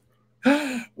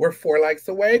 We're 4 likes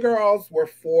away, girls. We're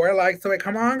 4 likes away.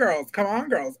 Come on, girls. Come on,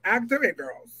 girls. Activate,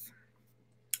 girls.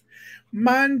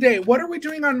 Monday. What are we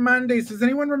doing on Mondays? Does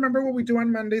anyone remember what we do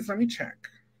on Mondays? Let me check.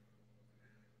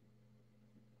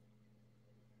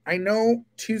 I know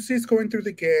Tuesday's going through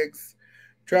the gigs.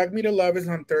 Drag Me to Love is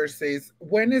on Thursdays.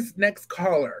 When is Next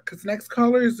Caller? Because Next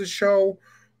Caller is the show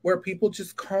where people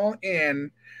just call in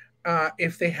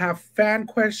if they have fan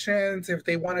questions, if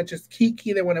they want to just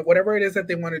kiki, they want to, whatever it is that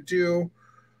they want to do.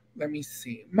 Let me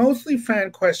see. Mostly fan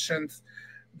questions.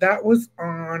 That was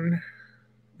on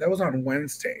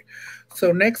Wednesday.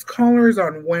 So Next Caller is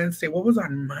on Wednesday. What was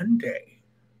on Monday?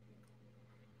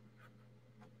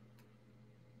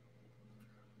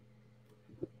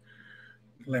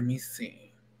 Let me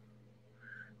see.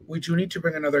 We do need to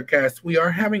bring another guest. We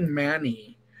are having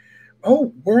Manny.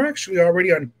 Oh, we're actually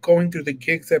already on going through the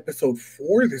gigs episode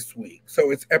 4 this week.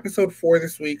 So it's episode 4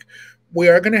 this week. We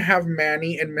are going to have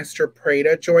Manny and Mr.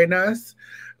 Prada join us.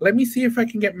 Let me see if I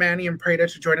can get Manny and Prada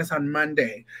to join us on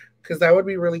Monday, because that would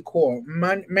be really cool.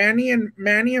 Manny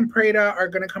and Prada are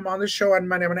going to come on the show on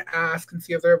Monday. I'm going to ask and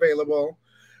see if they're available.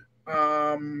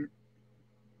 I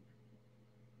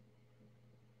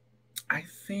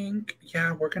think,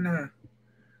 yeah, we're going to...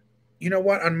 You know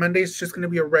what? On Monday, it's just going to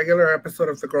be a regular episode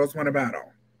of The Girls Want to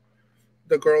Battle.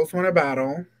 The Girls Want to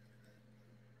Battle.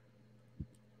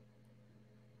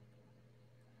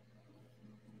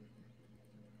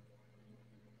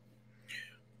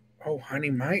 Oh,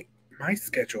 honey, my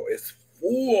schedule is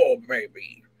full,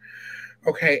 baby.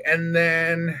 Okay, and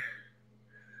then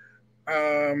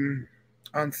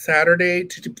on Saturday,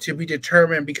 to be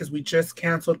determined, because we just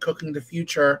canceled Cooking the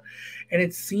Future, and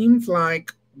it seems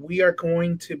like we are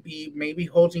going to be maybe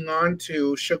holding on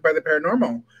to Shook by the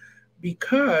Paranormal,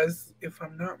 because if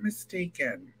I'm not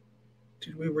mistaken,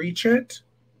 did we reach it?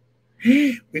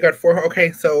 We got 4.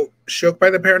 Okay, so Shook by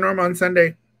the Paranormal on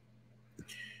Sunday.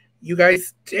 You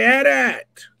guys did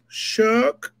it.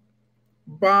 Shook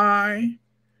by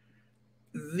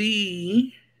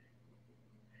the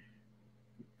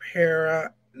Paranormal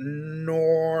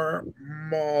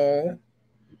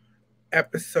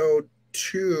episode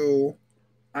 2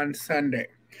 on Sunday.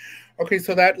 Okay,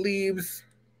 so that leaves.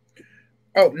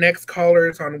 Oh, Next Caller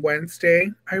is on Wednesday.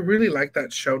 I really like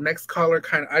that show. Next Caller,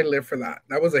 I live for that.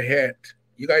 That was a hit.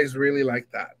 You guys really like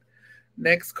that.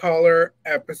 Next Caller,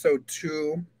 episode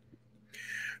 2.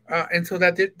 And so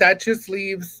that just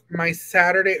leaves my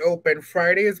Saturday open.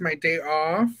 Friday is my day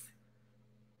off,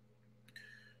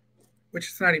 which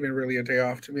is not even really a day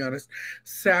off, to be honest.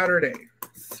 Saturday.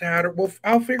 Well,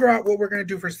 I'll figure out what we're going to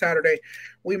do for Saturday.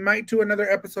 We might do another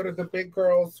episode of The Big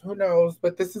Girls. Who knows?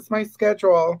 But this is my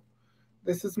schedule.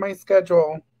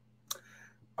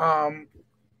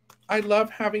 I love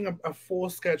having a full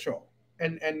schedule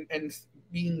and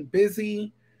being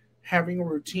busy, having a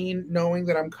routine, knowing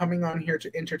that I'm coming on here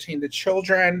to entertain the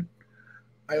children.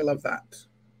 I love that.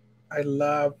 I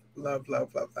love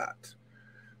that.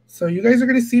 So you guys are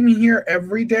going to see me here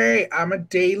every day. I'm a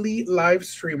daily live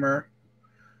streamer.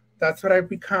 That's what I've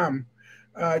become.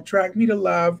 Drag Me to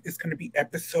Love is going to be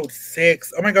episode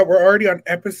 6. Oh my God, we're already on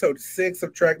episode 6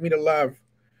 of Drag Me to Love.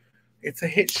 It's a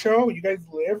hit show. You guys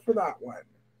live for that one.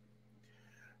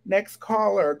 Next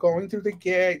Caller, Going Through the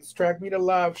Gigs, Drag Me to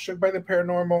Love, Shook by the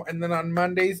Paranormal, and then on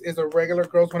Mondays is a regular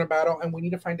Girls Want to Battle, and we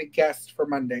need to find a guest for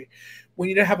Monday. We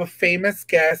need to have a famous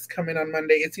guest come in on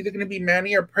Monday. It's either going to be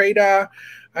Manny or Prada.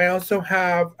 I also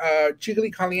have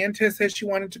Jiggly Caliente says she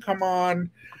wanted to come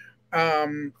on.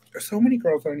 There's so many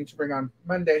girls that I need to bring on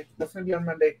Monday. That's going to be on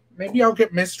Monday. Maybe I'll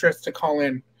get Mistress to call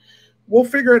in. We'll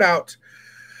figure it out.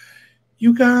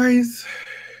 You guys...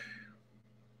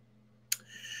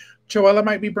 Joella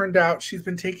might be burned out. She's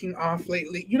been taking off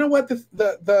lately. You know what?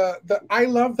 I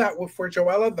love that for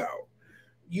Joella though.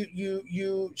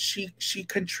 She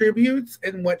contributes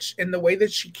in the way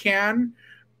that she can.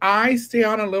 I stay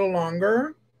on a little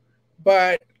longer,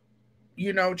 but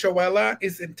you know, Joella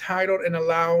is entitled and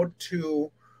allowed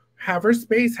to have her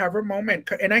space, have her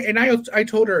moment. And I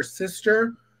told her,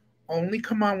 sister, only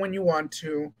come on when you want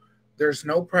to. There's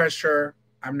no pressure.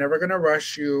 I'm never gonna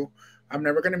rush you. I'm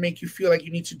never going to make you feel like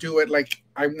you need to do it. Like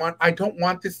I don't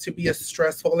want this to be a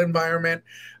stressful environment.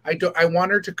 I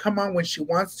want her to come on when she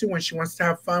wants to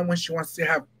have fun, when she wants to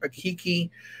have a kiki.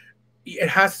 It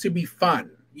has to be fun.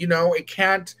 You know, it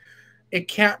can't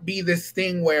be this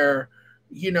thing where,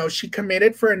 you know, she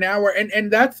committed for an hour and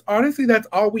that's honestly, that's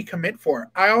all we commit for.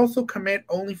 I also commit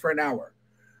only for an hour.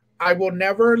 I will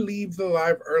never leave the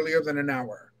live earlier than an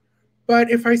hour. But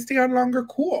if I stay on longer,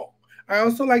 cool. I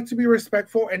also like to be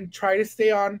respectful and try to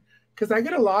stay on because I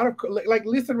get a lot of like,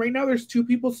 listen, right now there's 2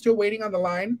 people still waiting on the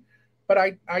line, but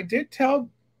I did tell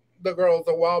the girls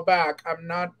a while back, I'm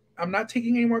not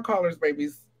taking any more callers,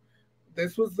 babies.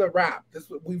 This was the wrap.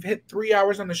 We've hit 3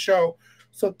 hours on the show.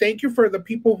 So thank you for the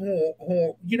people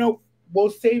who, you know, we'll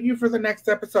save you for the next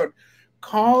episode.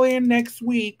 Call in next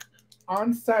week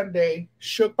on Sunday,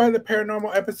 Shook by the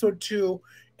Paranormal episode 2,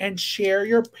 and share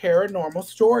your paranormal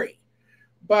story.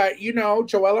 But, you know,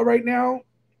 Joella right now,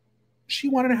 she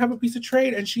wanted to have a piece of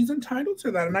trade, and she's entitled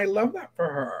to that, and I love that for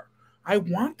her. I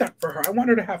want that for her. I want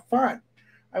her to have fun.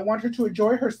 I want her to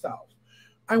enjoy herself.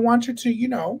 I want her to, you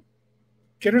know,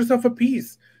 get herself a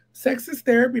piece. Sex is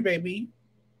therapy, baby.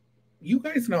 You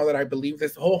guys know that I believe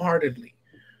this wholeheartedly.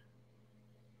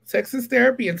 Sex is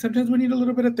therapy, and sometimes we need a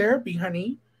little bit of therapy,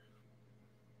 honey.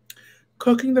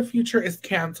 Cooking the Future is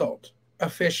canceled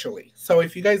officially. So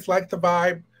if you guys like the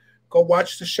vibe, go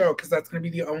watch the show because that's going to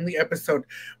be the only episode.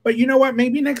 But you know what?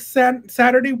 Maybe next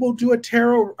Saturday we'll do a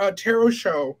tarot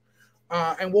show,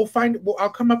 and I'll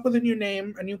come up with a new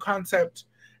name, a new concept,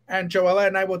 and Joella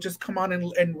and I will just come on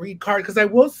and read cards. Because I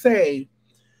will say,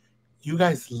 you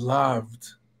guys loved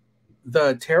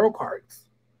the tarot cards.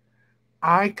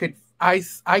 I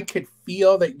could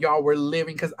feel that y'all were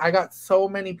living because I got so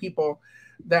many people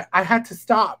that I had to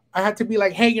stop. I had to be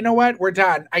like, hey, you know what? We're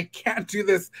done. I can't do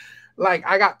this. Like,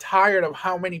 I got tired of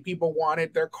how many people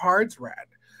wanted their cards read.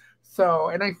 So,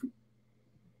 and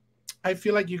I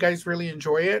feel like you guys really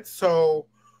enjoy it. So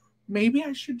maybe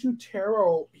I should do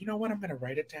tarot. You know what? I'm going to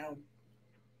write it down.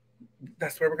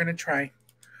 That's what we're going to try.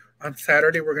 On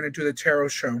Saturday, we're going to do the tarot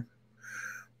show.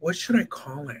 What should I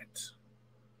call it?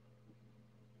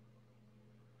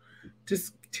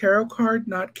 Does tarot card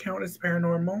not count as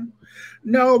paranormal?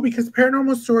 No, because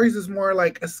paranormal stories is more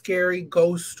like a scary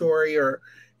ghost story, or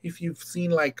if you've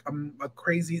seen like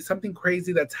something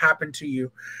crazy that's happened to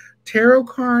you. Tarot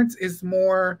cards is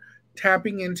more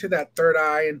tapping into that third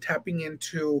eye and tapping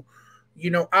into, you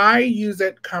know, I use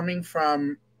it coming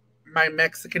from my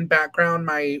Mexican background.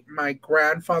 My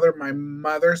grandfather, my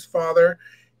mother's father,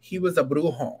 he was a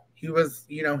brujo. He was,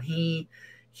 you know, he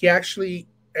actually,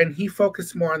 and he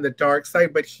focused more on the dark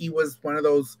side, but he was one of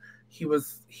those, he would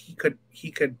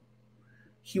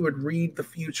read the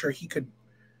future. He could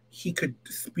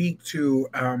speak to,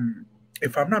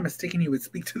 if I'm not mistaken, he would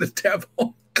speak to the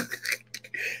devil.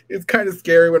 It's kind of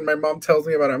scary when my mom tells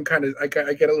me about it. I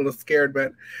get a little scared,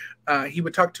 but he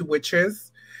would talk to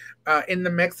witches. In the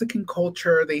Mexican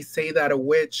culture, they say that a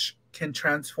witch can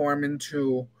transform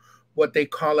into what they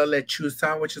call a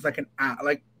lechuza, which is like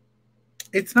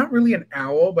it's not really an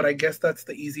owl, but I guess that's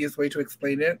the easiest way to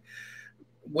explain it.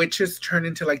 Witches turn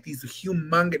into like these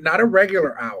humongous, not a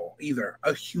regular owl either,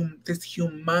 this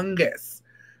humongous,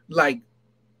 like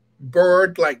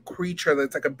bird like creature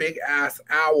that's like a big ass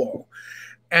owl.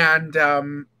 And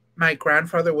my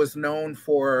grandfather was known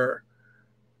for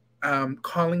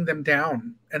calling them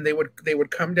down, and they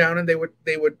would come down, and they would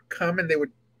come and they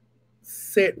would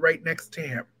sit right next to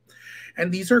him. And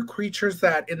these are creatures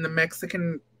that in the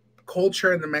Mexican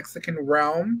culture, in the Mexican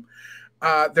realm,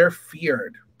 they're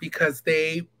feared, because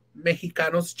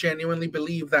Mexicanos genuinely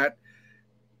believe that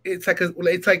it's like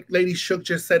Lady Shook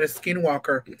just said, a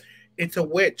skinwalker. It's a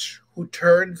witch who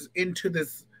turns into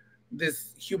this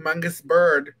humongous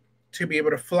bird to be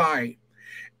able to fly.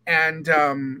 And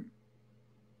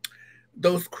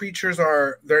those creatures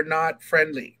they're not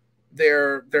friendly.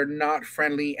 They're not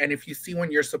friendly. And if you see one,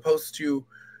 you're supposed to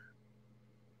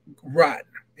run,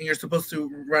 and you're supposed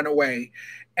to run away.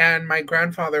 And my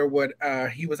grandfather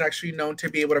he was actually known to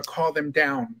be able to call them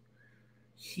down.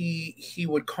 He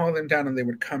would call them down, and they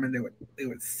would come, and they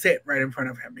would sit right in front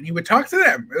of him, and he would talk to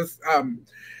them. It was,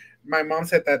 my mom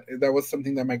said that was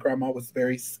something that my grandma was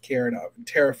very scared of and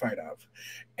terrified of.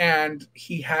 And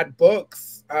he had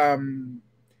books.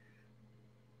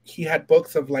 He had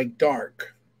books of like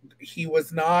dark. He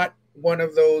was not one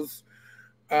of those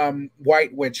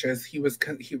white witches. He was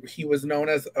known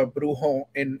as a brujo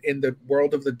in the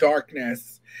world of the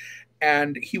darkness.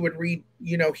 And he would read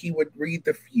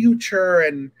the future.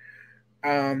 And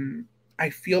I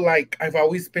feel like I've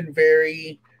always been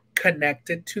very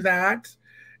connected to that.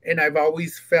 And I've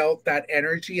always felt that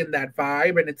energy and that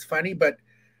vibe. And it's funny, but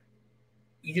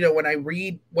when I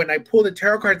pull the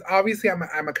tarot cards, obviously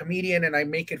I'm a comedian, and I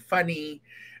make it funny,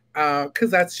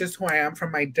 because that's just who I am.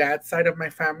 From my dad's side of my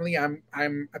family, I'm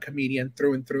a comedian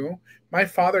through and through. My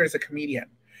father is a comedian.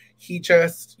 He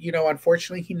just,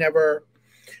 unfortunately, he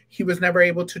was never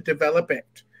able to develop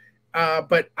it.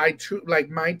 But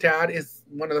my dad is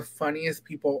one of the funniest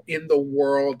people in the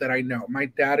world that I know. My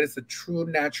dad is a true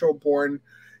natural born.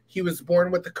 He was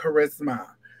born with the charisma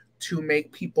to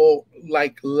make people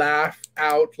like laugh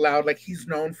out loud. Like, he's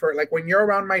known for, like, when you're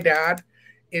around my dad,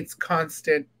 it's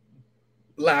constant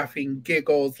laughing,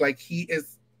 giggles. Like, he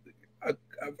is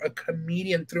a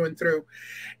comedian through and through.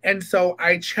 And so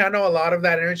I channel a lot of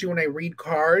that energy when I read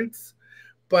cards,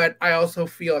 but I also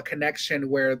feel a connection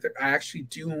where I actually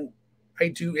do.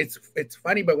 It's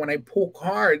funny, but when I pull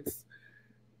cards,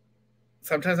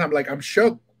 sometimes I'm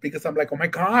shook, because I'm like, oh my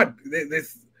God,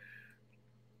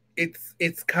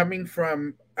 it's coming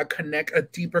from a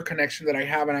deeper connection that I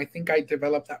have. And I think I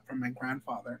developed that from my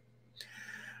grandfather,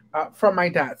 from my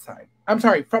dad's side. I'm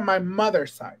sorry, from my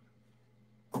mother's side.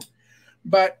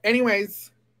 But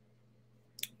anyways,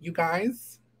 you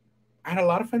guys, I had a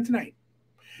lot of fun tonight.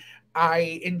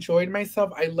 I enjoyed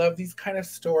myself. I love these kind of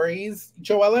stories.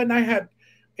 Joella and I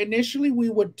initially we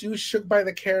would do Shook by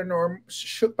the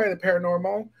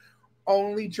Paranormal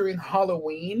only during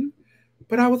Halloween.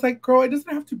 But I was like, girl, it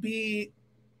doesn't have to be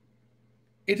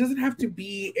we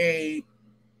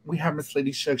have Miss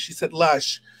Lady Shook. She said,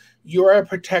 Lush, you're a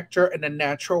protector and a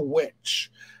natural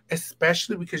witch,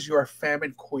 especially because you're a femme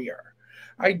and queer.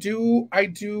 I do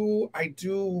believe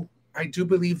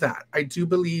that. I do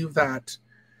believe that.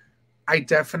 I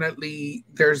definitely,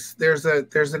 there's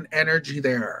an energy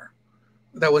there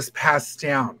that was passed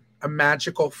down, a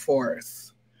magical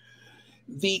force.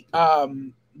 The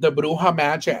bruja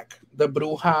magic, the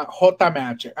bruja jota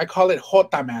magic. I call it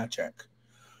jota magic.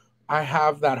 I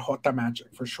have that jota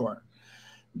magic for sure.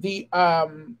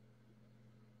 I'm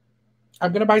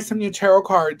gonna buy some new tarot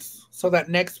cards so that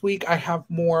next week I have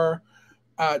more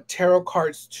tarot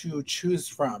cards to choose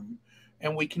from,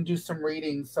 and we can do some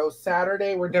readings. So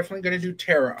Saturday we're definitely gonna do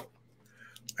tarot.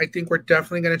 I think we're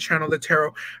definitely gonna channel the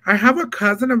tarot. I have a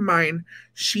cousin of mine.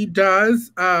 She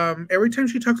does every time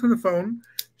she talks on the phone,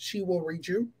 she will read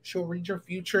you. She'll read your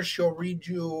future. She'll read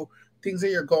you things that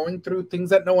you're going through, things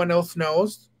that no one else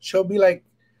knows. She'll be like,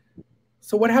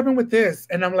 so what happened with this?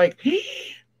 And I'm like, I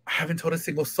haven't told a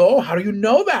single soul. How do you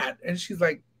know that? And she's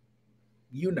like,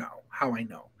 you know how I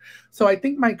know. So I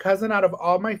think my cousin, out of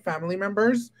all my family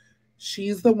members,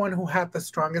 she's the one who had the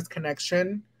strongest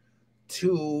connection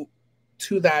to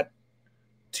that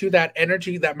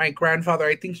energy that my grandfather,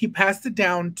 I think he passed it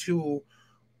down to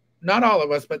not all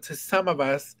of us, but to some of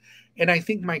us. And I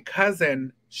think my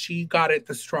cousin, she got it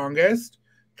the strongest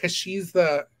because she's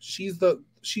the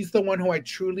one who I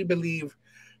truly believe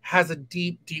has a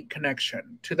deep, deep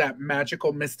connection to that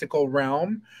magical, mystical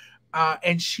realm.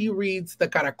 And she reads the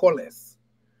caracoles.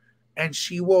 And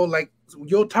she will, like,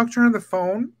 you'll talk to her on the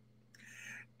phone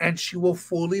and she will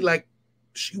fully, like,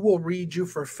 she will read you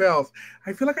for filth.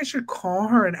 I feel like I should call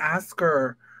her and ask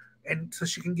her, and so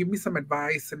she can give me some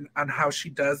advice on how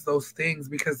she does those things,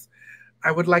 because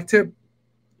I would like to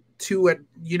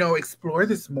explore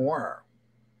this more.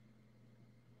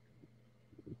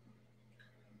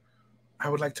 I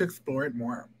would like to explore it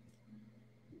more.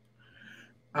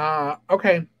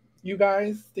 Okay, you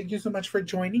guys, thank you so much for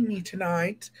joining me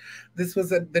tonight. This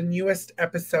was the newest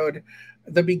episode,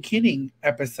 the beginning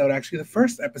episode, actually the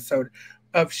first episode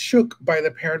of Shook by the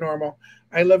Paranormal.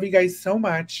 I love you guys so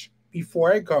much.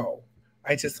 Before I go,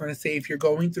 I just want to say, if you're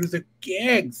going through the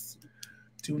gigs,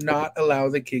 do not allow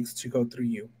the gigs to go through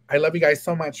you. I love you guys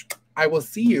so much. I will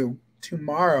see you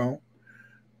tomorrow.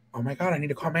 Oh my God, I need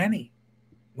to call Manny.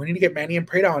 We need to get Manny and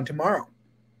Prada on tomorrow.